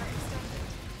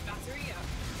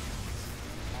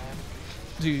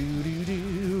 Do do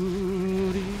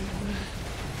do do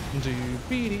do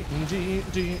beady do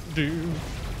do do.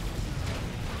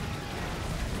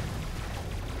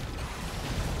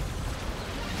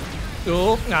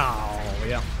 Oh no!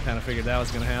 Yeah, kind of figured that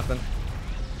was gonna happen.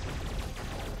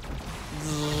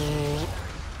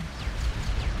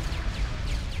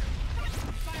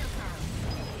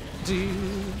 Do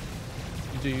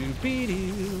do be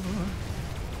do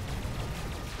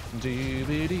do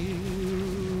be do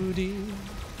do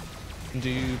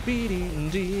do be do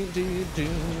do do do.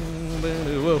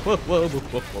 Whoa whoa whoa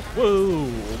whoa whoa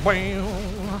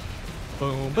whoa!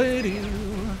 Boom be do.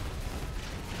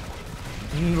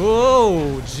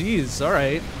 Whoa, jeez,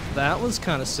 alright. That was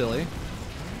kind of silly.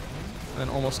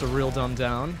 And almost a real dumb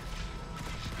down.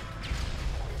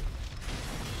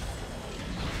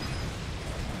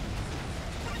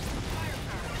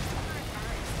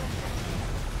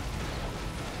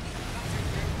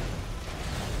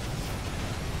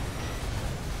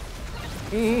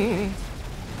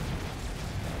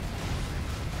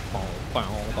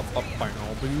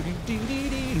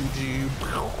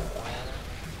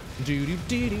 Do do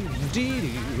do do do do.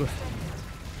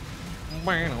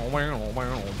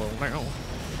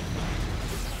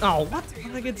 Oh, what? How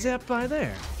did I get zapped by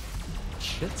there?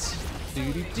 Shits.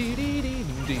 Do do do do do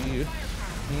do.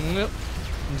 Nope.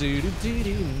 Do do do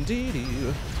do do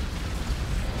do.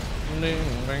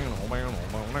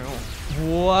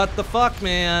 What the fuck,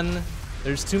 man?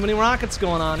 There's too many rockets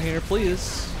going on here.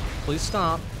 Please, please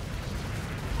stop.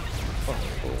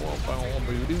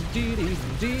 Do do do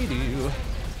do do.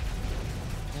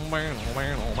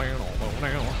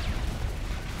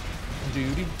 Do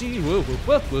do do whoa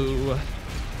whoa whoa.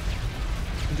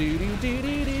 Do do do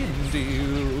do do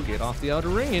do. Get off the outer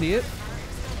ring, idiot.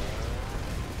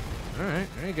 All right,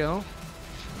 there you go.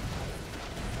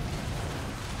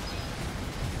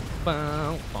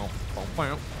 Bow bow bow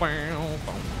bow bow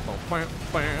bow bow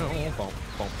bow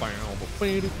bow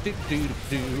bow do do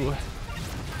do.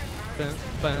 Bow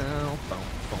bow bow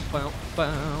bow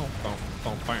bow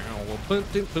bow. Boom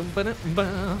boom boom boom boom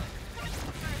boom.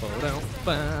 Bow down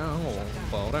bow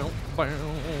bow down bow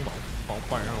bow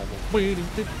bow do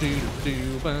do do do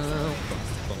bow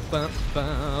bow bow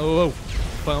bow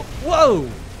whoa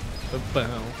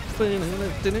bow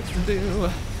do.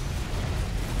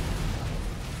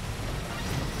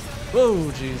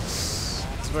 Whoa, jeez,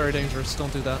 it's very dangerous.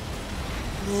 Don't do that.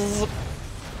 Bow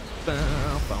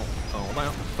bow bow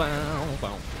bow bow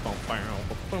bow bow bow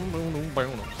boom bow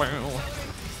bow.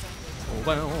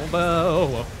 Bow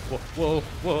bow whoa whoa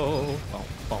whoa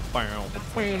bow bow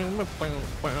bow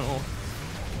bow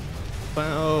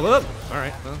bow up. All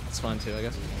right, well, that's fine too, I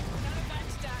guess.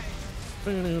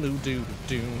 Do do do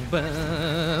do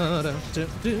bow do do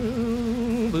do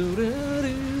do do do.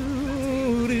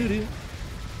 Bow do do.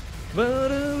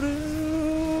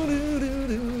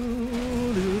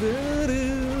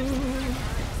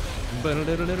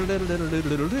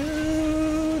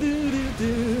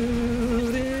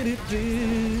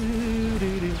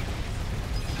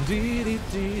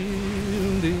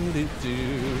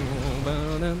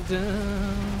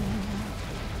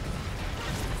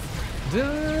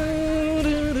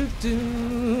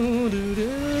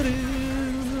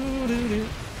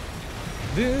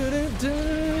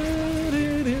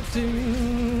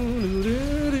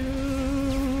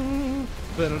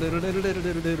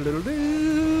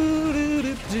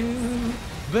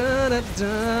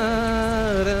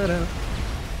 Ba-da-da-da-da.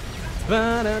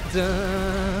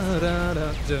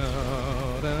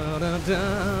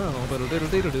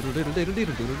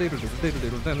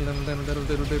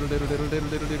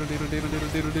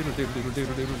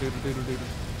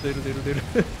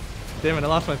 Damn it, I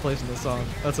lost my place in the song.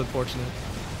 That's unfortunate.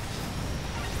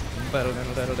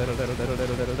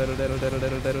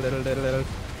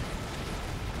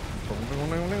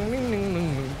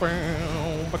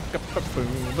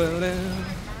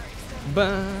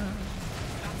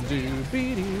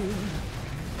 Do-be-doo.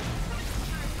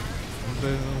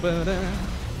 Boom-ba-da.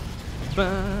 Ba.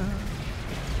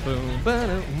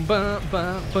 Boom-ba-da.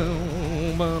 Ba-ba.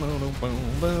 Boom-ba-da.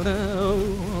 Boom-ba-da.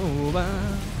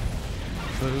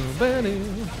 Boom-ba-doo.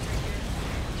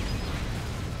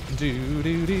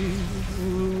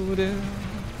 Do-do-do-do.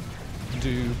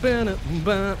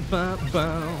 Do-ba-da-ba-ba-ba.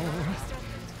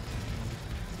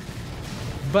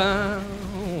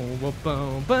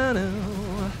 Bow-ba-ba-ba-do.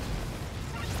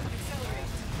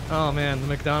 Oh man, the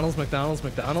McDonald's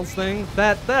thing?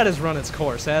 That has run its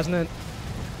course, hasn't it?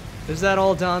 Is that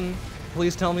all done?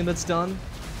 Please tell me that's done.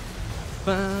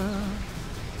 I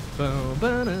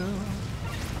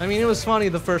mean, it was funny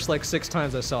the first like 6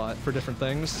 times I saw it for different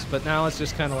things, but now it's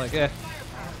just kind of like, eh.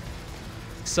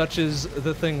 Such is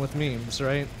the thing with memes,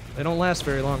 right? They don't last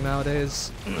very long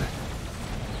nowadays.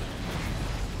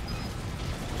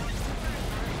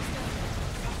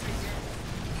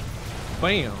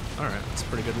 Bam! Alright, that's a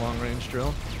pretty good long-range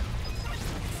drill.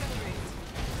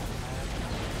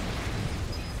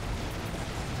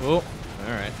 Oh,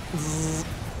 alright.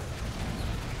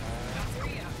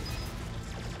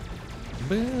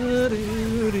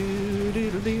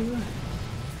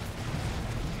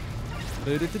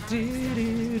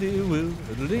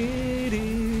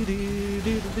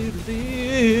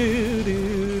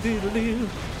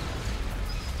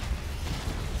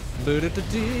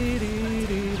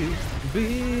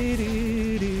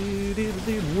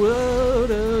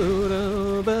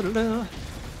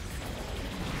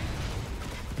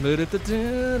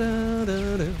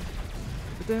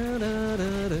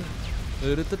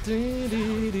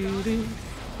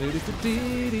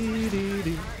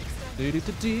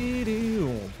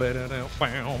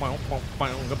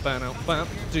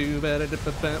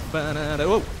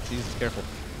 Whoa, Jesus, careful.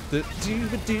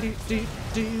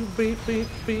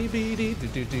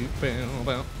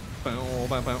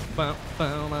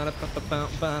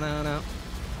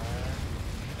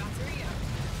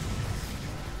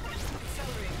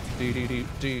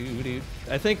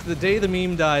 I think the day the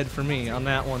meme died for me on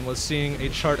that one was seeing a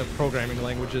chart of programming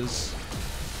languages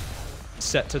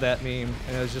set to that meme,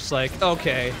 and it was just like,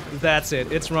 okay, that's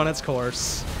it. It's run its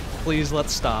course. Please,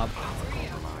 let's stop.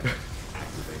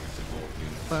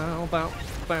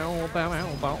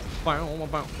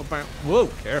 Whoa,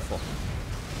 careful.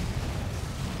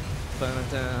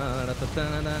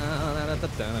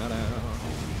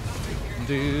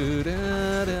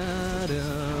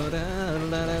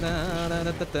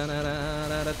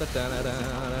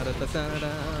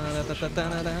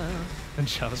 And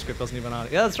JavaScript wasn't even on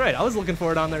it. Yeah, that's right. I was looking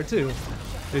for it on there too.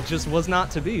 It just was not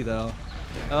to be though.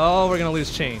 Oh, we're gonna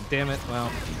lose chain. Damn it.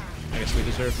 Well, I guess we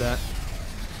deserved that.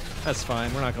 That's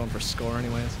fine. We're not going for score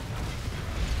anyways.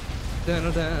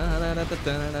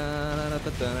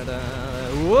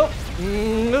 Whoop!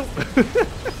 Nope.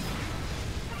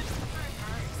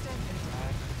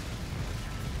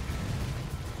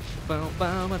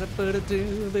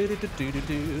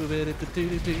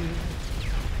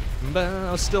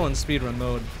 I was still in speedrun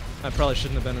mode. I probably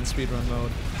shouldn't have been in speedrun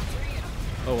mode.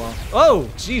 Oh well. Oh,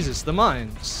 Jesus, the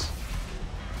mines.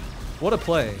 What a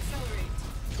play.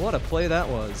 What a play that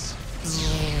was.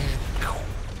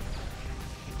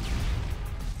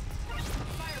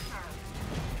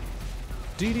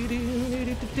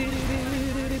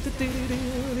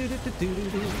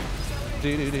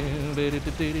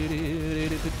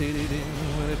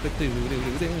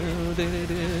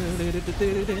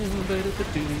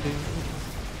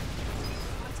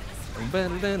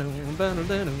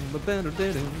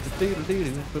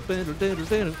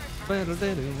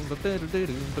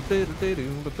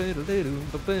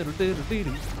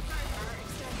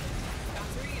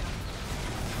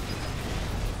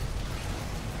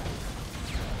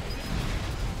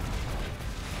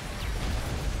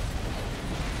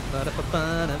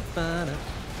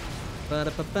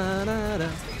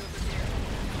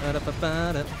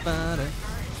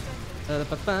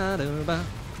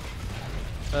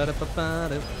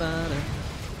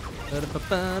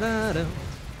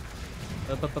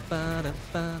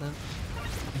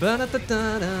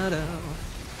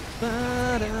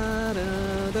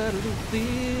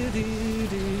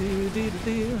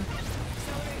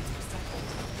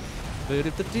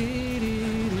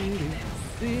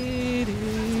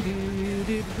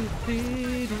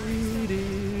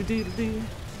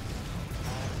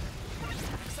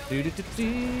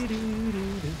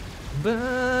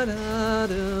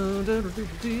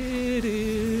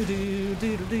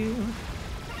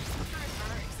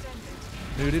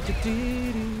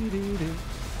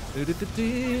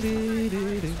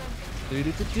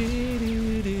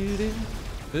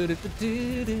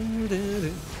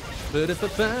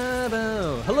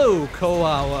 Hello,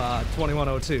 Koawa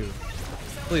 2102.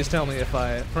 Please tell me if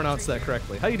I pronounced that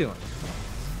correctly. How you doing?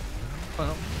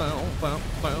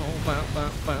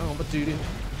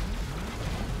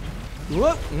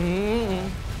 Whoop.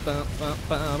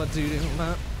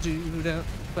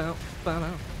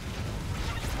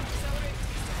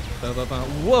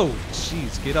 Whoa,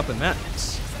 jeez, get up in that.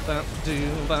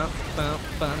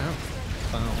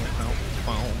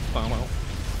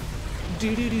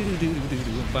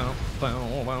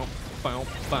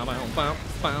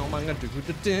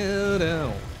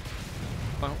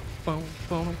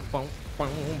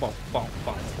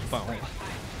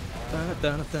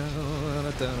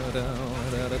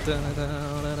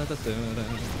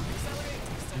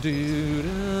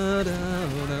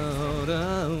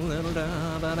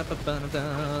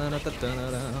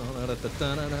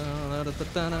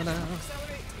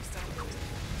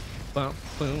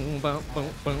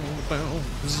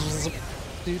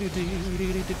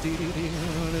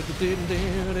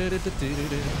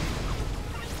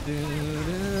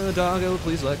 Doggo,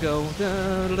 please let go.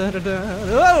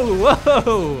 Whoa,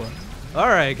 whoa! All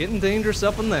right, getting dangerous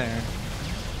up in there.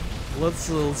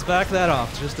 Let's back that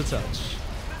off just a touch.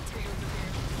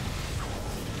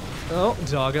 Oh,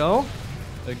 doggo,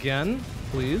 again,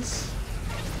 please.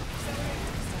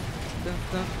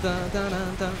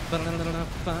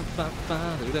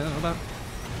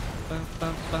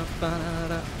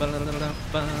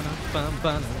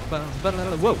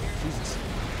 Whoa, Jesus.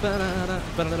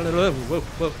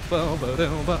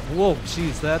 Whoa,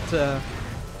 jeez,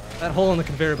 that hole in the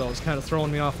conveyor belt is kind of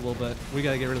throwing me off a little bit. We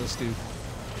gotta get rid of this dude.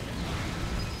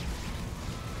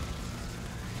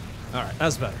 All right,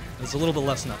 that's better. It's a little bit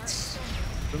less nuts.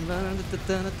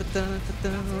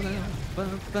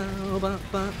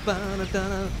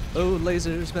 Oh,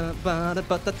 lasers.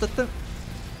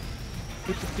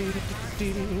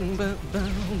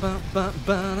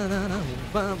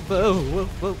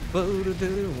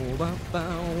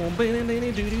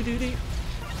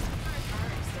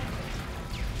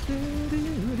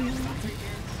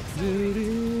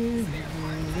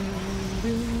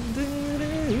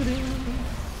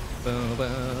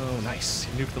 Nice.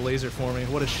 He nuked the laser for me.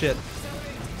 What a shit.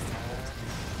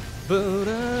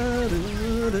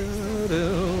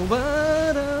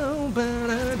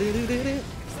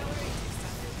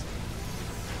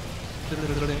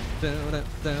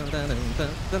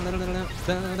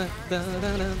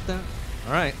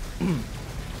 All right.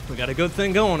 We got a good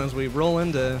thing going as we roll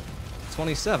into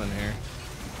 27 here.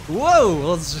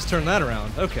 Whoa! Let's just turn that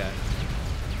around. Okay.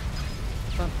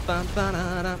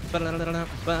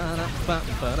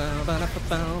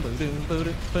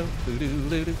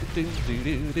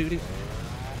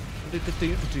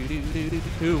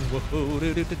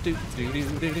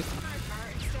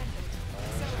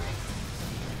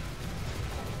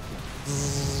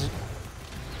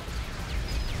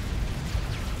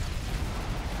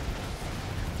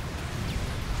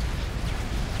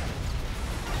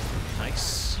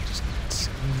 Nice.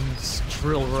 Just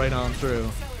drill right on through.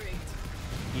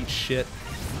 Eat shit.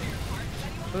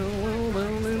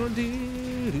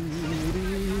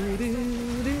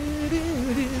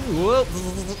 Whoa.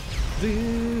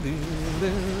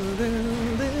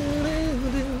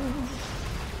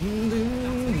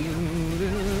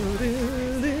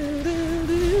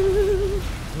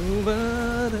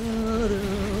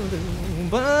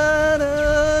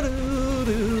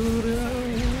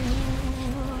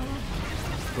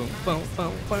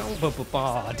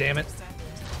 Aw, damn it.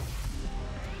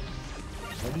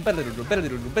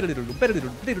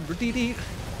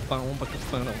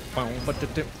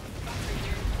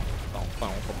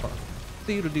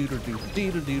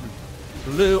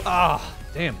 Ah,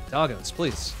 damn, doggos,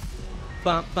 please.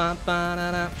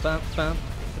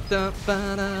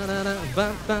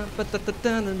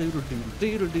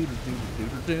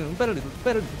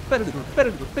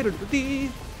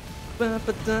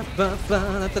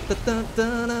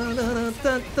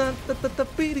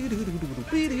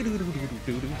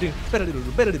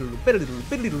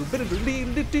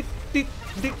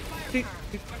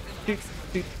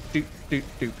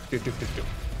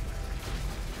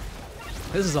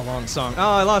 This is a long song.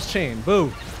 Oh, I lost chain.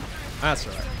 Boo. That's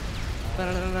right.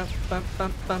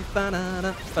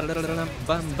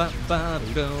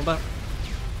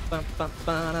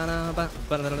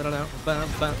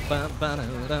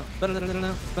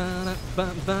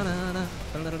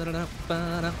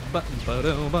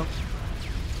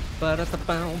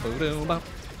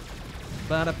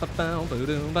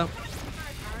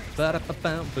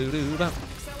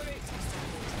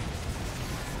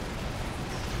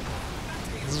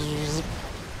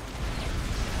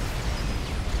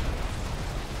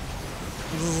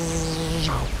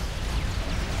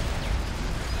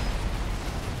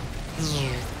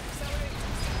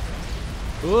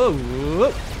 Whoa,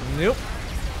 whoa, nope.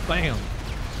 Bam.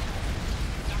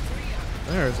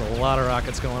 There's a lot of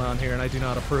rockets going on here, and I do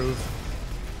not approve.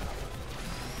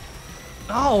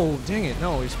 Oh, dang it.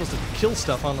 No, you're supposed to kill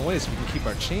stuff on the way so we can keep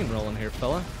our chain rolling here,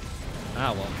 fella.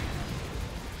 Ah, well.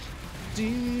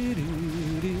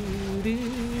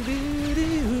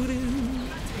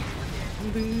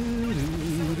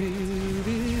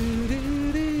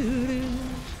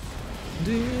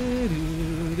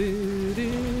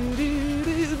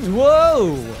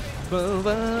 Whoa! Whoa!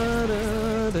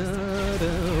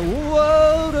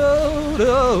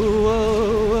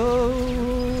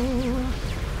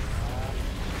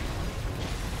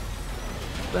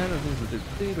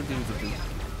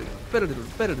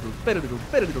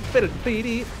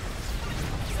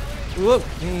 Whoa!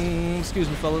 Excuse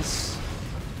me, fellas.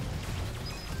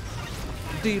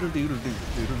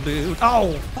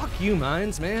 Oh, fuck you,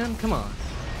 mines, man. Come on.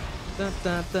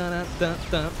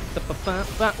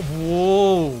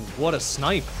 Whoa, what a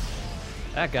snipe.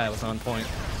 That guy was on point.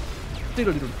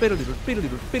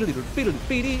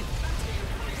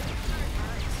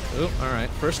 Oh, alright.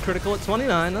 First critical at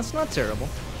 29. That's not terrible.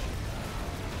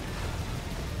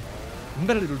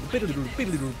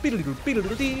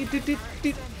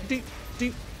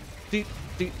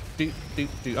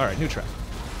 Alright, new track.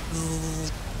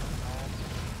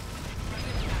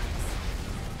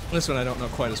 This one I don't know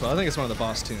quite as well. I think it's one of the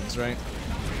boss tunes, right?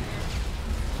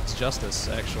 It's Justice,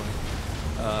 actually.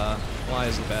 Why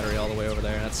is the battery all the way over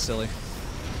there? That's silly.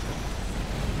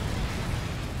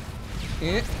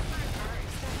 Yeah.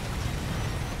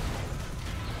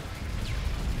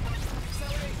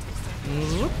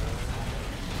 Whoop.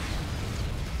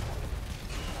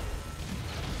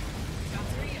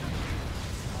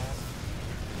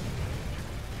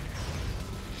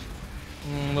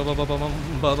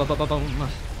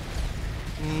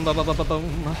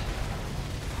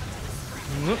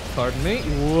 Pardon me.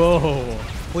 Whoa.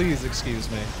 Please excuse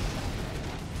me.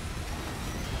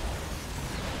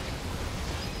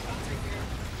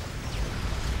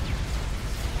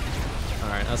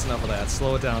 Alright, that's enough of that.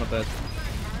 Slow it down a bit.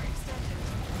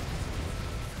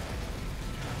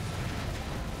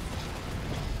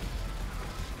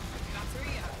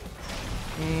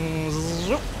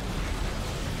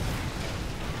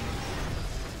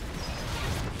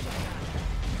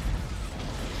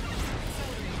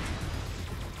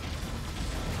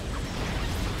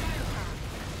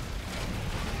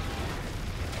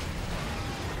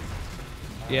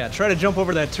 Yeah, try to jump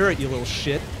over that turret, you little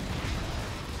shit.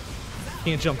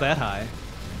 Can't jump that high.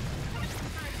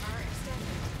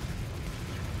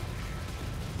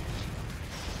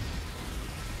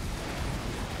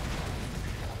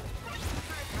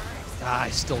 Ah, I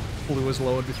still blew his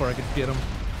load before I could get him.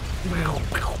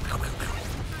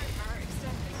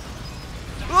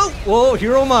 Oh, whoa,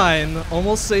 hero mine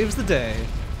almost saves the day.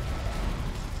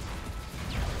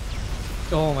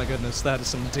 Oh my goodness, that is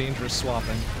some dangerous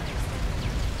swapping.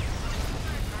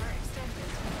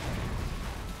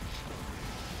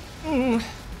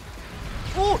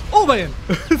 Oh man!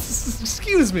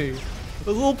 Excuse me! I was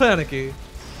a little panicky.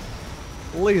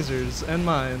 Lasers and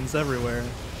mines everywhere.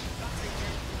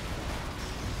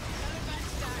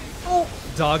 Oh!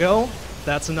 Doggo,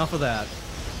 that's enough of that.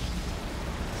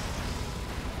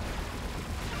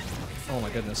 Oh my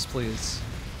goodness, please.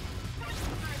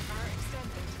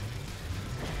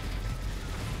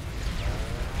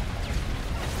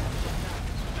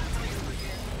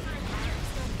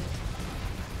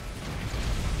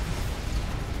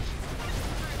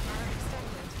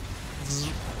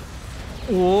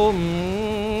 Oh,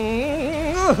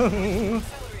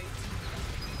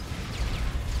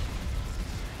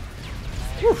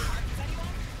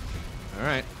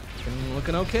 alright,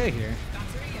 looking okay here.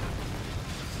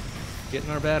 Getting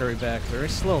our battery back very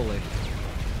slowly.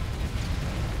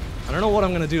 I don't know what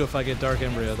I'm gonna do if I get Dark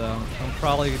Embryo though. I'm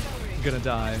probably gonna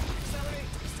die.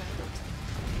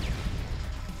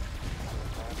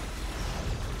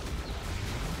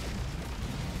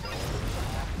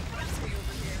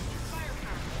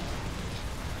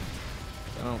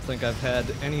 don't think I've had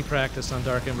any practice on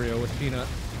Dark Embryo with Peanut.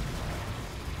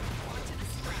 Onto the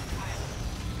scrap pile.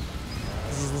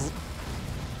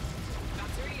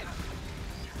 Batteria.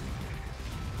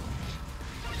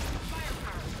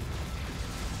 Firepower.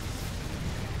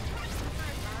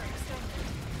 Firepower extended.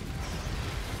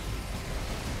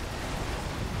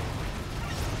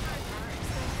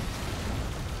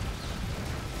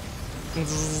 Firepower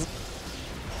extended.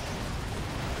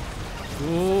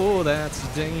 Ooh, that's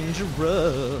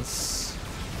dangerous.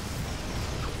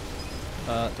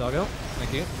 Doggo,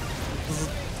 thank you.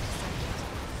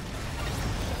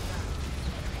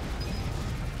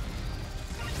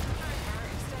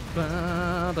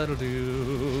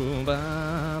 Ba-ba-do-do,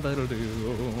 ba-ba-do-do,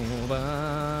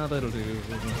 ba-ba-do-do.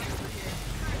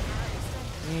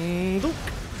 Dook.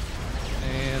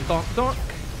 And donk donk.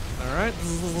 Alright.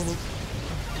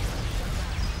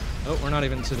 Oh, we're not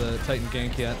even to the Titan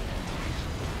gank yet.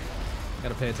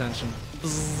 Gotta pay attention.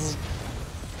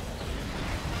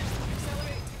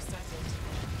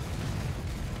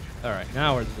 Alright,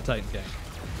 now we're to the Titan gank.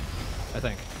 I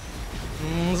think.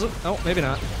 Oh, maybe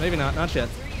not. Maybe not. Not yet.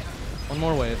 One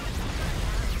more wave.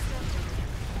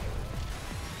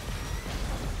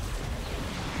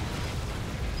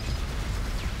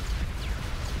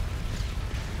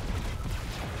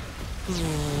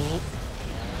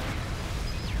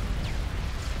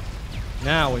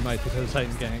 Now we might be to the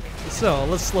Titan gank. So,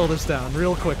 let's slow this down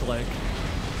real quick, like.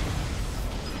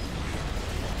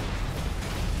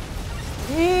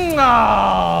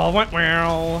 Oh,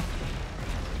 wow.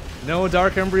 No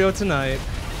Dark Embryo tonight.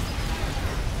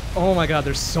 Oh my god,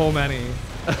 there's so many.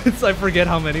 I forget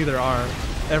how many there are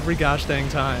every gosh dang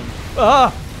time.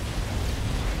 Ah!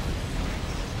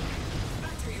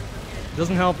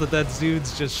 Doesn't help that that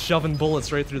dude's just shoving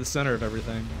bullets right through the center of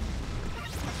everything.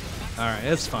 Alright,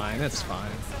 it's fine, it's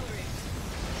fine.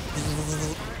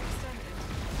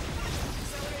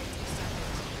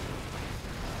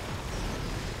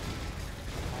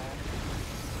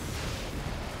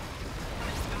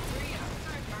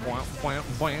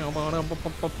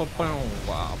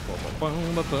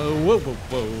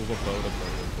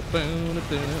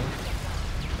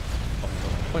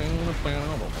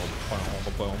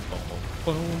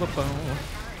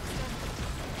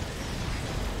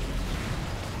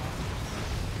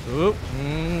 Oop,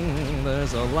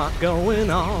 there's a lot going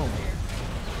on.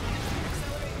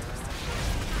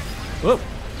 Whoop,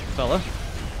 fella.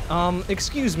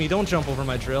 Excuse me, don't jump over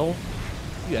my drill.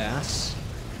 You ass.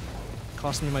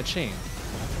 Cost me my chain.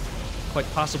 Quite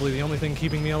possibly the only thing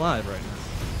keeping me alive right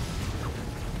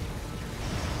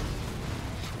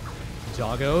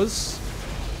now. Doggos?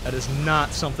 That is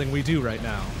not something we do right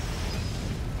now.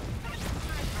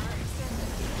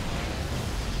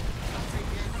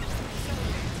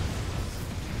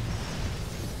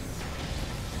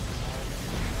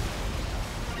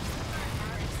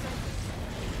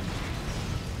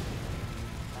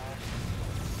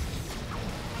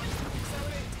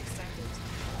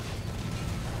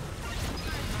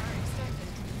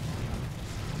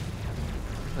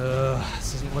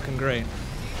 This isn't looking great.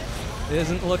 It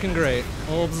isn't looking great.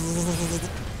 Oh,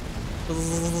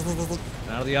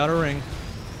 out of the outer ring.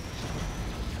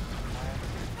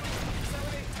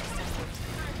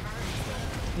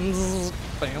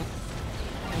 Bam.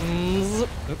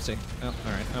 Oopsie. Oh,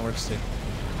 alright, that works too.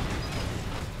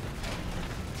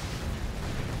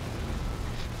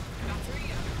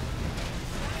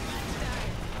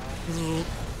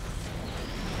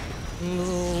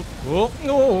 Oh,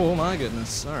 oh my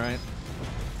goodness. Alright.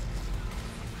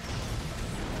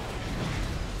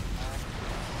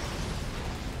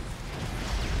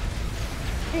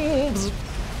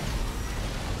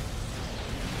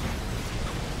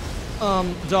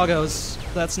 Doggos,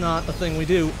 that's not a thing we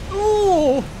do.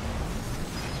 Ooh!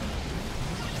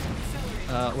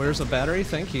 Where's a battery?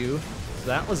 Thank you.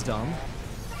 That was dumb.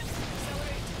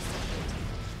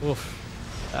 Oof.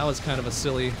 That was kind of a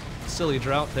silly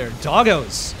drought there.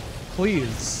 Doggos!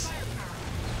 Please.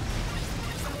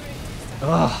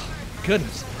 Ugh.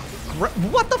 Goodness.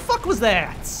 What the fuck was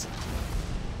that?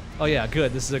 Oh yeah,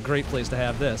 good. This is a great place to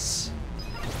have this.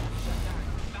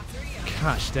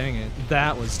 Gosh dang it.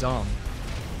 That was dumb.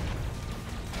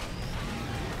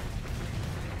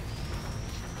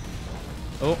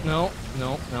 Oh, no.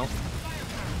 No, no.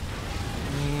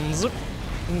 Zip.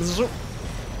 Zip.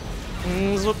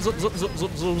 Zip, zip, zip, zip,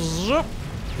 zip, zip, zip.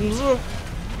 Zip.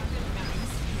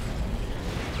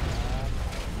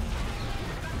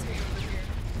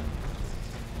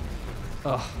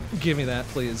 Oh, give me that,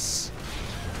 please.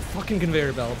 Fucking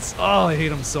conveyor belts. Oh, I hate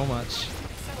them so much.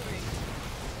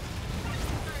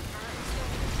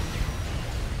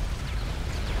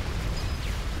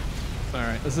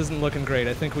 Alright, this isn't looking great.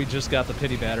 I think we just got the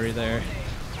pity battery there.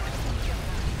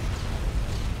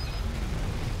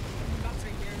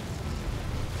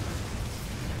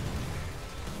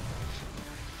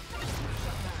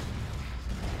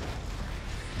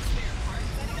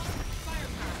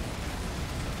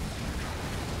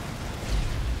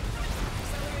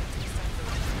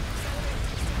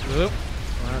 Oop.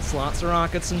 That's lots of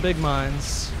rockets and big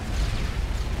mines.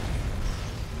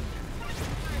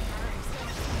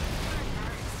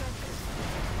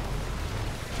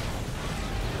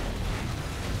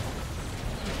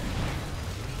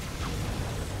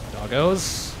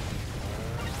 Doggos.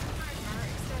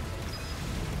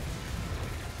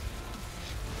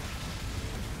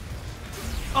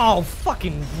 Oh,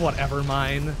 fucking whatever,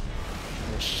 mine. Little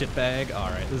shitbag.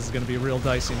 Alright, this is gonna be real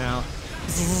dicey now.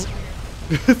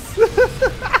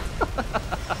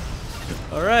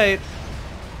 Alright.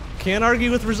 Can't argue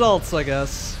with results, I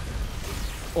guess.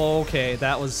 Okay,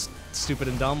 that was stupid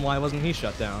and dumb. Why wasn't he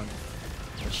shut down?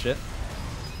 Oh, shit.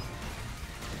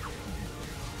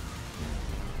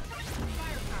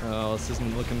 Oh, this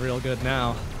isn't looking real good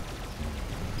now.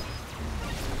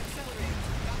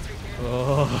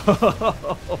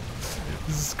 Oh,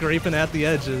 scraping at the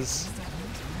edges.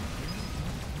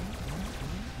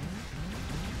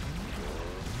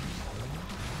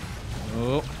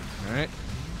 Oh, alright.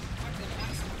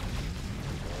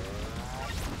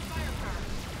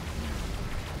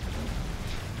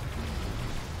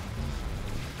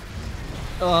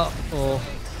 Oh.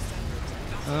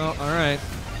 Oh, alright.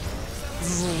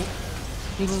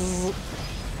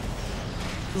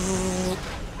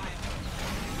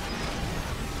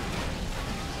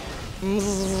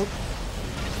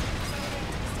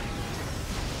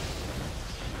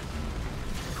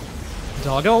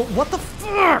 Doggo, what the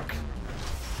fuck?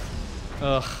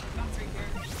 Ugh.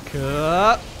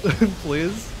 Cut.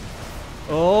 Please.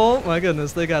 Oh my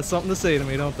goodness, they got something to say to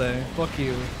me, don't they? Fuck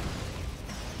you.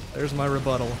 There's my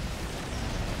rebuttal.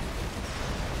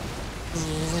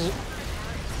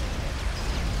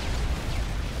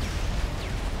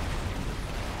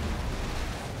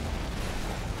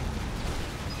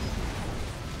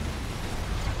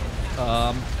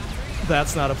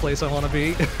 That's not a place I want to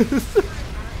be.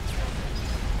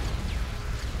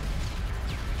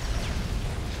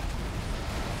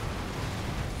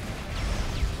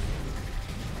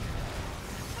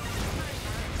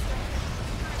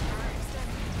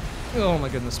 Oh my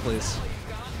goodness, please.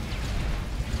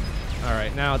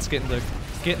 Alright, now it's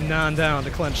getting on down to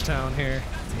Clench Town here.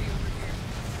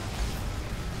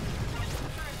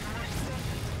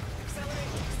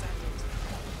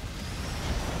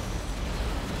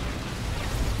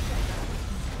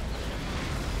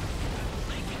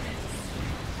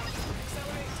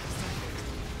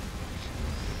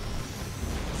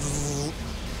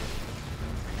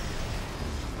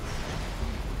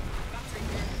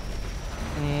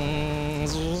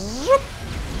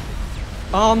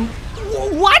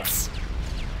 What?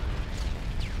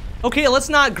 Okay, let's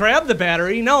not grab the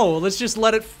battery. No, let's just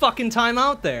let it fucking time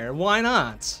out there. Why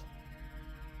not?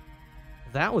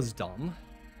 That was dumb.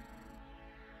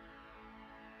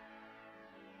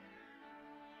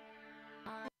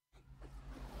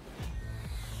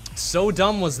 So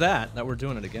dumb was that we're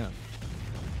doing it again.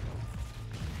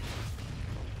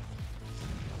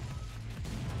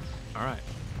 Alright.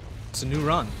 It's a new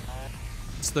run.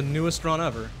 It's the newest run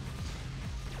ever.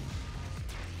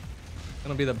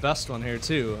 Gonna be the best one here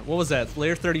too. What was that?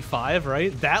 Layer 35,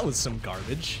 right? That was some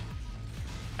garbage.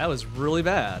 That was really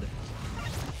bad.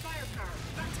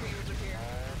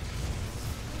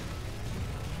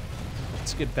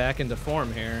 Let's get back into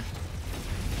form here.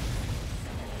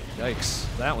 Yikes.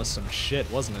 That was some shit,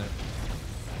 wasn't it?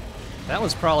 That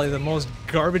was probably the most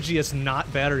garbagiest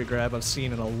not battery grab I've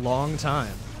seen in a long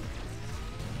time.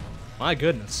 My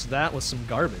goodness, that was some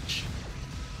garbage.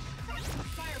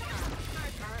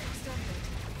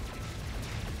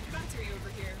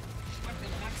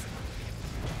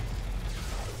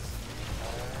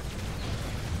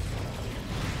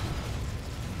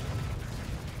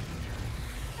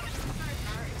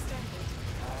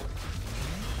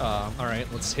 Alright,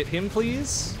 let's hit him,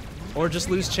 please. Or just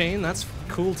lose chain, that's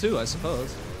cool too, I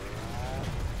suppose.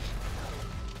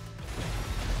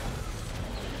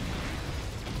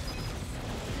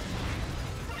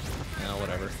 Yeah,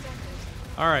 whatever.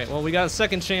 Alright, well, we got a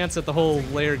second chance at the whole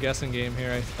layer guessing game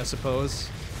here, I suppose.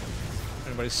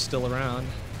 Everybody's still around.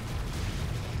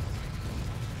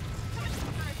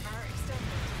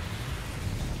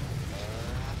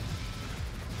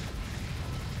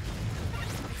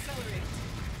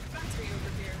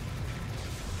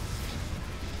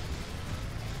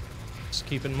 Just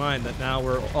keep in mind that now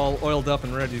we're all oiled up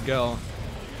and ready to go.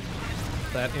 If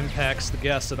that impacts the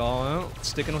guess at all. Oh,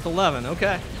 sticking with 11.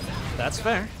 Okay. That's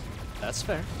fair. That's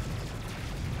fair.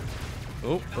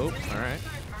 Oh, alright.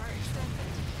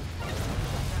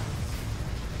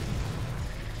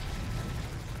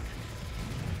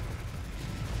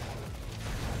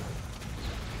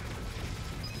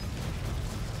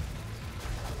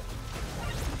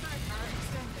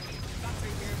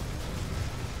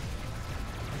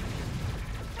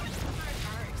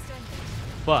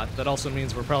 But that also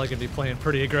means we're probably going to be playing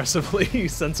pretty aggressively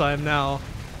since I am now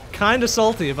kind of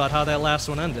salty about how that last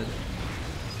one ended.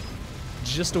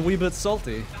 Just a wee bit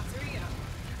salty.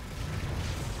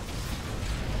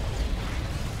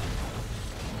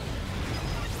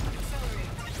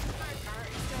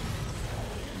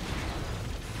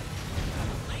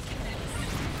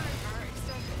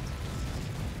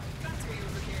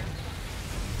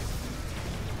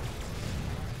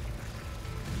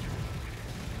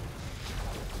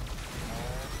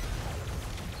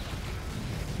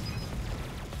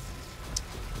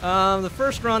 The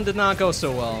first run did not go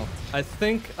so well. I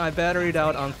think I batteried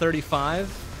out on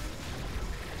 35.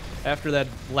 After that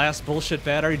last bullshit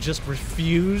battery just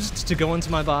refused to go into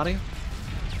my body.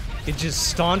 It just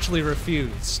staunchly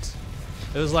refused.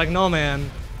 It was like, no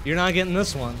man, you're not getting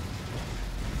this one.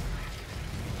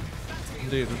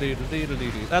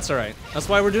 That's alright. That's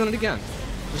why we're doing it again.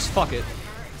 Just fuck it.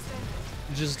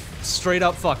 Just straight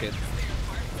up fuck it.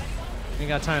 Ain't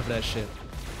got time for that shit.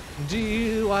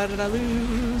 Why did I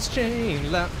lose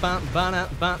chain? That's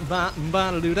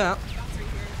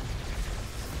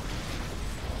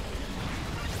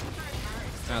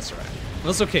alright.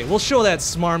 That's okay. We'll show that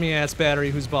smarmy ass battery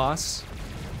who's boss.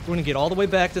 We're gonna get all the way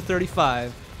back to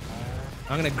 35.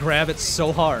 I'm gonna grab it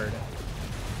so hard.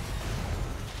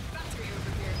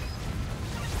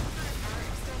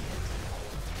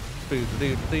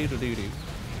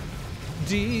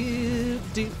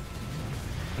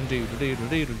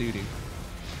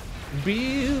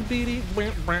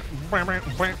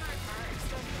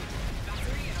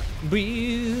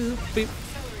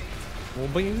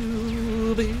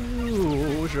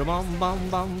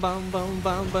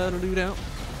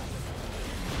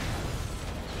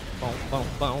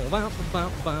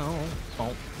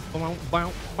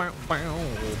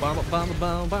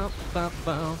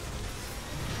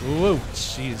 Whoa,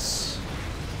 jeez.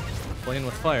 Playing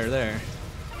with fire there.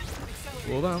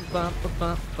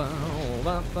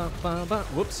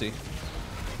 Whoopsie.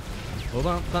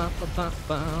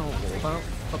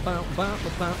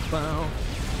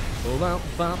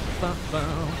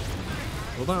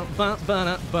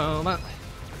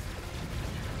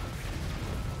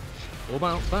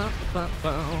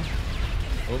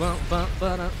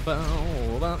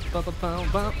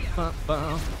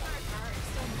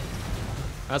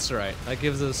 That's right. That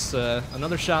gives us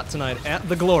another shot tonight at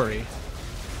the glory.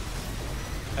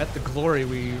 At the glory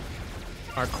we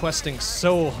are questing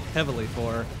so heavily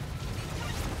for.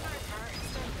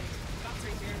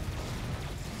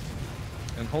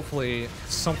 And hopefully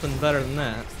something better than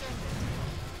that.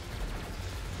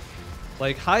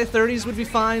 Like, high 30s would be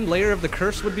fine, Layer of the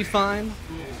Curse would be fine.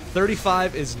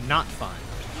 35 is not fine.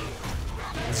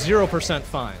 0%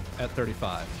 fine at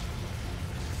 35.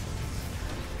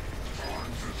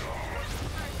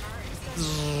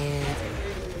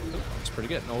 It's pretty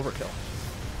good, no overkill.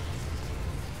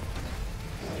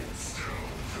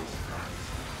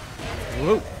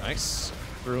 Whoa, nice.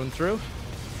 Through and through.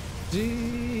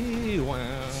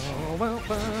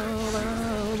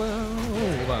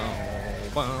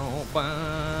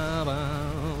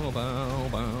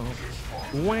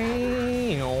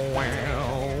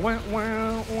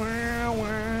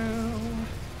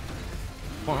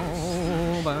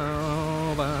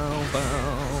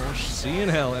 See you in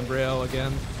hell, embryo,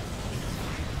 again.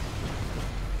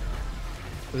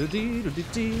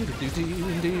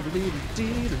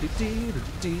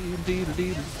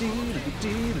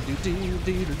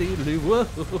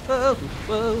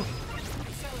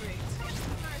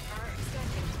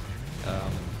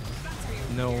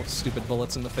 No stupid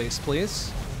bullets in the face,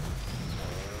 please.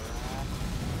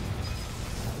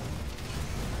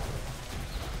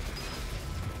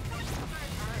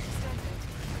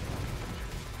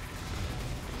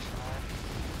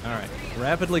 Alright,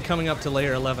 rapidly coming up to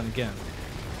layer 11 again.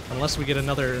 Unless we get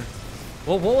another...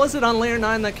 Well, what was it on layer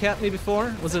 9 that capped me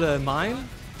before? Was it a mine?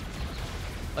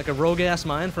 Like a rogue-ass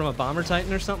mine from a bomber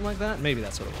titan or something like that? Maybe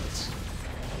that's what it was.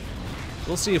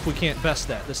 We'll see if we can't best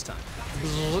that this time.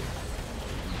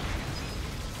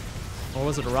 Or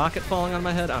was it a rocket falling on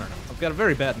my head? I don't know. I've got a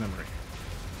very bad memory.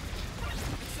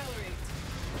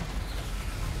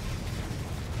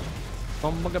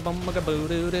 Bumbaga bumbaga boo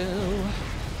doo doo.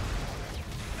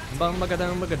 Bumbaga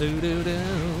dumbaga doo doo doo.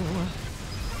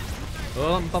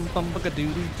 Bum bumbaga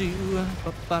doo doo doo.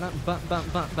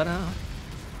 Ba-ba-da-ba-ba-ba-ba-da.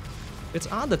 It's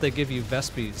odd that they give you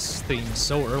Vespi's theme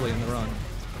so early in the run.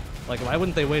 Like, why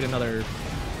wouldn't they wait another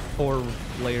 4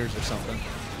 layers or something?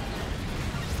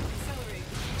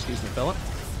 Excuse me, fella.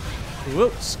 Whoa,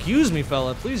 excuse me,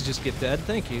 fella. Please just get dead.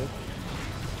 Thank you.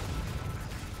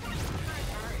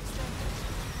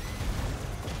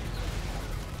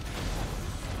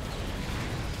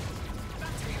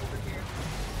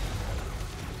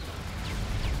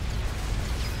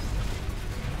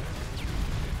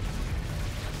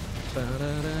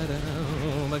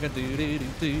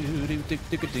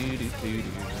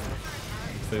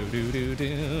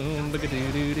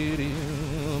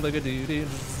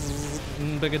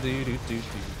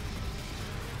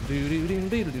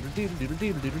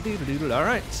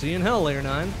 Alright, see you in hell, Layer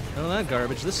 9. None of that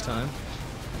garbage this time.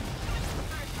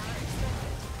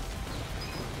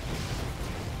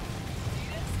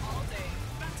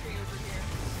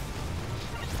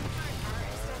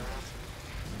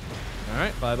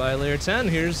 Alright, bye-bye Layer 10.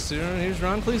 Here's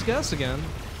Ron Please Guess again.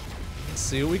 Let's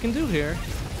see what we can do here.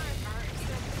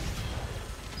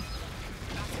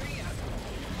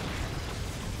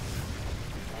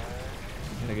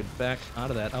 I'm gonna get back out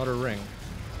of that outer ring.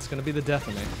 It's gonna be the death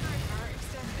of me.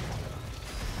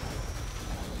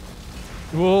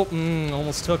 Whoa,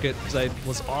 almost took it because I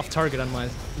was off target on my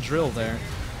drill there.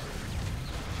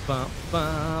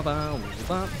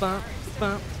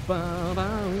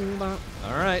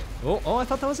 Alright. Oh, I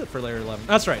thought that was it for layer 11.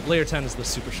 That's right, layer 10 is the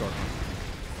super short one.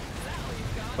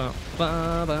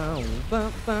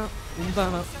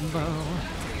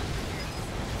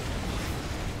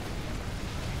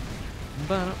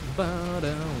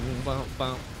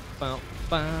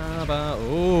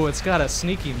 Oh, it's got a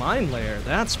sneaky mine layer,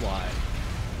 that's why.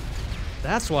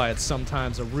 That's why it's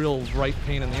sometimes a real right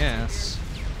pain in the ass.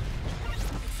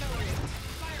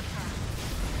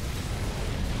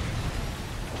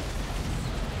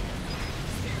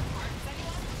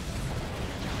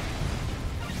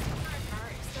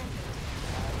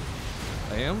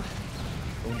 Bam.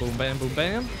 Boom, boom, bam, boom,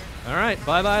 bam. Alright,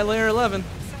 bye-bye layer 11.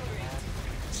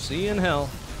 See you in hell.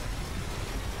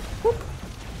 Whoop.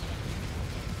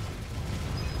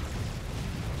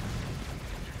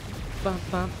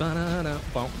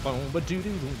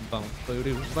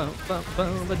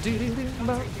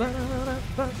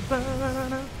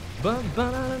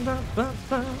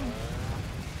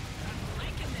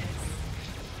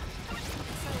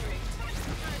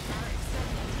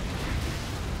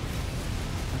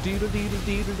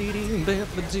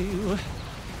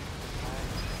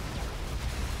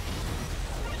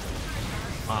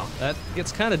 Wow, that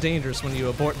gets kind of dangerous when you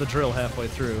abort the drill halfway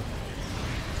through.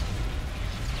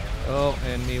 Oh,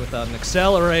 and me without an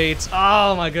accelerate.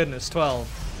 Oh my goodness, 12.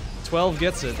 12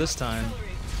 gets it this time.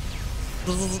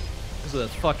 This is a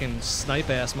fucking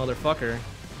snipe-ass motherfucker.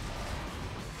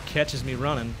 Catches me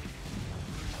running.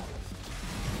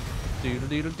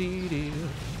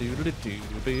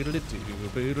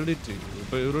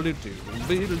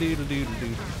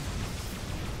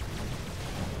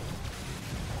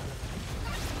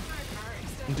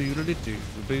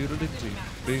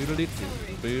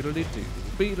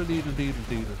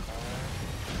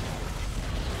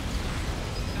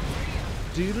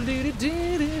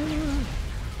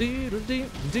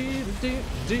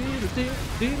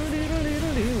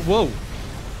 Whoa!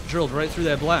 Drilled right through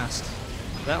that blast.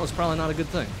 That was probably not a good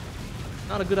thing.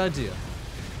 Not a good idea.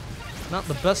 Not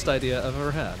the best idea I've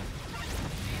ever had.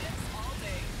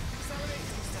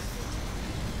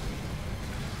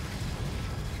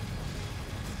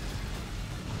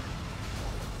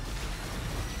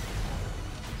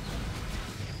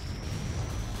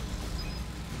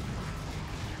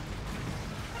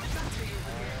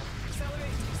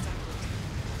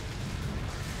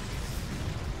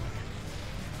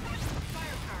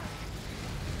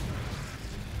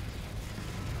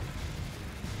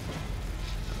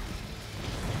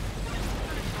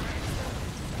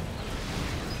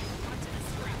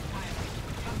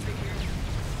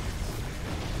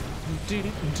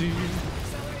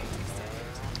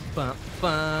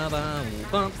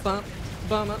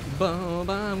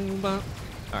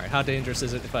 Alright, how dangerous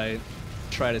is it if I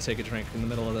try to take a drink in the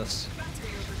middle of this?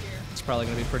 It's probably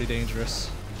going to be pretty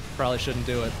dangerous. Probably shouldn't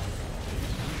do it.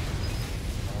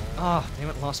 Ah, damn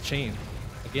it, lost chain.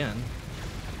 Again.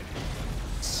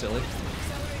 Silly.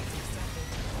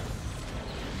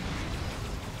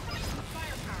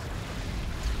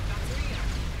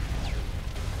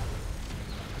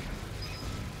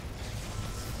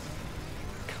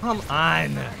 Come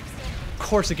on!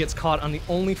 course it gets caught on the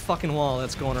only fucking wall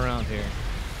that's going around here.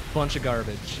 Bunch of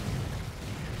garbage.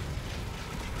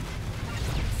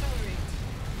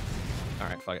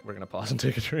 Alright, fuck it. We're gonna pause and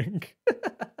take a drink.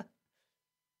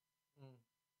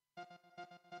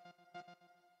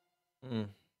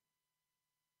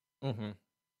 Mm-hmm.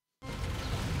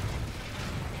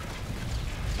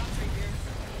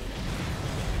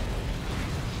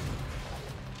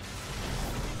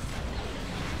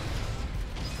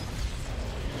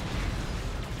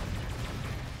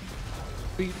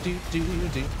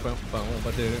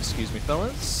 Excuse me,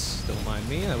 fellas. Don't mind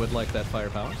me. I would like that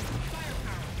firepower.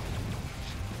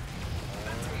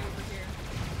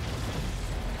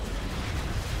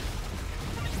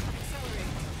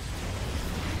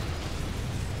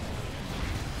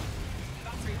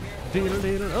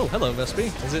 Oh, hello,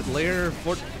 Vespi. Is it layer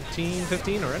 14,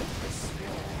 15 already?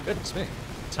 Goodness me.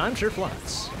 Time sure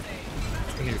flies.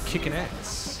 And you're kicking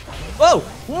ass. Whoa!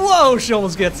 Whoa! She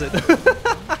almost gets it.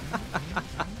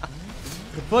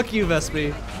 Fuck you,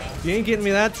 Vespi. You ain't getting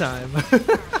me that time.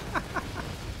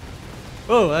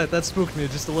 Oh, that spooked me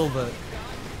just a little bit.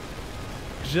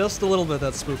 Just a little bit,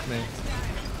 that spooked me.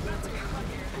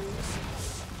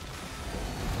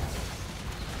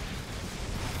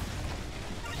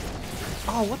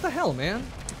 Oh, what the hell, man?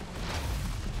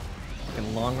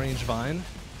 Fucking long-range vine.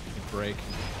 Break.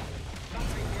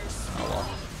 Oh, well.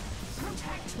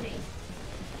 Protect me.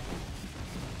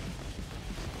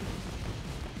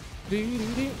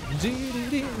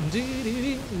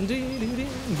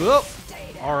 Whoa.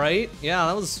 Alright, yeah,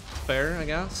 that was fair, I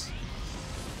guess.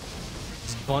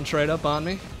 Just bunch right up on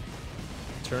me.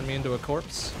 Turn me into a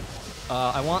corpse.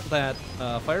 I want that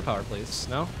firepower, please.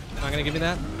 No? Not gonna give me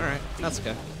that? Alright, that's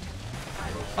okay.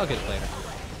 I'll get it later.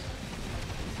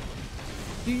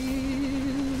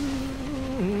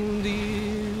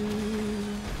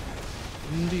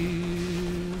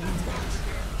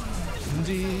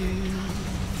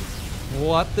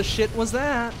 What the shit was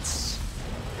that?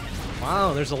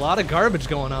 Wow, there's a lot of garbage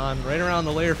going on right around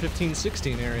the layer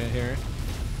 15-16 area here.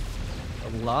 A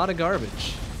lot of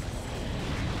garbage.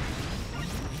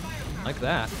 Like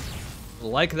that.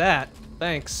 Like that.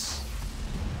 Thanks.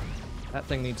 That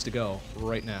thing needs to go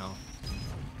right now.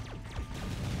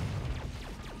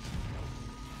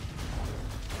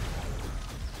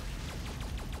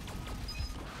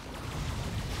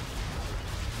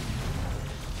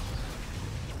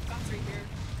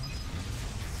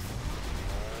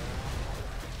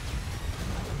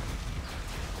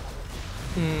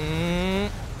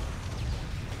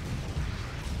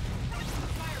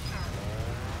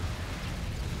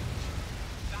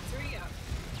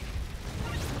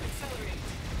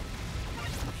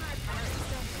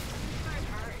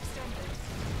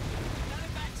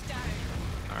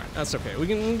 That's okay. We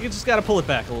just gotta pull it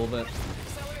back a little bit.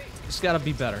 Just gotta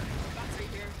be better.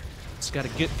 Just gotta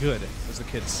get good, as the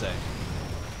kids say.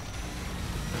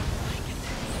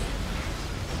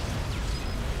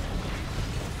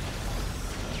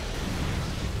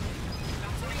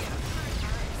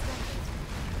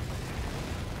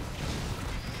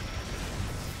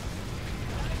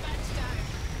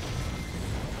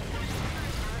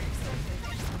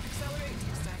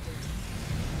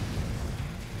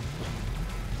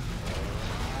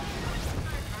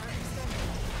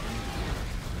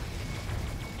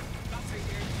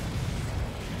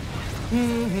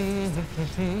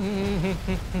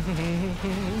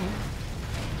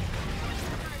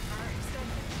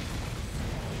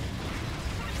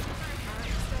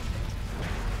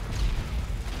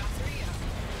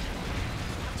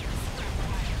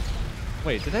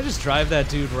 Wait, did I just drive that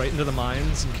dude right into the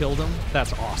mines and killed him?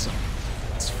 That's awesome.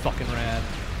 That's fucking rad.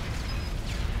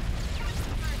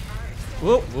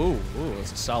 Whoa, whoa, whoa,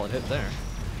 that's a solid hit there.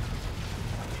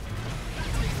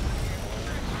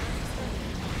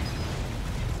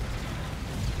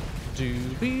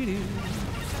 Doo-be-doo.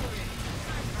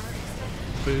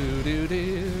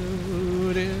 Boo-doo-doo-doo.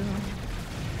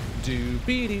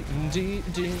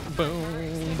 Doo-be-doo-doo-doo.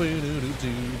 Boom.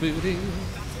 Boo-doo-doo-doo-doo.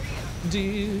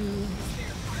 Doo.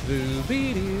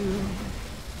 Boo-be-doo.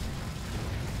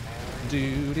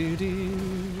 Doo-doo-doo-doo.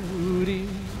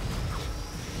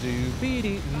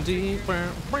 Doo-be-doo-doo.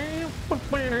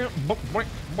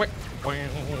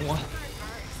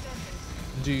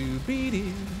 Doo-be-doo.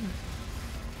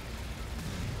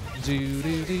 Do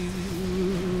do do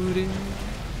do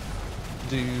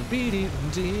do be do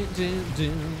do do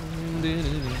do do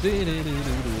do do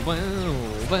do wow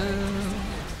wow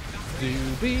do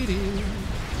be do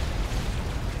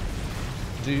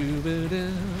do be do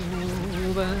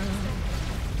wow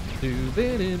do be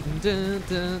do da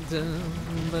da da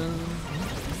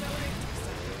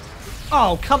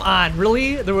Oh, come on,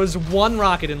 really? There was one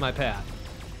rocket in my path.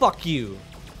 Fuck you.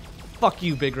 Fuck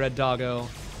you, big red doggo.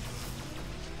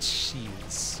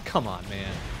 Jeez. Come on,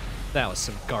 man. That was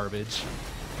some garbage.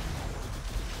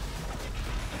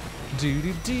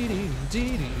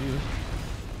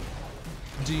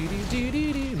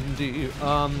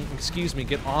 Excuse me,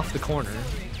 get off the corner.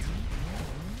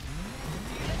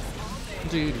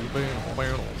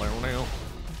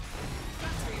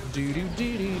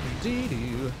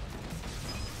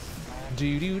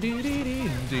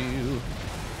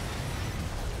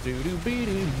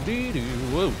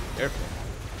 Whoa, careful.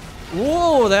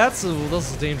 Whoa, that's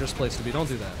a dangerous place to be. Don't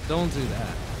do that. Don't do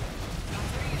that.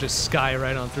 Just sky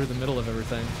right on through the middle of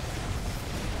everything.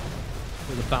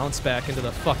 With a bounce back into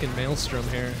the fucking maelstrom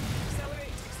here.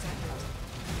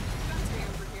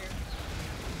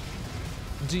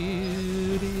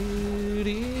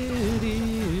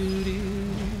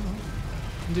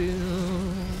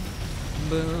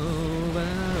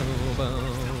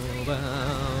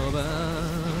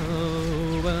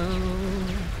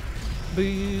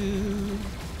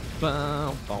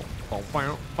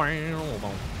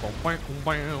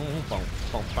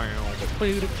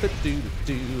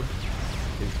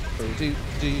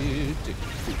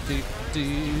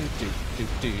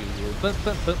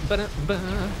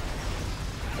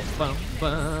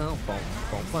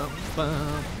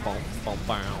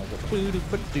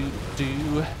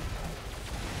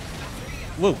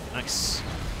 Whoa, nice.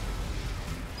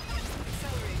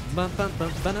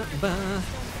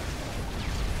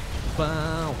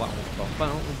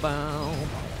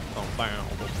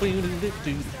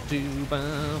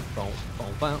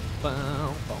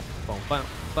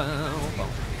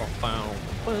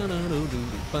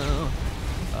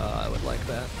 I would like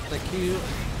that. Thank you.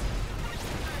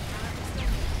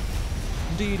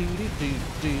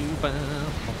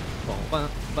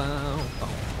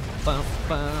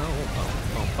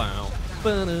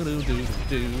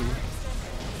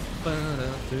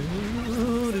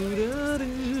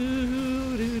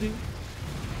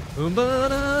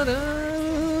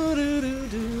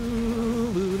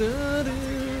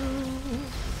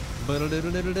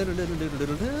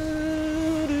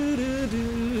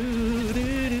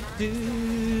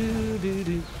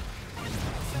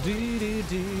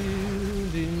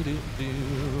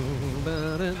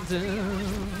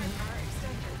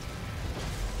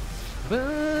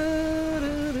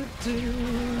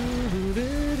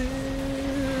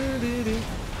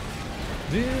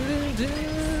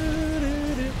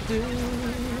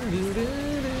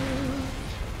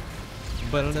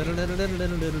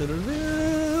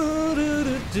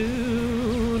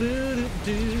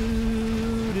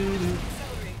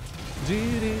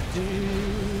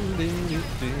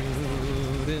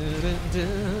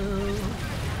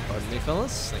 Pardon me,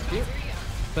 fellas. Thank you.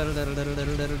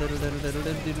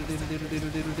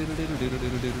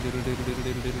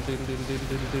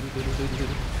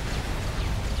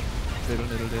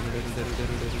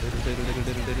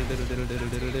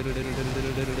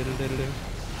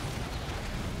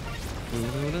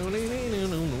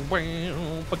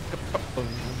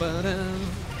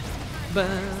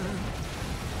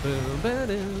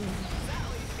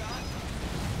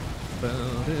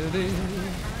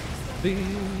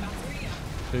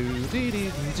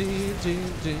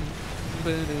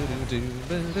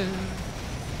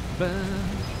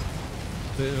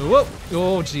 Whoa!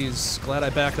 Oh, jeez. Glad I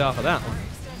backed off of that one.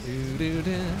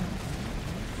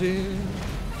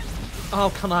 Oh,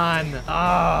 come on.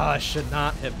 Ah, I should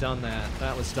not have done that.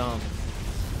 That was dumb.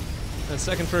 And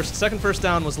second first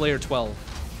down was layer 12.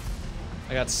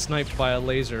 I got sniped by a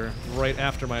laser right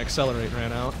after my accelerate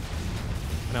ran out.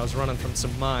 And I was running from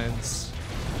some mines.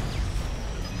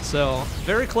 So,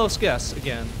 very close guess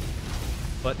again.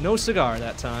 But no cigar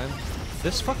that time.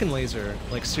 This fucking laser,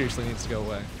 like, seriously needs to go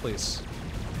away. Please.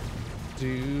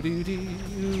 Do do do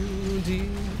do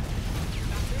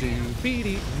do be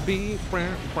dee be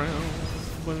brown brown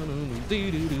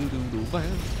do do do do do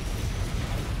brown.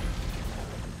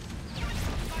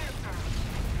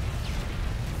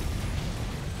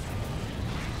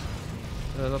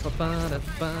 Ba ba ba da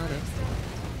ba da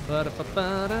ba da ba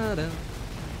ba da da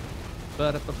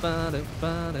ba da ba ba da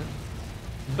ba da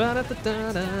ba da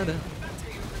da da da.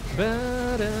 Ba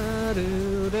da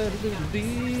do da do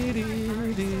dee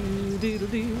dee dee dee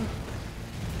dee.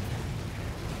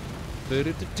 Ba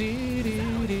da dee dee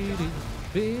dee dee.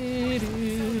 Be doo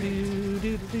doo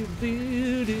doo doo doo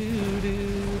doo doo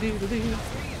doo doo.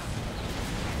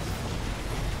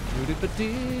 Do ba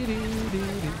dee dee dee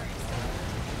dee.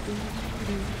 Do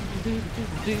do do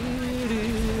do do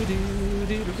do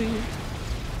do do do.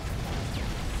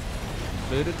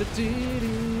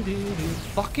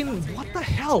 Fucking, what the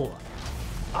hell?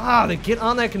 Ah, they get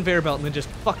on that conveyor belt and then just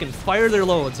fucking fire their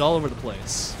loads all over the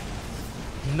place.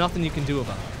 Nothing you can do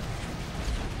about it.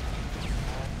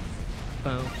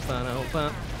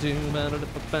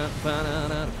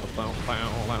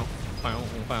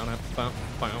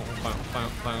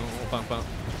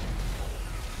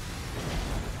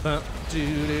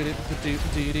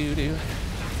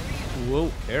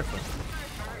 Whoa, careful.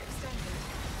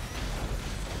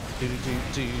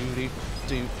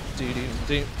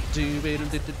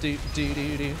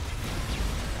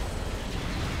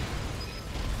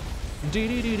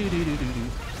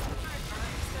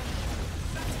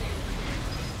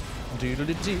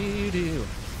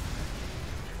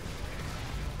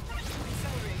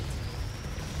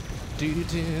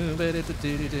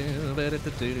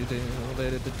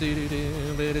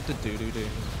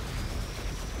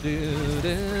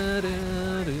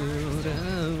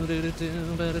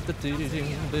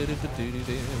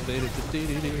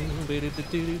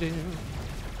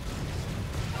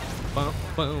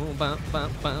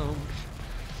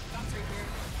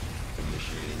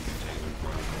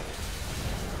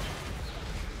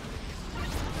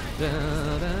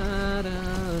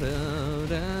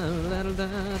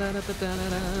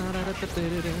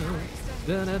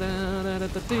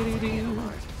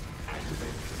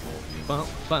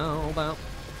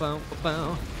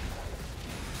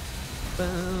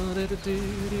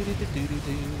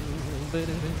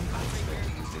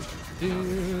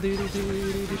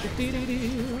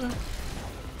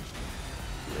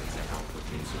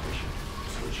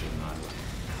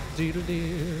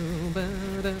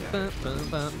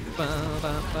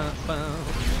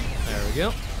 There we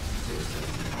go.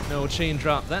 No chain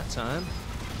drop that time.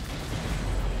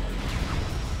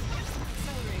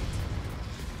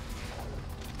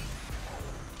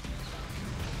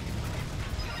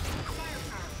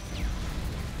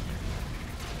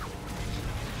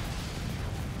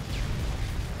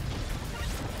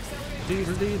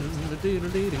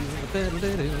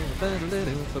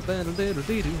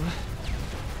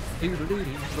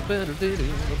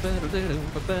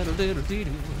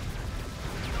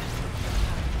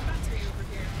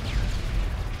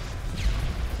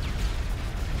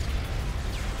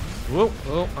 Whoa,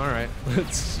 oh, alright.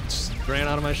 Let's just ran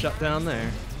out of my shutdown there.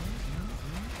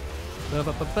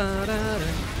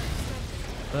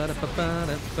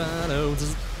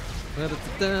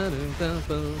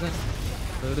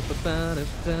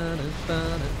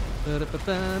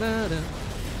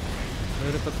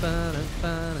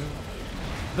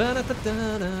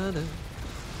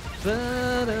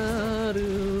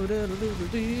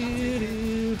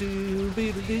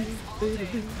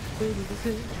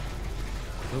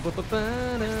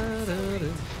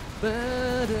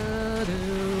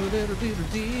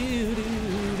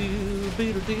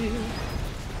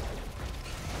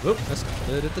 Whoop, that's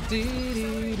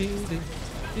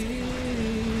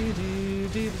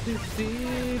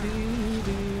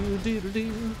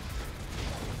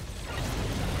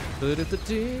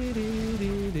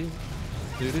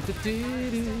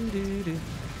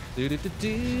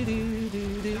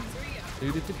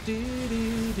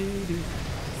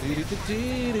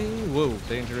whoa,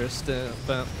 dangerous.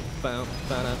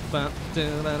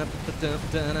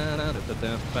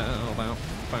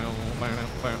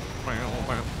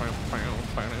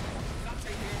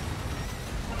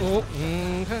 Oh,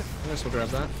 okay. I guess we'll grab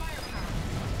that.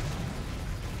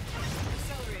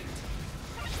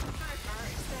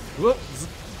 Whoop.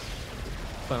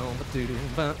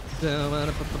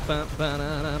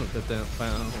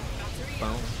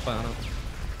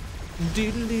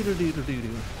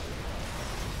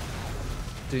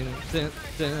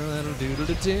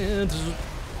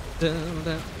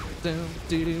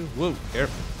 Whoa,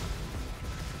 careful.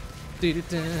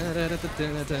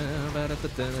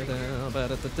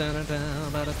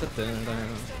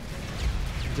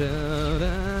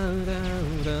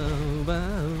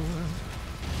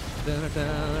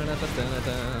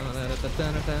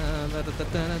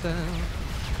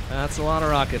 That's a lot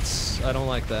of rockets. I don't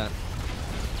like that.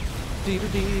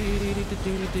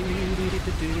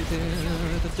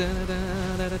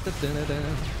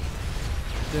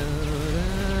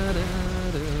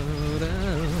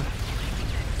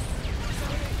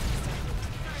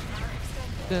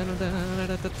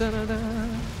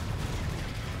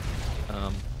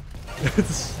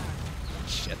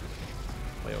 Shit.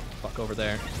 Way the fuck over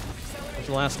there. Where's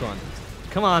the last one?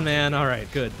 Come on, man. All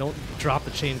right, good. Don't drop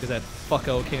the chain because that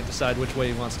fucko can't decide which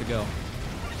way he wants to go.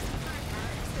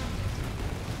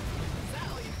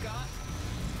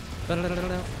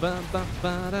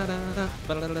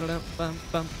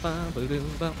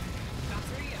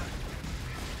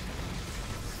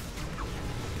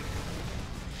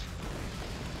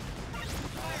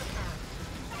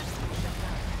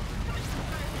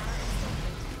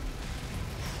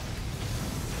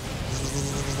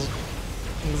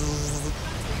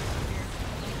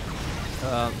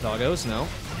 Doggos, no.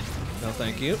 No,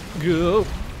 thank you. Go!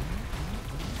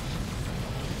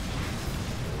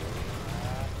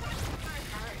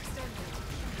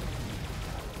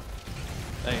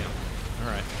 Damn.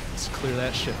 Alright, let's clear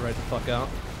that shit right the fuck out.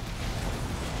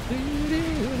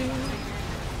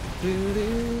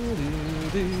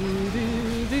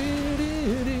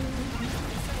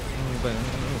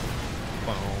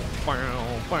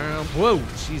 Whoa!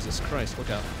 Jesus Christ, look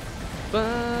out.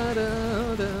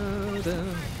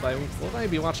 Will I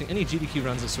be watching any GDQ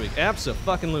runs this week?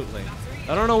 Abso-fucking-lutely.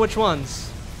 I don't know which ones.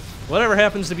 Whatever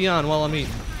happens to be on while I'm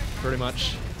eating, pretty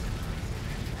much.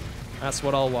 That's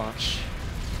what I'll watch.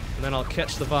 And then I'll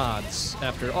catch the VODs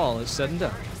after all is said and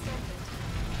done.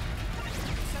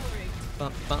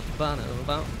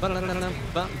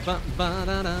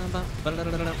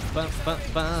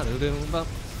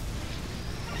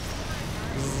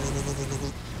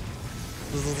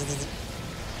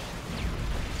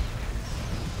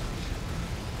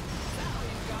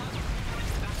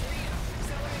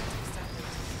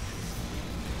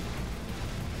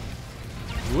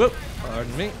 Whoop!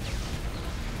 Pardon me.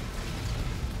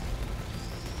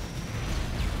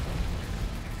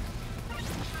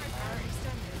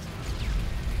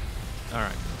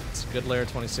 Alright, it's a good layer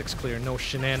 26 clear, no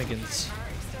shenanigans.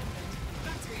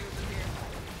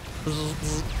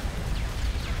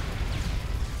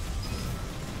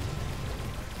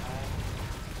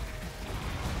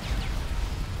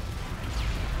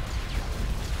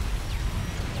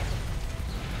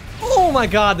 Oh my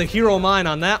god, the hero mine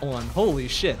on that one. Holy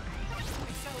shit.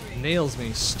 Nails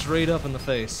me straight up in the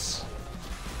face.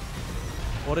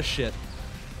 What a shit.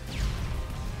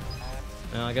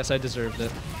 No, I guess I deserved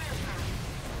it.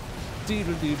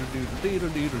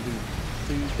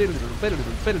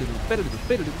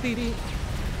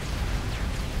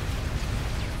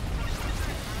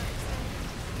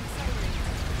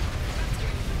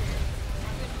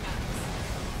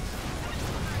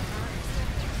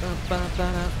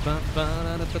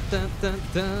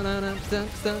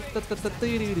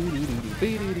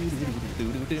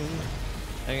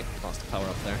 Dang it, lost the power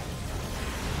up there.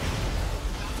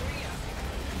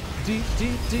 Deep,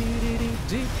 deep, deep,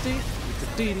 deep, deep, deep.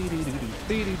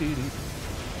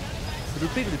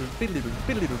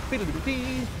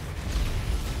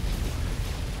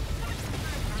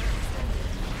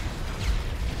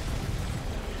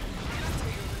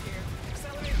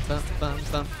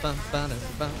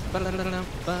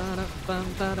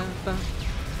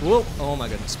 Whoa! Oh my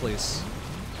goodness, please.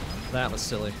 That was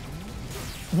silly.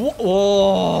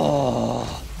 Whoa!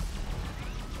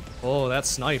 Oh, that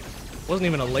snipe. Wasn't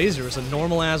even a laser, it was a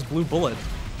normal ass blue bullet.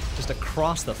 Just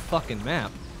across the fucking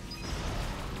map.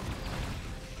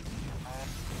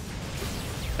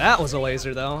 That was a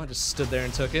laser though. I just stood there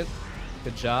and took it.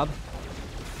 Good job.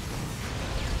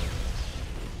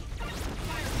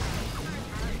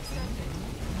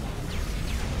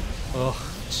 Oh,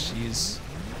 jeez.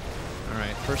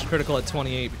 Alright, first critical at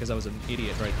 28 because I was an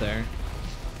idiot right there.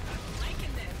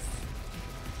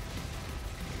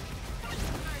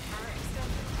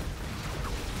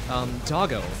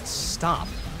 Doggo, stop.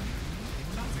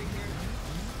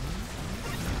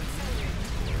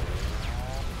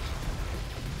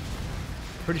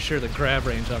 Pretty sure the grab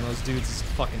range on those dudes is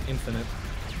fucking infinite.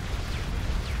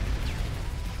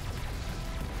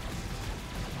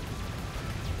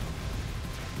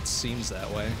 It seems that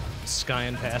way.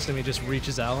 Skying past him, he just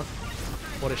reaches out.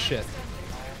 What a shit.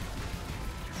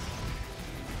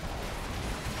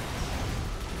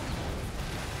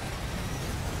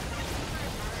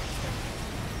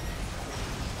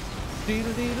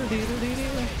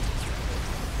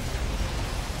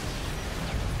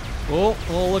 Oh,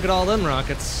 oh, look at all them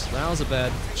rockets. That was a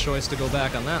bad choice to go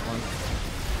back on that one.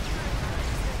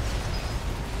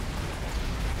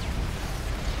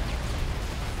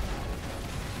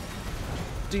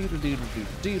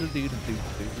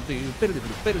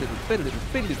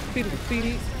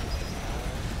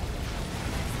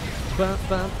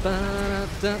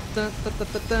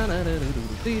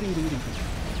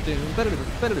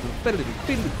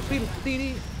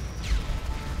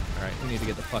 Alright, we need to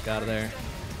get the fuck out of there.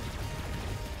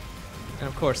 And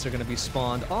of course they're gonna be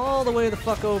spawned all the way the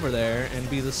fuck over there and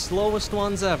be the slowest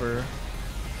ones ever.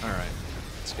 Alright,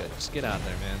 that's good. Just get out of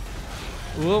there, man.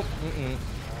 Whoa,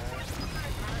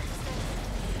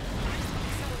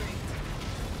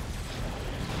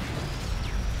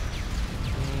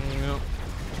 Nope.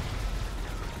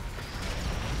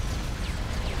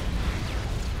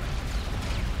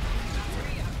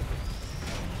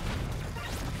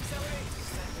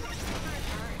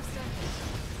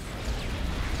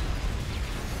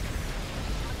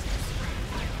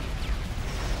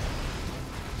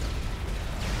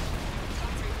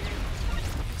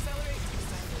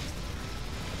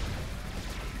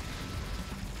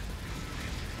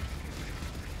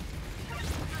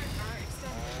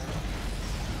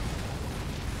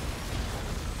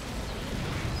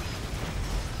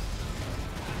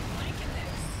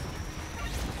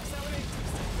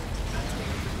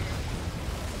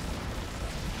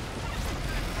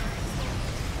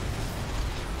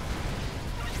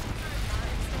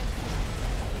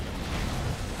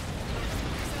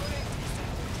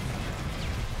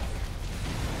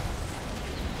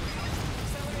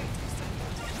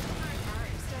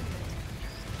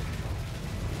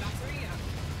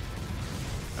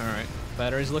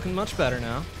 Battery's looking much better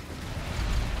now.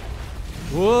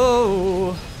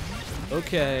 Whoa!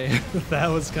 Okay, that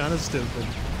was kind of stupid.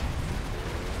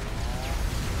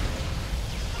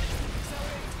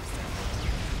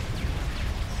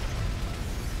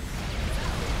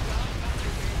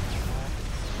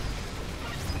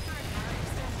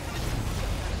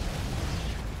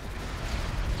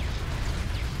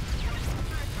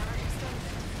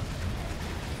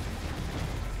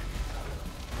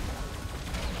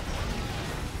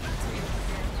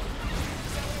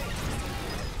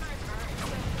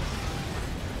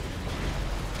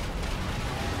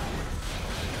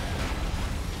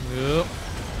 Yep.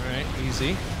 Alright,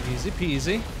 easy. Easy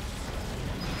peasy.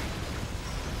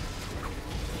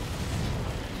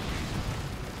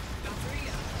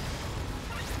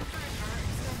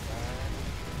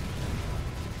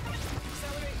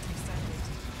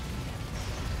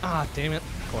 Ah, damn it.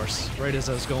 Of course. Right as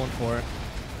I was going for it.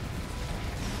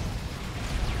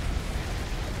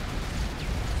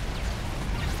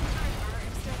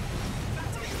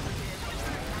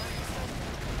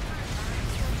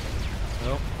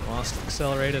 Oh, lost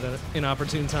accelerated at an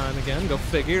inopportune time again. Go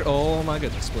figure. Oh my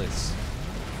goodness, please.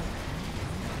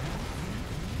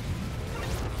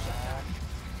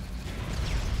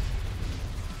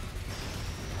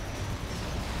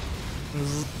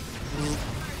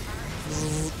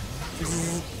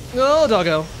 Oh,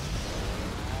 doggo.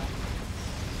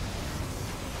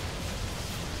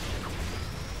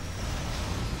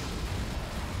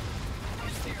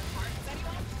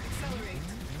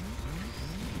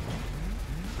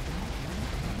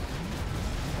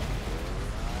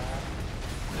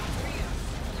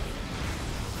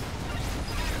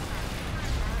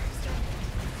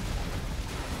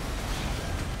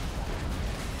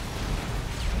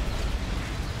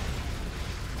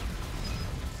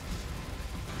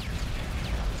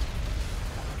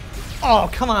 Oh,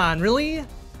 come on, really?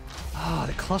 Oh,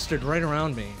 they clustered right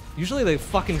around me. Usually they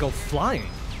fucking go flying.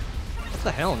 What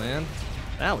the hell, man?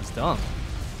 That was dumb.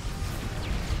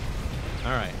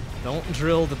 Alright, don't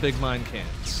drill the big mine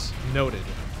cans. Noted.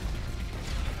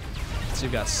 So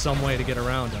you've got some way to get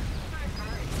around them.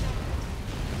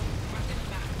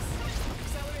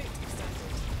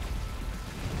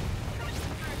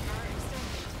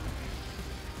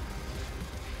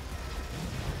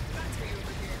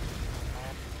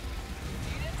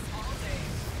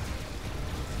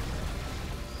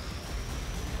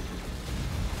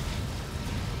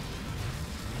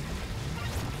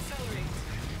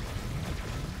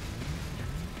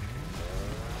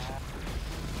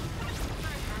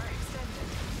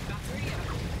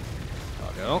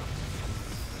 Go.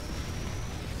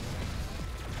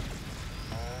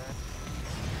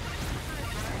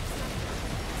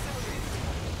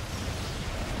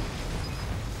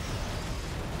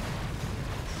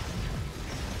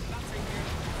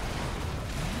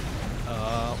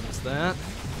 What's that?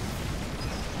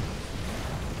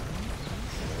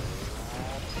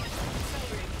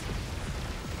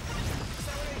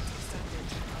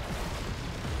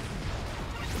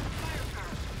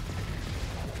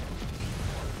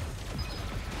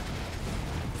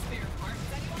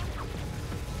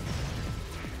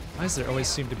 Why does there always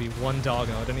seem to be one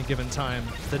doggo at any given time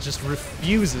that just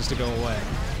refuses to go away?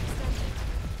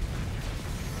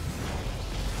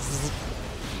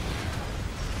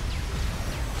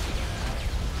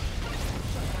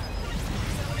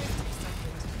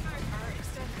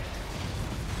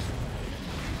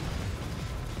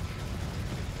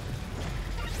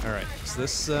 Alright, is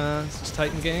this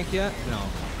Titan gank yet? No.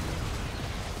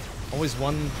 Always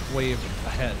one wave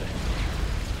ahead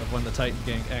of when the Titan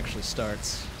gank actually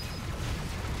starts.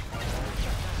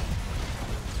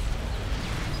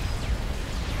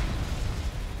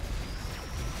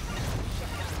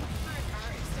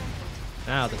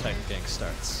 Now the Titan gank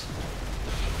starts.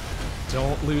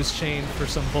 Don't lose chain for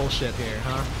some bullshit here,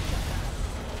 huh?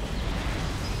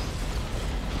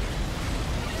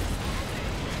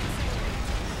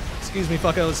 Excuse me,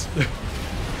 fuckos.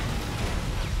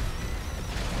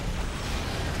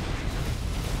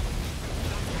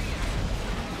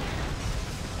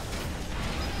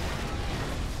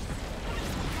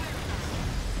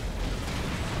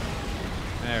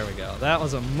 There we go. That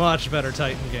was a much better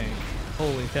Titan gank.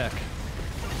 Holy heck.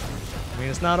 I mean,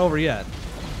 it's not over yet,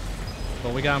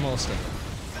 but we got most of it.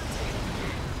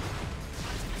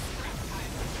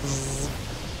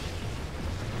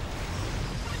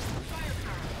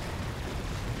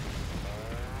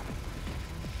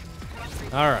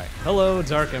 Alright, hello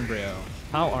Dark Embryo.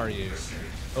 How are you?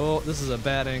 Oh, this is a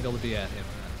bad angle to be at him.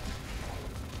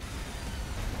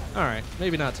 Alright,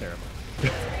 maybe not terrible.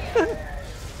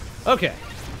 Okay,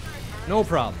 no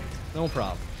problem, no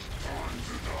problem.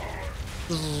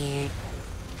 Let's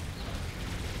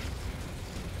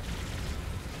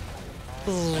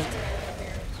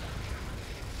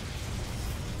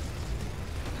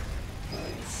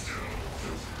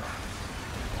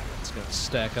go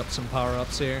stack up some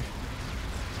power-ups here.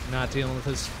 Not dealing with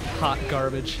his hot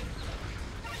garbage.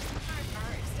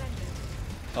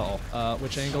 Uh-oh.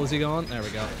 Which angle is he going? There we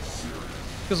go.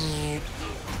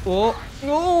 Oh,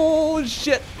 oh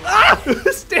shit! Ah!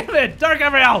 Damn it! Dark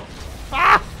Embryo!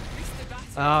 Ah!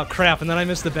 Oh crap! And then I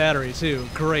missed the battery too.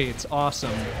 Great,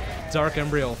 awesome. Dark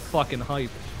Embryo, fucking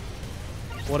hype.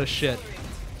 What a shit!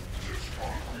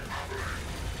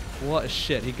 What a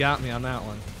shit! He got me on that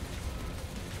one.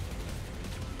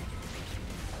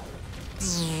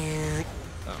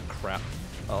 Oh crap!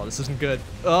 Oh, this isn't good.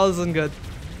 Oh, this isn't good.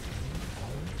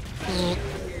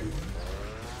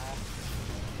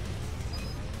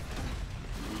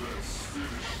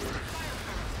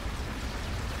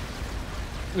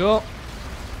 Yo.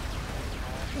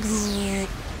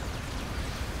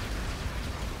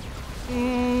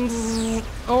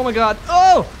 Oh my god.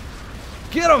 Oh!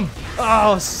 Get him!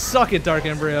 Oh, suck it, Dark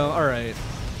Embryo. Alright.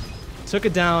 Took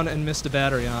it down and missed a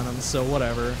battery on him, so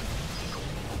whatever.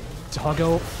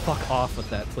 Doggo, fuck off with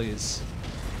that, please.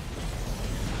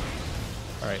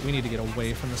 Alright, we need to get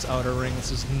away from this outer ring.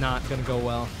 This is not gonna go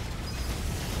well.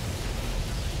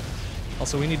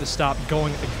 Also, we need to stop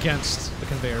going against the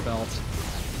conveyor belt.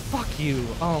 Fuck you.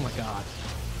 Oh my god.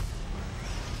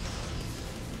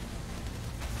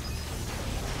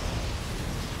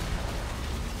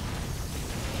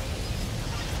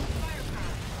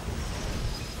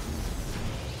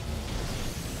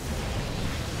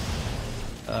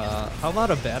 How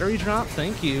about a battery drop?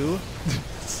 Thank you.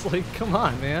 It's like, come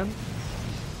on, man.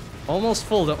 Almost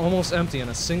full to almost empty in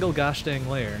a single gosh dang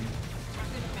layer.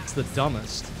 It's the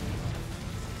dumbest.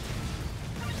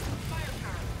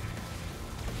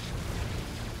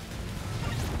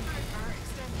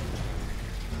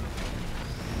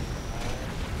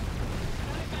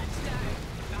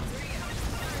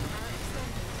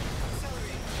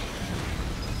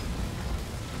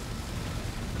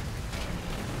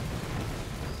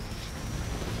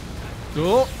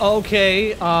 Oh,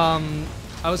 okay. I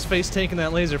was face tanking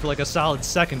that laser for like a solid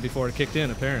second before it kicked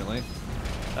in, apparently.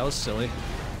 That was silly.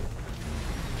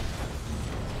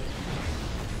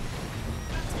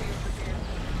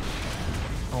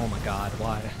 Oh my god,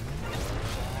 why?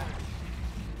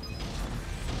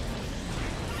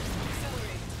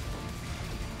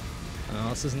 Oh,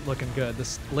 this isn't looking good.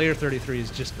 This layer 33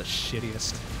 is just the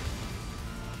shittiest.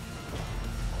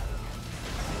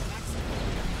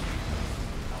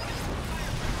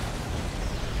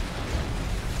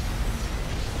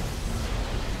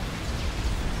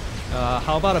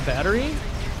 How about a battery?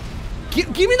 Give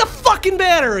me the fucking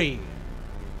battery!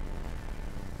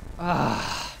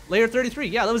 Layer 33.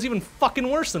 Yeah, that was even fucking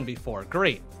worse than before.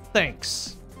 Great.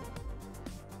 Thanks.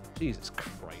 Jesus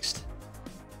Christ.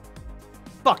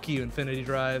 Fuck you, Infinity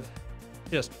Drive.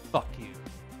 Just fuck you.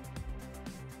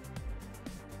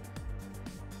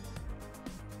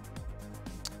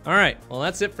 Alright, well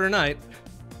that's it for tonight.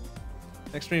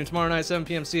 Next stream tomorrow night, 7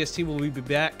 p.m. CST, we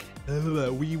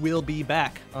will be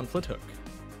back on Foothook.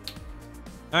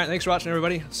 Alright, thanks for watching,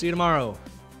 everybody. See you tomorrow.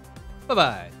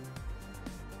 Bye-bye.